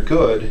here and they're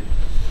good,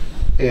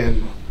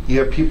 and you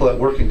have people that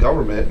work in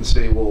government and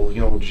say, well,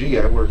 you know, gee,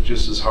 I work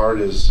just as hard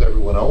as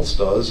everyone else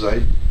does.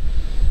 I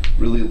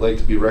really like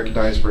to be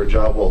recognized for a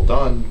job well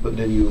done. But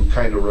then you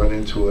kind of run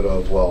into it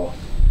of, well,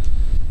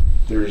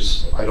 I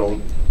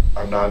don't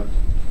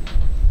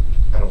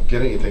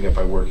get anything if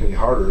I work any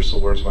harder, so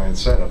where's my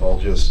incentive?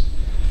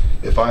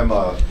 If I'm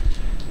a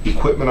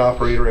equipment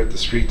operator at the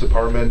street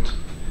department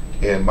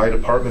and my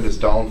department is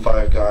down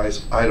 5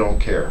 guys, I don't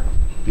care,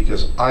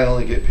 because I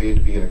only get paid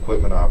to be an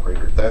equipment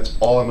operator. That's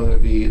all I'm going to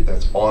be,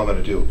 that's all I'm going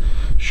to do.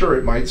 Sure,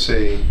 it might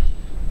say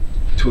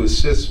to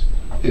assist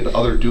in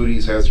other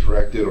duties as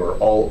directed or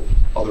all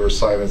other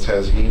assignments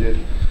as needed,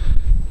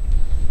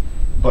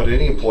 but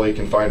any employee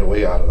can find a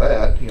way out of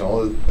that. You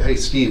know, hey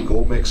Steve,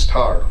 go mix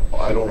tar.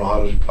 I don't know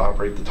how to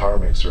operate the tar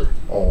mixer.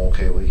 Oh,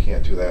 okay, well you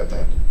can't do that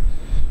then.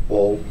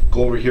 Well,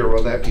 go over here,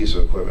 run that piece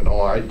of equipment.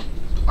 No,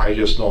 I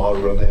just know how to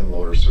run the end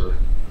loader, sir.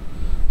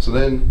 So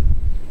then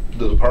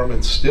the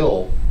department's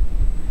still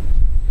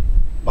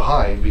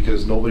behind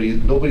because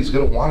nobody's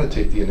gonna wanna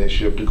take the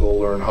initiative to go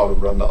learn how to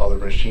run the other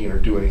machine or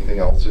do anything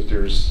else if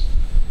there's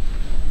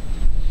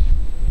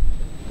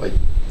like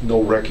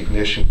no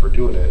recognition for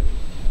doing it.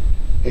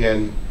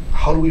 And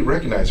how do we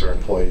recognize our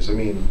employees? I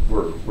mean,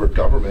 we're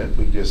government,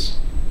 we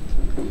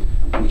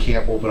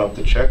can't open up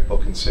the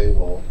checkbook and say,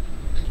 well,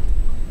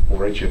 we'll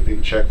write you a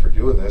big check for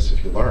doing this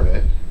if you learn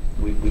it.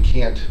 We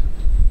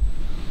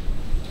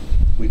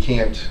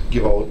can't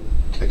give out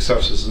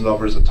excessive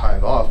numbers of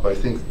time off, but I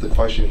think the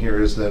question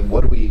here is then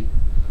what do we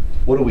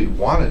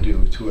want to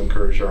do to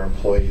encourage our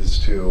employees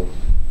to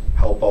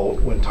help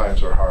out when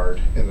times are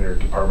hard and their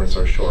departments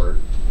are short?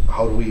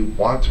 How do we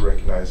want to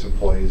recognize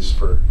employees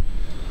for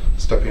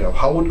stepping up?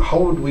 How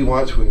would we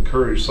want to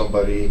encourage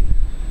somebody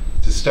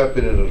to step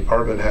in a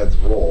department head's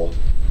role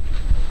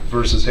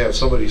versus have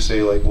somebody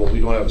say like, well, we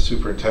don't have a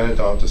superintendent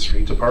down at the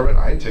street department,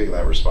 I ain't taking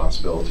that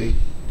responsibility.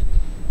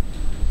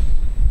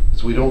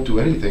 So we don't do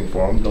anything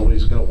for them,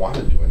 nobody's gonna want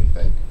to do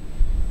anything.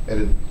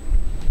 And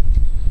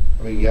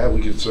I mean, yeah,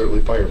 we could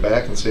certainly fire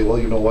back and say, well,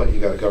 you know what, you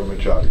got a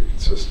government job, you're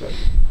consistent.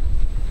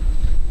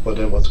 But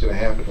then what's gonna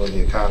happen when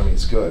the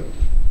economy's good?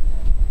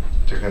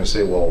 They're gonna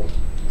say, well,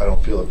 I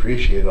don't feel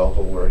appreciated,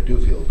 although where I do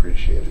feel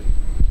appreciated.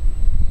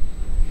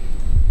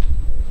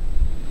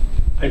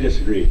 I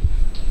disagree.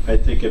 I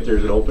think if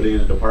there's an opening in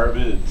the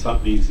department and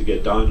something needs to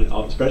get done,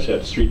 especially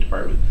at the street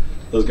department,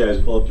 those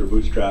guys pull up their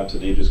bootstraps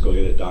and they just go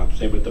get it done.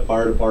 Same with the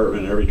fire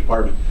department, every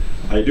department.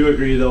 I do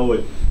agree though,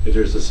 if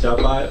there's a step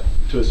out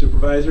to a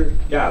supervisor,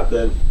 yeah,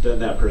 then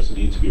that person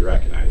needs to be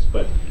recognized.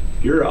 But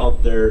if you're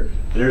out there and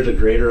there's a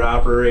grader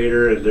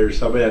operator and there's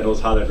somebody that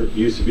knows how to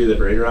used to be the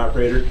grader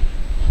operator,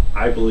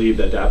 I believe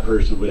that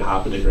person would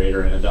hop in the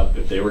grader and end up,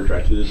 if they were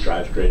directed to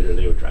drive the grader,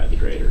 they would drive the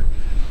grader.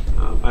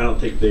 I don't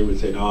think they would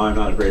say, no, I'm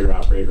not a grader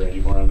operator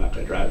anymore, I'm not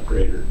going to drive a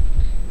grader.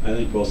 I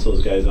think most of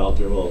those guys out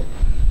there will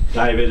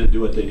dive in and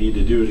do what they need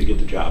to do to get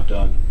the job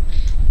done,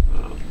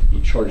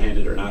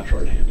 shorthanded or not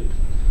shorthanded.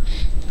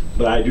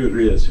 But I do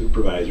agree that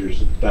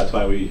supervisors, that's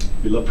why we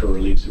look for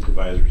relief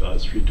supervisors on the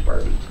street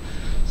department.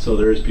 So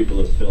there is people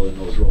that fill in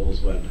those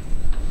roles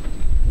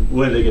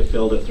when they get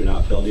filled, if they're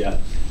not filled yet,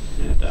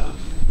 and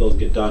those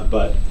get done.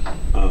 But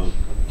and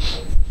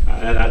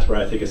that's where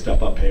I think a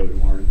step up pay would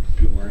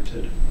be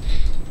warranted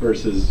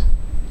versus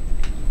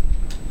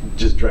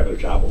just regular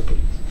job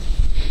openings.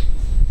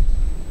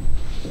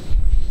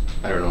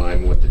 I don't know,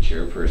 I'm with the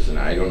chairperson.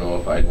 I don't know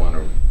if I'd want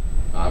to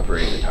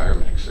operate the tire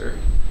mixer.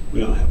 We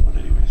don't have one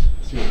anyways.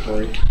 See what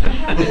Tori?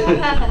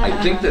 I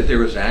think that there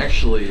was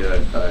actually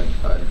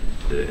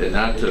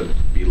not to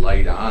be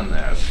light on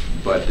this,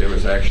 but there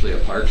was actually a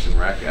Parks and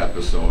Rec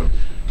episode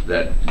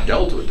that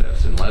dealt with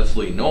this, and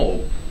Leslie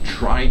Knope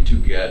tried to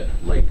get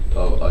like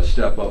a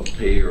step up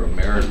pay or a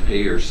merit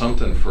pay or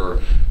something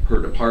for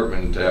her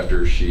department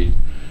after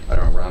I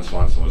don't know, Ron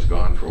Swanson was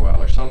gone for a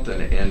while or something,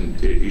 and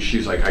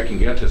she's like, I can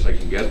get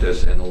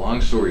this, and the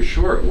long story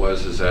short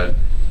is that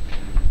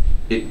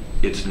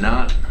it's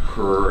not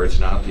her, it's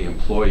not the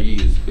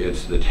employees,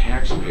 it's the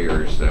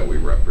taxpayers that we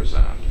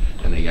represent.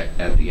 And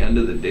at the end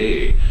of the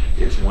day,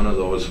 it's one of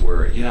those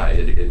where, yeah, I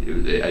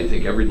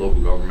think every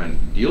local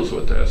government deals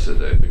with this,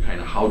 the kind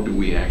of how do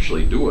we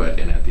actually do it,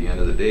 and at the end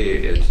of the day,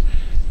 it's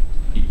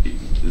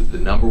the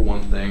number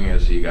one thing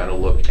is you got to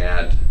look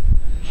at,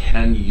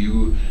 can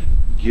you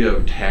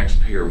give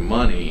taxpayer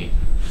money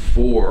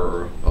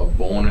for a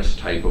bonus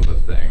type of a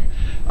thing,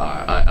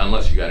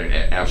 unless you got an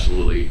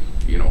absolutely,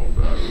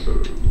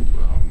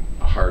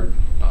 hard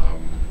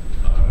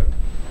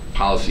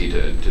policy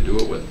to do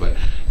it with. But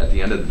at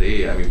the end of the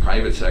day, I mean,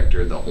 private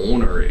sector, the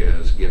owner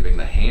is giving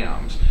the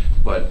hams,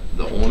 but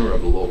the owner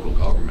of the local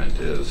government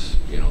is,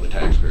 the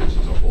taxpayers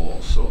as a whole.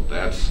 So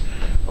that's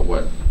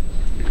what,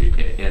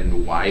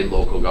 and why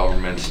local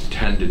governments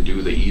tend to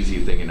do the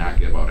easy thing and not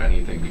give out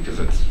anything, because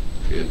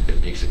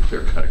it makes it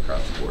clear cut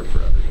across the board for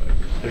everybody.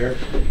 Fair.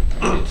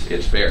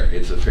 It's fair.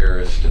 It's the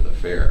fairest to the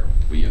fair.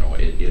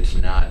 It's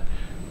not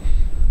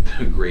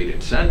a great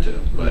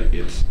incentive, but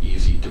it's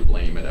easy to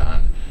blame it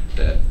on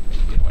that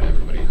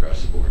everybody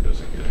across the board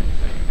doesn't get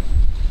anything.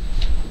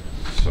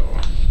 So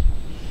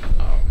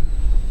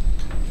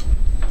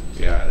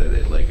yeah,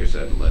 like I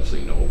said,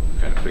 Leslie Knope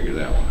kind of figure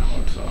that one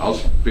out. So I'll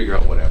figure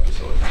out what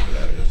episode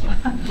that is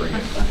and bring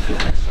it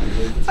next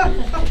time.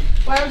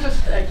 Well, I was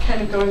just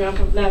kind of going off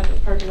of not the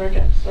Park and Rec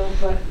episode,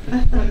 but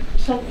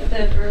something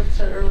that Earl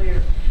said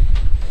earlier,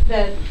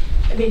 that,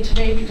 I mean, to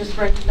maybe just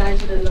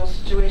recognize it in those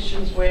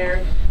situations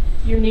where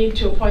you need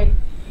to appoint,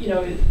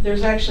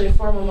 there's actually a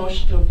formal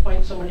motion to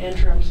appoint someone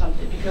interim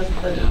something because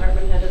the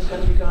department head is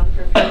going to be gone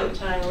for a period of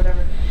time or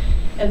whatever.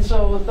 And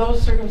so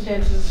those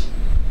circumstances,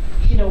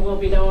 will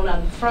be known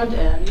on the front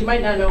end. You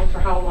might not know for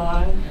how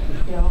long,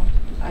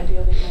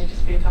 ideally it might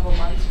just be a couple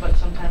months, but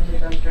sometimes it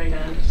does drag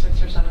on to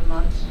 6 or 7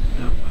 months.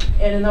 Yep.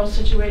 And in those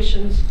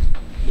situations,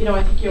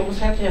 I think you almost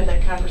have to have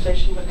that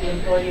conversation with the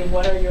employee of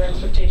what are your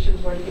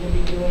expectations, what are you going to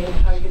be doing,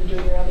 how are you going to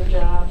do your other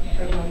job,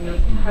 or your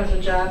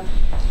present job.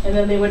 And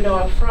then they would know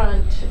up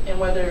front, and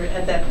whether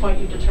at that point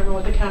you determine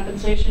what the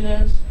compensation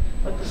is,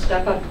 what the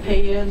step-up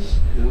pay is,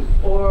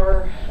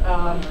 or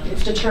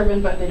it's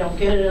determined but they don't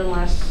get it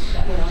unless,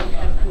 you know,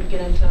 and we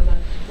get into the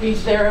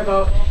weeds there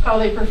about how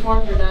they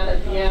performed or not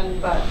at the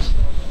end, but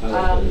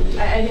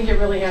I think it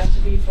really has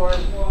to be for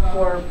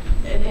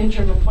an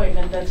interim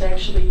appointment that's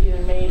actually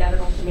either made, I don't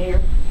know if the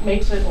mayor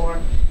makes it,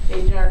 or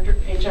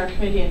HR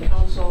committee and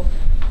council,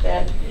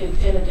 that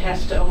it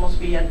has to almost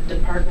be a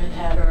department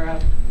head or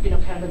a, you know,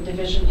 kind of a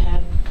division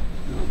head.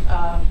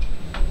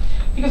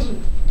 Because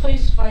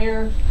police,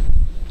 fire,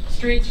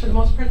 streets, for the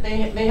most part,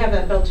 they have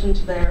that built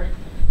into their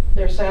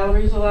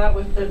salaries a lot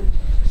with the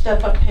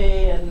step-up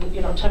pay and,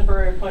 you know,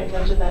 temporary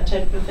appointment and that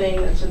type of thing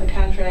that's in the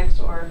contracts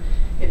or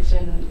it's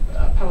in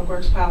public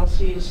works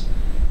policies.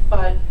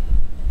 But,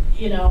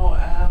 you know,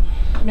 I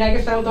mean, I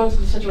guess those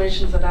are the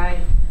situations that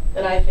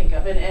I think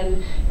of.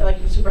 And like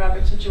in the Sue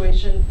Broderick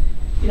situation,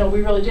 you know,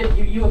 we really did,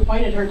 you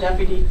appointed her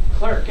deputy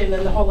clerk, and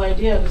then the whole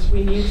idea was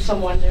we need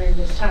someone during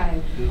this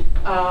time.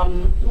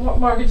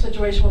 Morgan's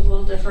situation was a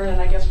little different,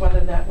 and I guess whether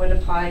that would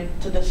apply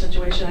to this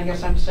situation, I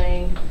guess I'm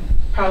saying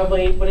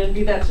probably wouldn't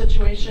be that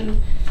situation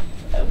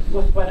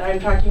with what I'm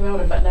talking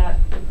about, but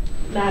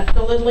not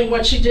belittling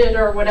what she did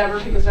or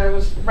whatever, because I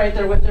was right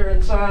there with her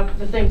and saw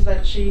the things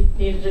that she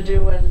needed to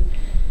do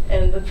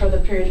and for the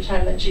period of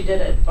time that she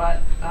did it. But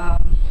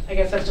I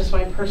guess that's just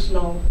my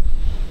personal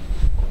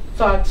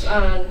thoughts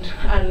on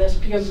this,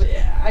 because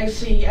I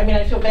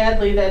feel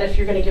badly that if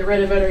you're going to get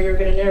rid of it or you're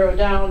going to narrow it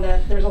down,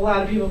 that there's a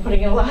lot of people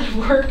putting in a lot of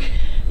work.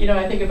 You know,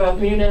 I think about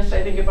Munis,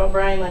 I think about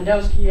Brian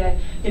Landowski,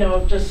 you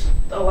know, just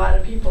a lot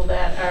of people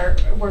that are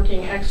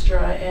working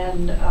extra,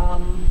 and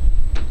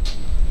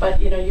but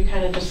you know, you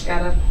kind of just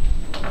gotta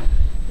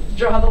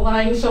draw the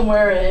line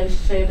somewhere and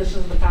say this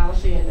is the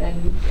policy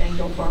and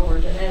go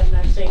forward. And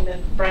I'm saying that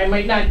Brian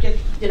might not get,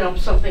 you know,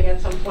 something at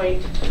some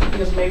point,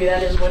 because maybe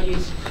that is what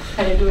he's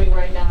kind of doing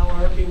right now,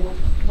 or be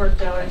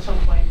worked out at some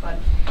point, but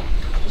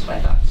just my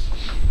thoughts.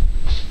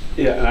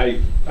 Yeah,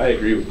 and I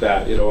agree with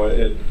that, you know,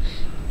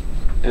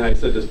 and I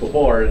said this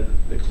before in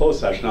the closed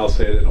session, I'll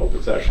say it in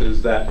open session,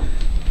 is that,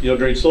 you know,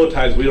 during slow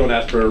times, we don't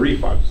ask for a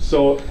refund.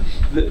 So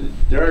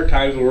there are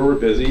times where we're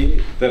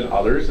busy than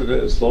others, and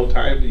at slow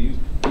times, you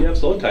have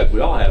slow times.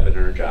 We all have it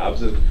in our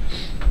jobs,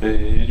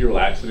 and you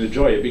relax and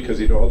enjoy it, because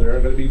you know there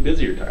are going to be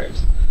busier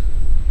times.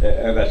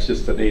 And that's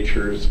just the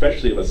nature,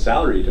 especially of a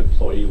salaried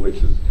employee, which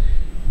is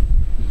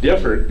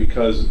different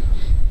because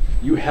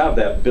you have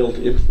that built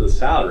into the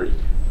salary.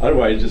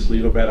 Otherwise, just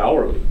leave them at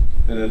hourly,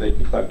 and then they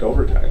can collect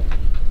overtime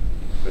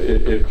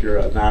if you're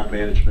a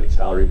non-management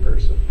salary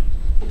person.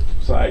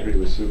 So I agree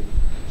with Sue.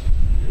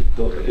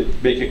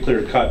 Make it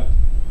clear cut,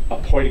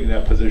 appointing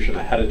that position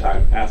ahead of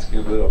time,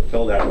 asking them to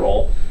fill that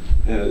role,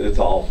 and it's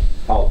all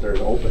out there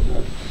and open.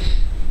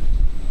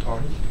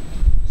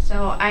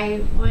 So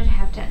I would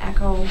have to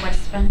echo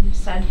what's been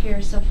said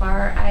here so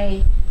far.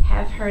 I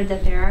have heard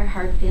that there are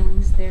hard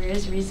feelings, there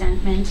is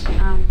resentment.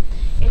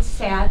 It's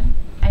sad.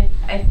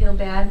 I feel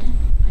bad,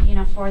 you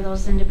know, for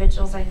those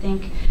individuals. I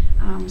think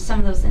some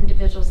of those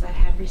individuals that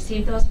have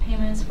received those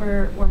payments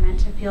were meant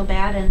to feel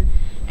bad,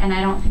 and I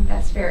don't think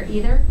that's fair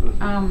either.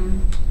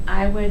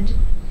 I would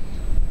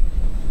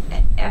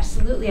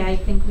absolutely, I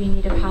think we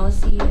need a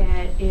policy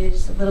that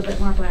is a little bit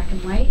more black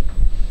and white,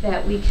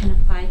 that we can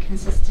apply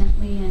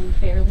consistently and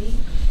fairly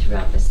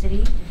throughout the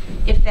city.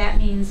 If that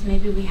means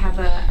maybe we have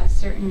a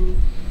certain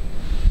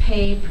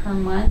pay per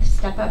month,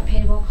 step-up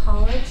pay we'll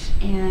call it,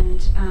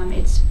 and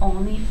it's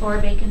only for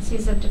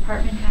vacancies of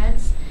department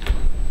heads,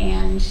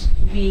 and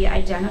we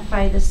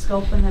identify the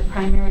scope and the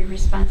primary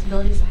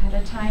responsibilities ahead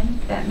of time,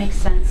 that makes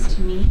sense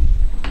to me.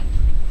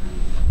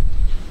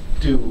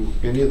 Do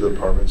any of the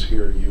departments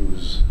here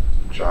use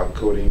job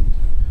coding?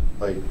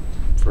 Like,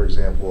 for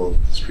example,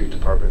 the street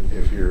department,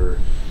 if you're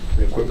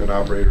an equipment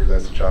operator,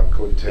 that's a job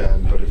code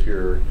 10, but if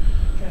you're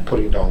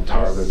putting down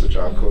tar, that's a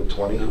job code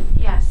 20?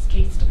 Yes,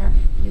 streets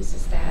department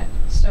uses that.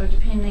 So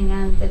depending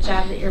on the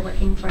job that you're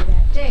working for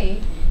that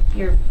day,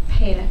 you're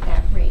paid at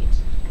that rate,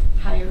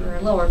 higher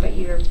or lower, but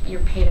you're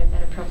paid at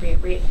that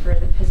appropriate rate for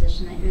the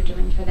position that you're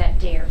doing for that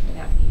day or for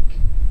that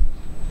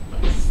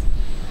week. Yes.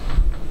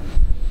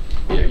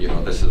 Yeah, you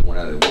know, this is one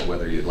of the,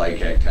 whether you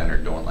like Act 10 or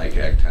don't like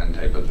Act 10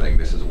 type of thing,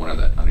 this is one of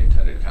the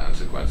unintended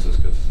consequences,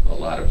 because a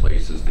lot of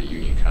places the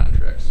union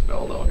contract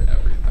spelled out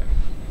everything.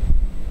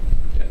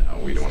 And now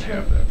we don't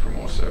have that for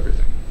most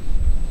everything.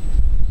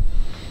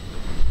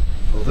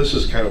 Well, this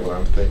is kind of what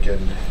I'm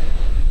thinking,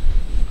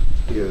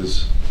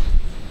 is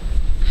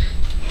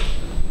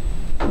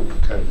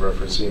kind of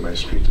referencing my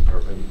street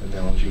department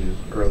analogy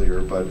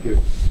earlier, but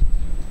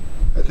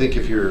I think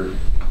if you're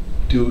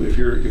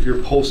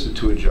posted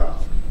to a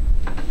job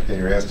and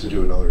you're asked to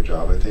do another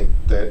job, I think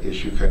that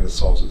issue kind of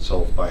solves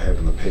itself by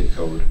having the pay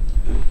code,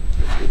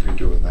 if you're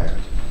doing that.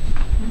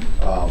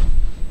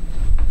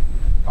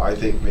 I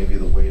think maybe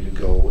the way to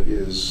go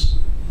is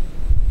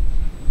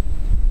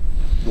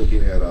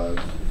looking at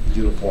a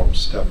uniform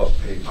step-up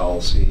pay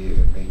policy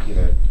and making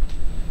it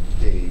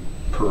a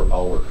per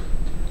hour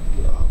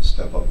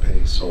step-up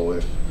pay. So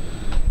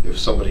if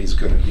somebody's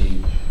going to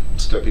be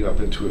stepping up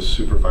into a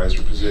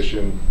supervisor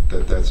position,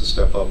 that's a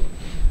step up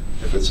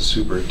If it's a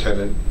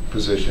superintendent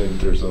position,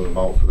 there's an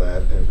amount for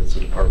that. And if it's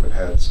a department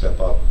head, step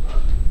up,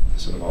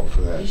 there's an amount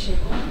for You that. should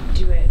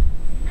do it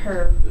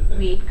per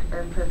week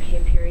or per pay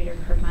period or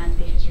per month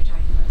because you're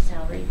talking about a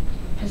salary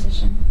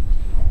position.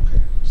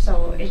 Okay,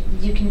 So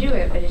you can do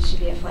it, but it should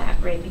be a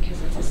flat rate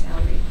because it's a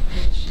salary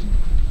position.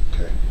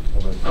 okay.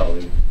 Well, then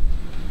probably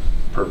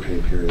per pay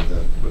period,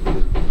 that would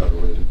be a better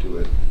way to do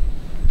it.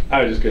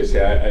 I was just gonna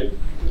say,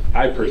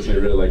 I personally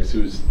really like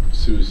Sue's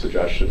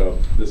suggestion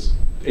of this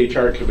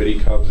HR committee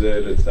comes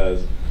in and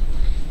says,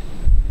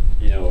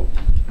 you know,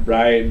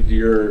 Brian,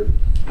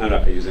 I'm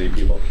not gonna use any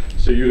people,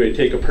 so you're gonna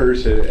take a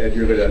person and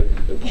you're gonna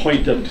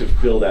appoint them to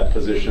fill that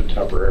position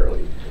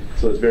temporarily.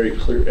 So it's very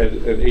clear,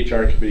 and an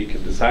HR committee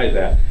can decide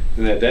that,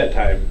 and at that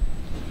time,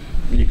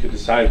 you can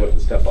decide what the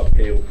step up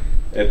pay. And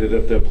then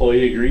if the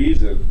employee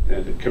agrees and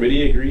the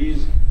committee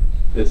agrees,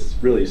 it's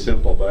really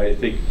simple, but I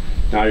think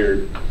now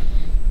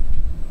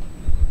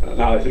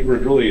I think we're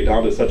really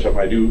down to such a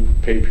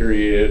minute pay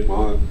period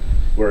month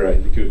where I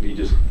think it would be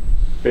just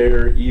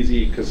fair,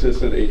 easy,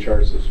 consistent.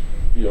 HR says,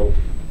 you know,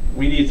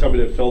 we need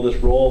somebody to fill this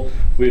role.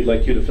 We'd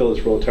like you to fill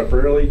this role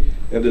temporarily,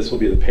 and this will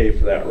be the pay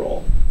for that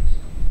role.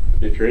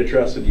 If you're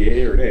interested,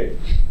 yay or nay,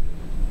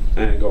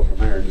 and go from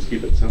there and just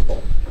keep it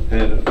simple.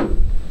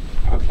 And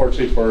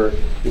unfortunately for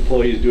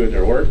employees doing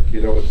their work,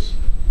 you know,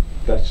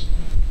 that's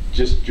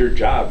just your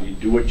job. You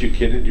do what you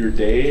can in your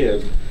day,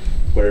 and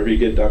whatever you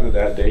get done in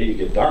that day, you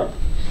get done.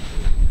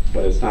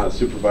 But it's not a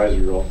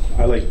supervisory role.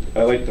 I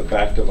like the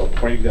fact of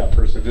appointing that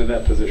person in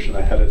that position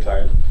ahead of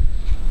time,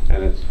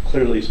 and it's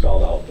clearly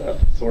spelled out that.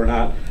 So we're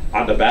not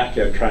on the back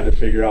end trying to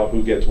figure out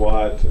who gets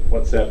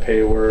what's that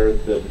pay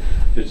worth. That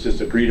it's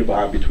just agreed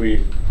upon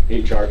between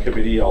HR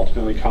committee,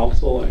 ultimately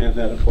council, and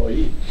that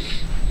employee.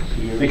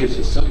 I think it's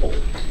just simple. No,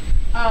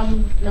 I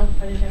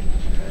didn't have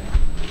nothing for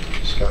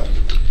that. Scott?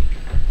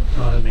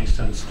 Oh, that makes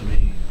sense to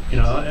me. You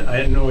know,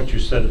 I know what you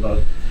said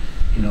about,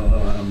 you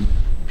know,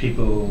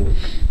 people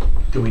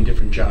doing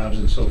different jobs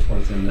and so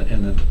forth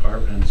in the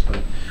departments,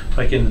 but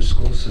like in the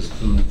school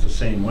system, it's the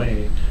same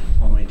way.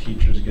 All my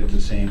teachers get the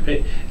same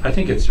pay. I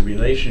think it's the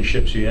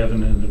relationships you have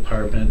in the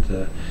department,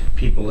 the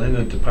people in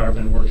the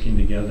department working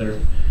together.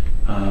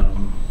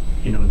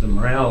 You know, the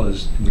morale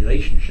is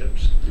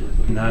relationships,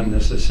 not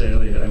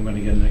necessarily I'm going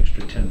to get an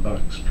extra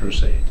 $10 per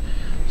se.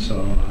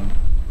 So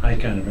I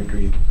kind of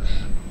agree with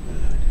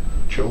that.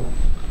 Joe?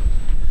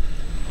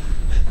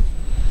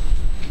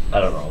 I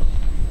don't know.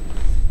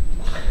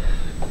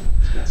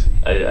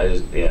 I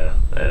just, yeah,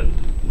 and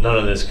none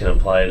of this can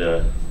apply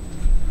to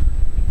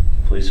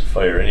police or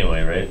fire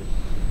anyway, right?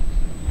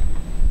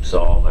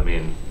 So, I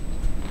mean,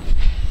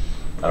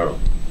 I don't know.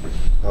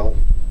 Well,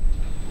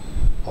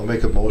 I'll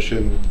make a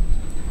motion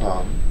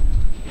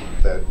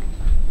that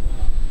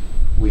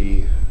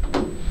we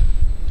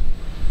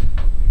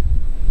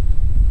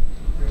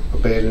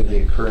abandon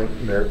the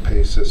current merit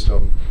pay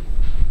system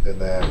and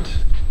that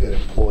an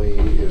employee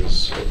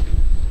is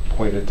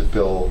appointed to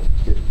fill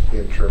an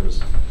interim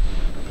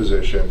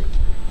position,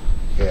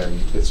 and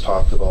it's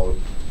talked about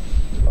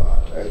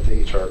at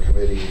the HR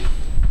committee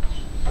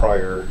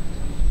prior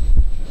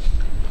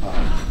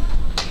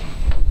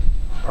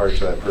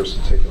to that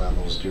person taking on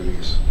those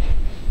duties.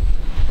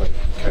 Like,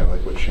 kind of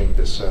like what Shane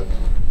just said.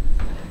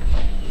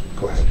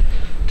 Go ahead.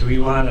 Do we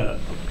want a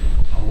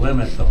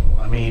limit though?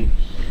 I mean,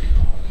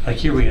 like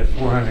here we have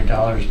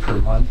 $400 per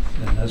month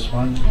in this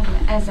one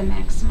As a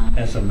maximum.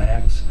 as a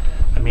max.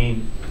 I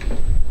mean,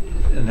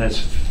 and that's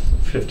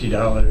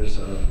 $50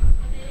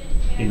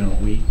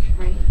 a week.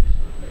 Right.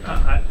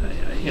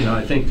 You know,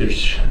 I think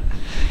there's,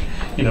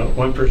 you know,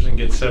 one person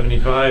gets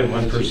 75,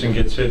 one person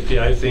gets 50.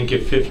 I think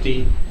if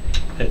 50,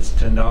 that's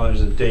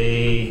 $10 a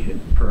day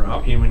per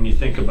hour. When you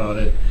think about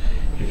it,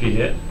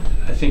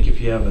 I think if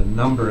you have a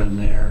number in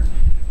there,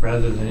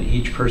 rather than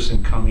each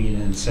person coming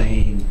in and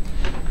saying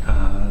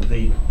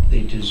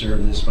they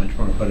deserve this much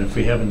more, but if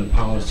we have in the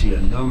policy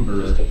a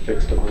number, Just a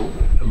fixed amount.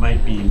 it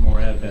might be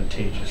more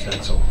advantageous.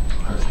 That's all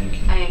I'm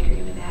thinking. I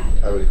agree with that.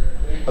 I would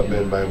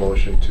amend my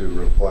motion to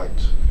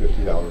reflect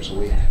 $50 a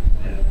week.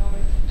 Yeah.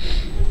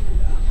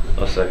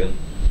 A second.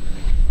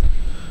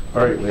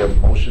 All right, we have a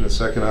motion and a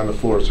second on the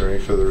floor. Is there any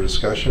further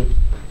discussion?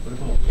 What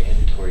about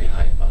mandatory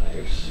high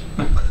fives?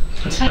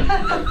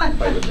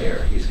 By the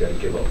mayor, he's got to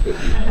give up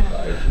 50 high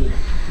fives.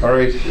 All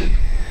right.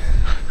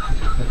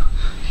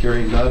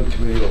 Hearing none,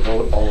 committee will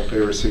vote. All in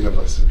favor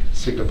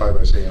signify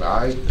by saying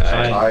aye.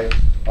 Aye.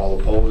 All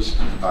opposed,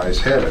 ayes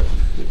have it.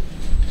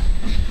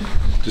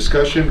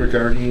 Discussion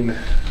regarding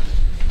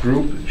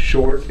group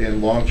short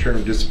and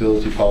long-term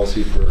disability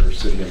policy for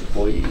city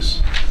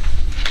employees.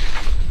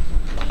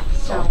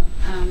 So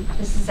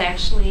this is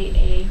actually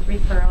a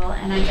referral,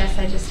 and I guess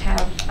I just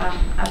have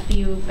a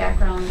few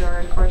background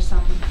or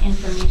some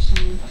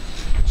information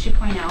to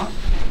point out.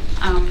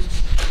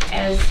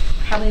 As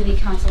probably the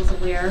council is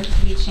aware,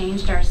 we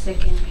changed our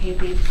sick and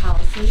paid leave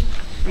policy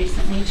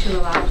recently to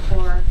allow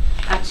for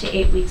up to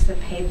 8 weeks of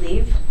paid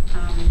leave.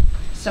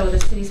 So the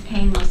city's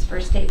paying those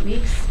first 8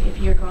 weeks. If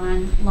you're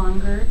gone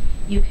longer,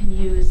 you can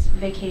use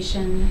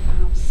vacation,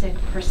 sick,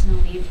 personal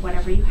leave,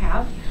 whatever you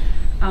have.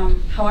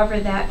 However,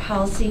 that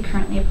policy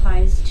currently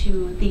applies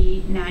to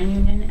the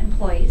non-union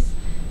employees.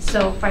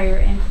 So fire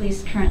and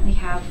police currently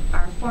have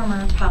our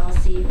former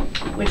policy,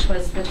 which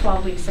was the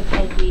 12 weeks of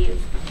paid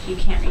leave. You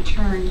can't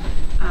return.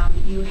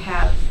 You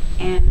have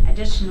an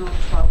additional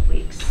 12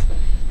 weeks.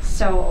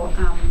 So,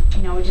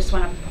 we just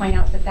want to point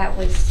out that that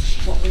was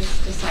what was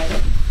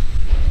decided.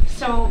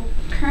 So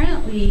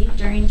currently,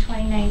 during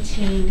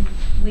 2019,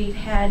 we've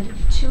had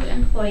 2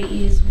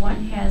 employees.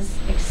 One has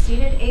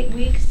exceeded 8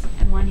 weeks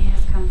and one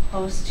has come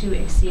close to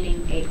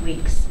exceeding 8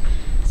 weeks.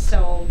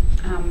 So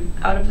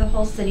out of the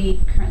whole city,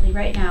 currently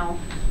right now,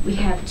 we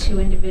have 2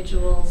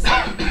 individuals,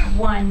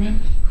 one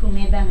who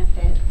may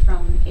benefit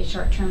from a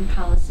short-term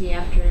policy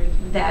after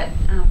that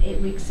 8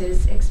 weeks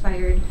is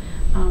expired,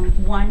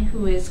 one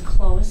who is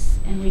close,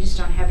 and we just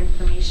don't have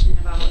information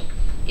about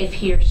if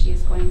he or she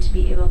is going to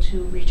be able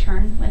to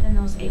return within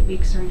those 8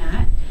 weeks or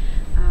not.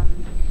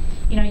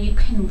 You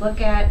can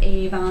look at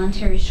a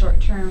voluntary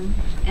short-term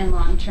and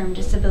long-term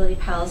disability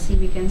policy.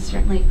 We can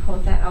certainly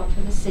quote that out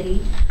for the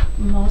city.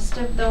 Most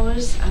of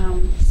those,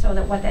 so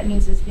that what that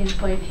means is the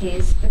employee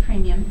pays the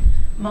premium.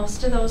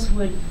 Most of those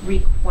would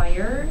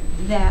require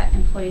that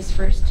employees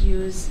first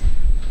use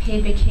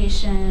paid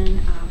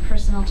vacation,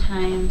 personal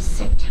time,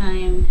 sick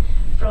time,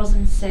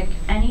 frozen sick,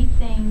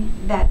 anything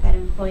that that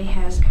employee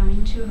has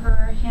coming to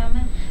her or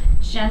him.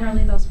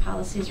 Generally, those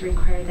policies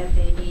require that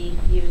they be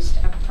used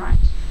up front.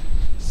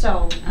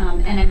 So,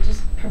 and I'm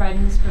just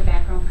providing this for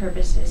background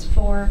purposes.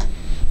 For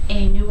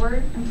a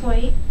newer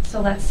employee, so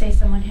let's say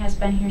someone has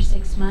been here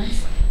 6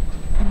 months,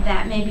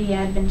 that may be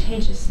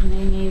advantageous and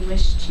they may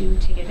wish to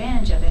take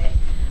advantage of it.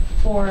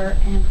 For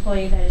an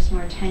employee that is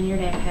more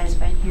tenured and has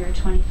been here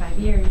 25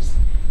 years,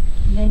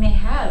 they may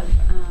have,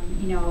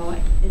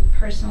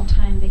 personal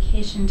time,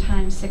 vacation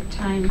time, sick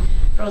time,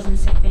 frozen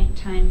sick bank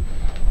time.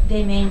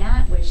 They may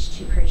not wish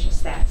to purchase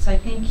that. So I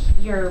think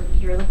you're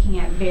looking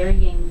at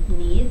varying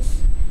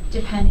needs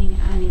depending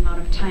on the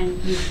amount of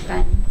time you've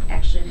been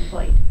actually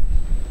employed.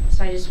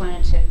 So I just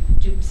wanted to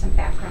do some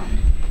background.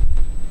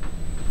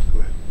 Go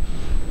ahead.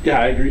 Yeah,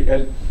 I agree.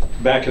 And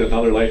back in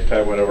another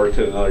lifetime when I worked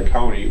in another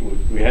county,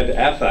 we had the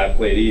AFLAC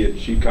lady, and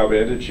she'd come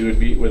in and she would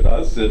meet with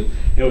us, and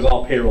it was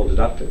all payroll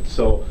deducted.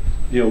 So,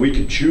 we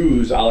could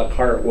choose a la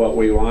carte what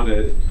we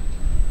wanted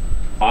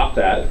off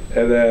that,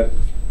 and then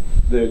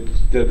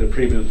the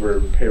premiums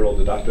were payroll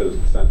deducted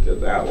and sent in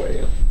that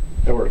way.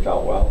 It worked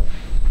out well.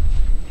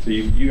 So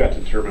you got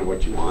to determine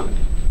what you wanted.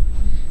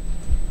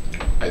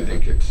 I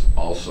think it's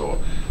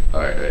also,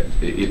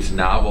 it's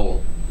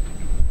novel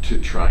to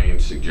try and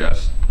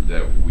suggest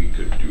that we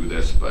could do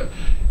this, but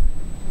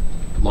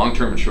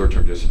long-term and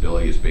short-term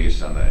disability is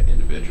based on the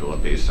individual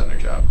and based on their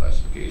job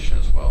classification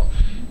as well.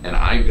 And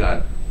I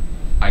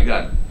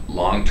got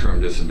long-term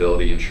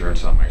disability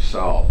insurance on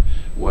myself.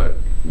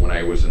 When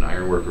I was an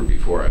iron worker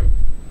before I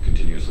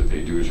continuously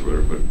paid dues or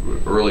whatever,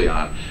 but early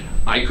on,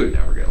 I could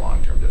never get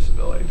long-term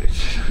disability.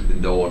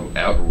 No one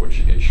ever would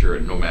insure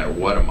it, no matter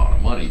what amount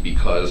of money,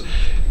 because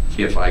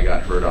if I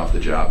got hurt off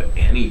the job,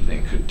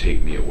 anything could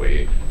take me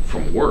away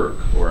from work,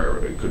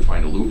 or I could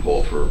find a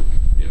loophole for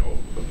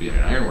being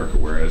an iron worker.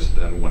 Whereas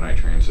then when I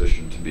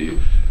transitioned to be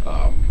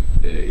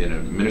in an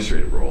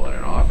administrative role and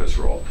an office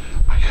role,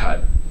 I got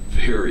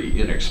very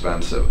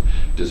inexpensive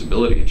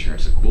disability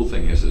insurance. The cool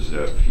thing is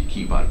that if you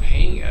keep on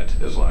paying it,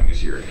 as long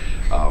as your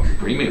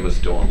premiums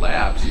don't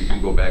lapse, you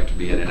can go back to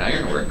being an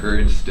iron worker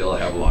and still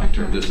have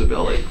long-term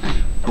disability.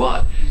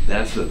 But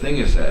that's the thing,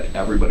 is that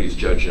everybody's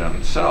judging on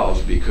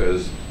themselves,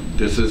 because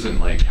this isn't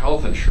like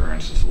health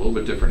insurance. It's a little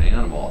bit different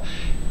animal.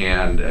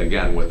 And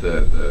again, with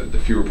the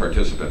fewer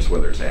participants,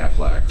 whether it's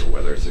AFLAC or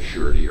whether it's a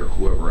surety or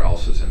whoever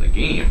else is in the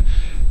game,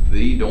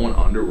 they don't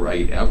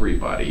underwrite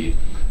everybody.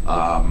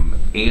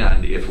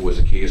 And if it was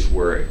a case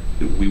where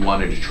we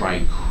wanted to try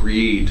and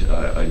create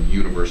a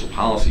universal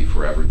policy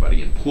for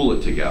everybody and pool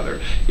it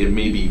together, it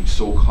may be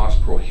so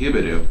cost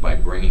prohibitive by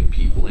bringing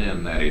people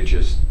in that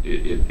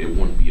it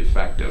wouldn't be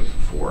effective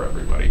for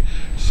everybody.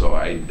 So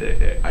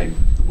I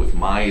with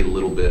my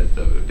little bit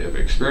of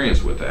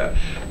experience with that,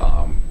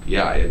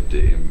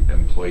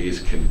 employees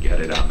can get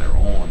it on their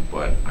own,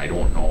 but I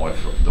don't know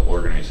if the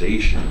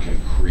organization can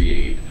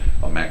create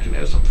a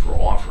mechanism for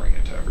offering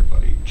it to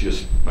everybody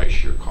just by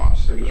sheer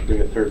cost. So just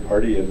bring a third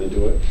party in to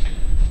do it.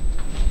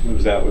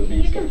 That would be.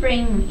 You can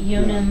bring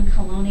Unum,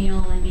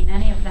 Colonial. I mean,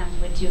 any of them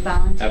would do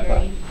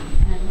voluntary,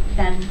 and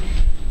then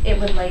it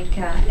would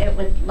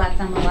let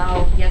them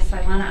allow. Yes,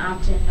 I want to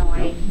opt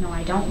in. No,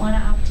 I don't want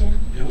to opt in.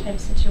 Type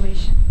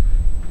situation.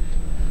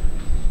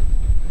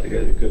 I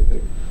guess a good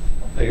thing.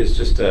 I guess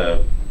just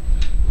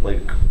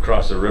like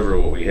across the river,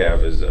 what we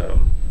have is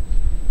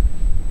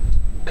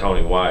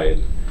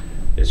countywide.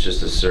 It's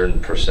just a certain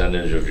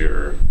percentage of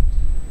your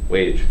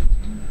wage.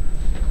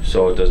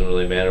 So it doesn't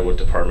really matter what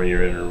department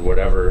you're in or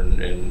whatever,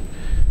 and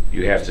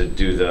you have to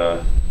do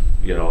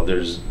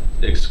there's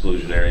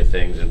exclusionary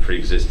things and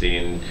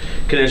pre-existing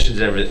conditions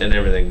and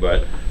everything,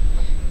 but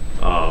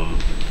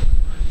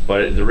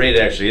the rate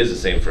actually is the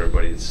same for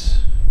everybody. It's,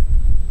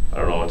 I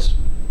don't know, it's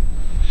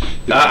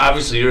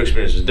Obviously, your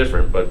experience is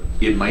different, but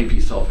It might be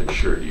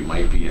self-insured. You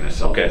might be in a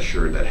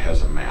self-insured that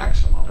has a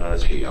maximum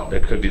payout.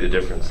 that could be the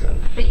difference then.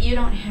 But you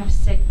don't have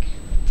sick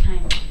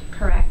time,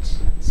 correct?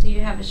 So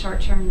you have a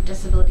short-term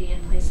disability in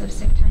place of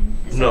sick time?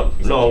 Is No,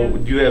 that no,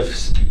 true? you have,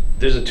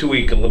 there's a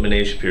 2-week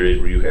elimination period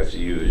where you have to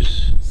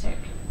use Sick.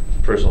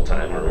 personal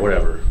time or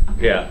whatever.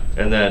 Okay. Yeah,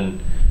 and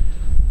then,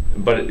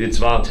 but it's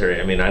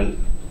voluntary. I mean,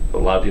 a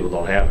lot of people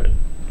don't have it.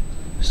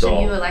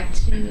 So you So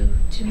elect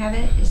to have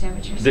it? Is that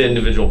what you're the saying?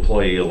 individual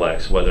employee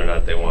elects whether or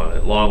not they want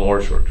it, long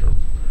or short term.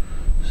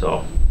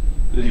 So,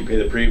 Did you pay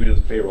the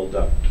premiums, payroll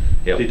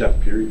Yep.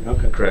 deduct period?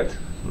 Okay. correct.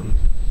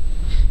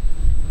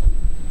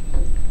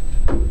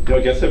 I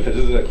guess if it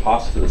isn't a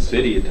cost to the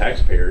city and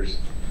taxpayers,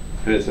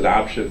 and it's an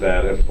option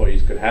that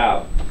employees could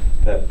have,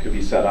 that could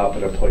be set up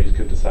and employees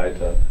could decide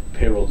to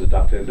payroll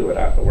deduct into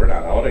it. We're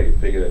not out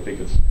anything, and I think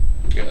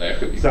Yeah, that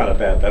could be. it's not a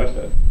bad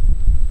benefit.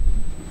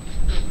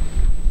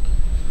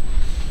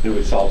 It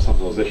would solve some of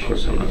those Of course,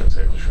 issues. I'm not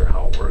exactly sure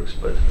how it works,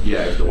 but. Yeah,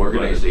 if the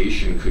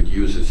organization could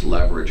use its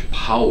leverage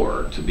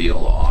power to be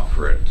able to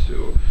offer it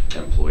to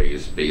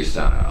employees based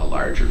on a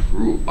larger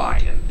group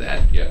buy-in,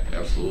 that, yeah,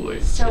 absolutely.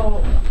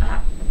 So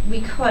we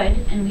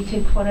could, and we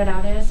could quote it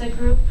out as a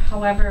group.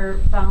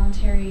 However,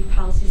 voluntary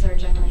policies are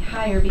generally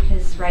higher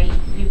because, right,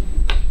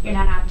 you're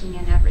not opting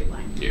in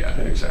everyone. Yeah,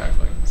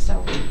 exactly.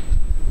 So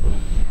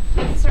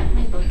we can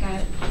certainly look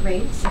at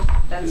rates if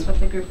that's what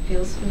the group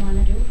feels we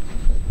want to do.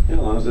 Yeah,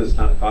 as long as it's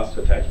not a cost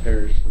to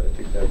taxpayers, I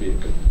think that'd be a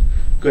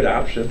good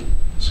option.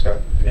 Scott?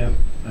 Yeah,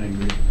 I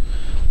agree.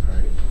 All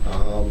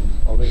right.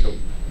 I'll make a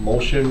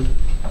motion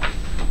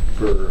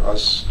for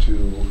us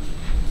to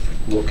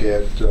look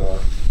at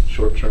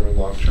short-term and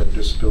long-term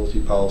disability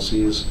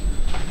policies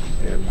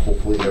and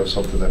hopefully have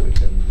something that we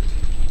can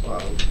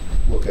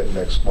look at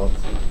next month.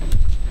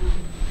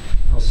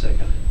 I'll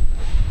second it.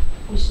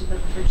 We should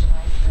look for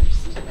July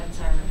 1st.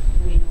 That's our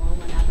renewal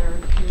and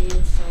other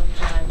periods, so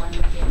July 1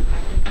 would be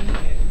effective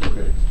date.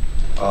 Okay.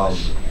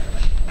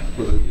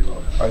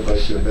 I'd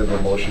like to amend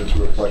the motion to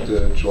reflect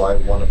the July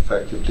 1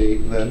 effective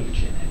date then.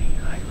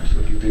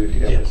 Would you be-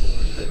 yeah.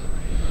 Yes.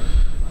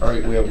 All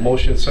right, we have a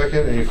motion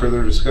second. Any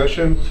further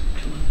discussion?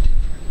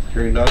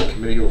 Hearing none,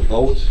 committee will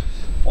vote.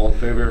 All in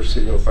favor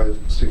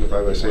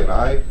signify by saying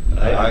aye.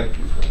 Aye.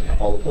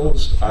 All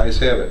opposed? Ayes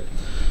have it.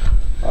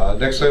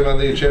 Next item on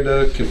the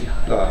agenda,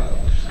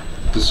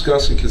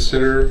 discuss and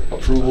consider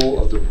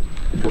approval of the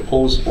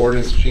proposed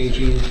ordinance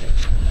changing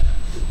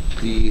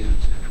the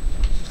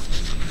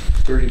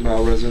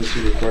 30-mile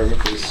residency requirement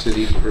for the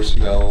city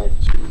personnel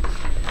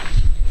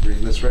to,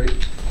 reading this right?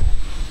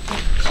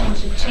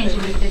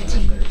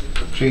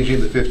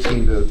 Changing to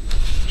 15.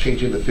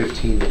 Changing the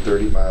 15 to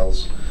 30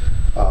 miles.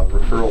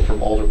 Referral from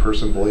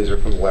Alderperson Blazer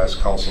from the last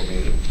council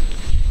meeting.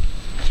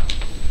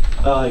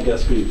 I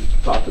guess we've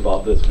talked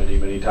about this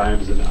many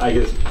times, and I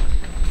guess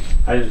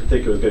I didn't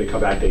think it was going to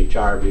come back to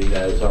HR, being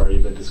that it's already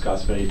been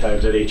discussed many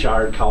times at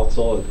HR and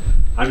council. And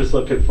I'm just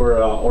looking for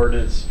an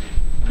ordinance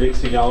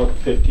mixing out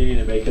 15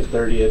 and making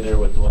 30 in there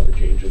with no other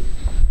changes.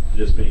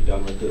 Just being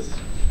done with this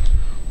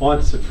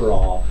once and for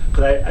all.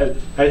 But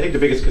I think the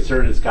biggest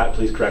concern is, Scott,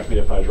 please correct me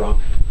if I'm wrong,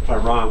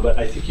 but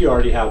I think you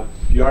already have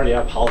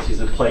policies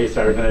in place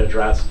that are going to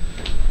address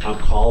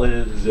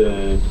call-ins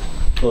and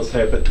those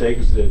type of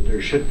things, and there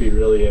shouldn't be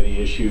really any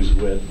issues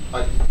with.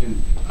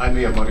 I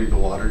may have muddied the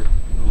water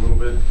a little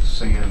bit,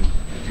 saying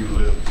if you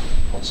live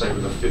outside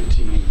of the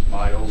 15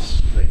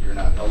 miles that you're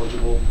not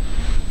eligible.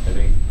 I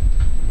think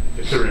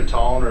if they're in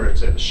town or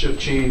it's at a shift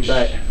change,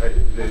 Right.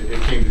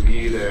 it came to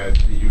me that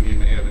the union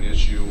may have an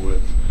issue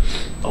with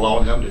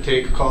allowing them to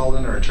take a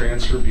call-in or a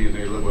transfer, being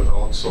they live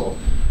without. So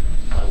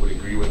I would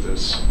agree with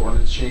this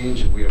ordinance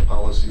change, and we have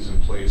policies in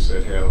place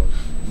that have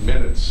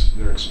minutes.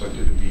 They're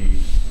expected to be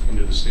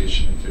into the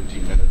station in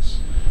 15 minutes.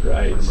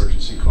 Right. For an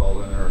emergency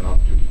call-in or an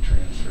off-duty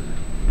transfer.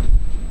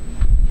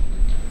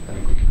 I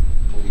think we can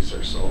police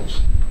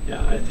ourselves.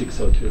 Yeah, I think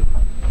so too.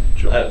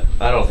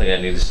 I don't think I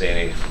need to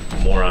say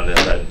any more on this.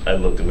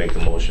 I'd look to make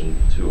the motion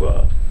to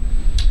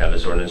have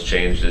this ordinance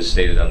changed as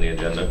stated on the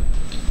agenda.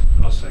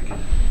 I'll second it.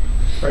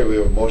 All right, we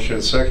have a motion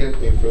and second.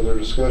 Any further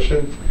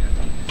discussion?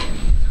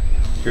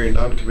 Hearing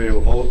none, committee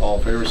will vote. All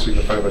in favor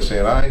signify by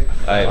saying aye.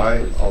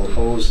 Aye. All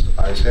opposed?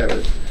 Ayes have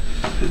it.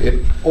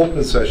 In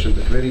open session,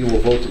 the committee will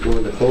vote to go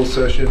into closed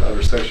session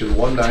under section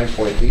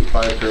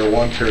 19.85 para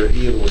 1 para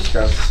E of the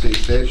Wisconsin State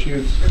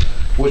Statute,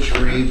 which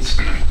reads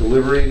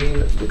deliberating,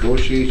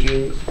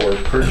 negotiating, or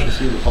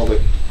purchasing public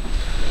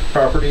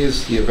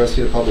properties, the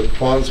investing of public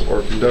funds,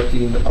 or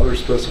conducting other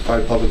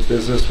specified public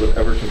business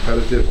whenever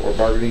competitive or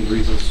bargaining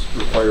reasons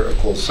require a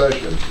closed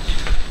session.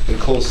 In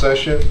closed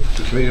session,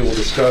 the committee will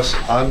discuss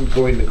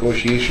ongoing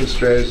negotiation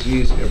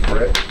strategies and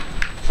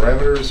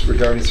parameters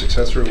regarding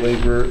successor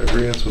labor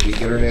agreements with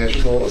the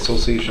International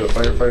Association of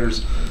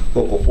Firefighters,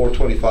 Local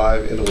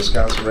 425, and the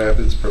Wisconsin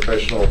Rapids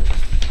Professional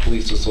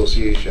Police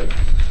Association.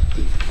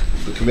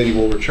 The committee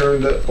will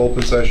return to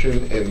open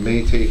session and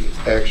may take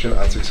action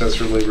on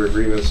successor labor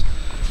agreements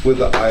with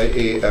the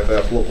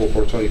IAFF Local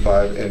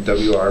 425 and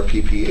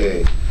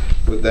WRPPA.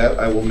 With that,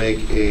 I will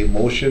make a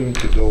motion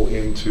to go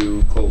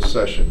into closed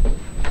session.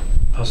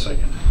 I'll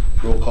second.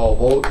 Roll call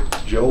vote.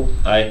 Joe?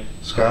 Aye.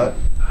 Scott?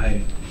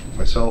 Aye.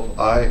 Myself,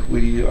 aye.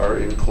 We are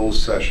in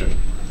closed session.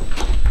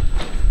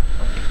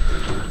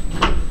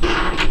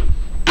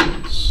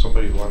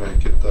 Somebody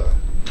want to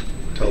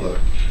tell the,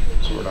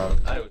 so we're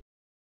not.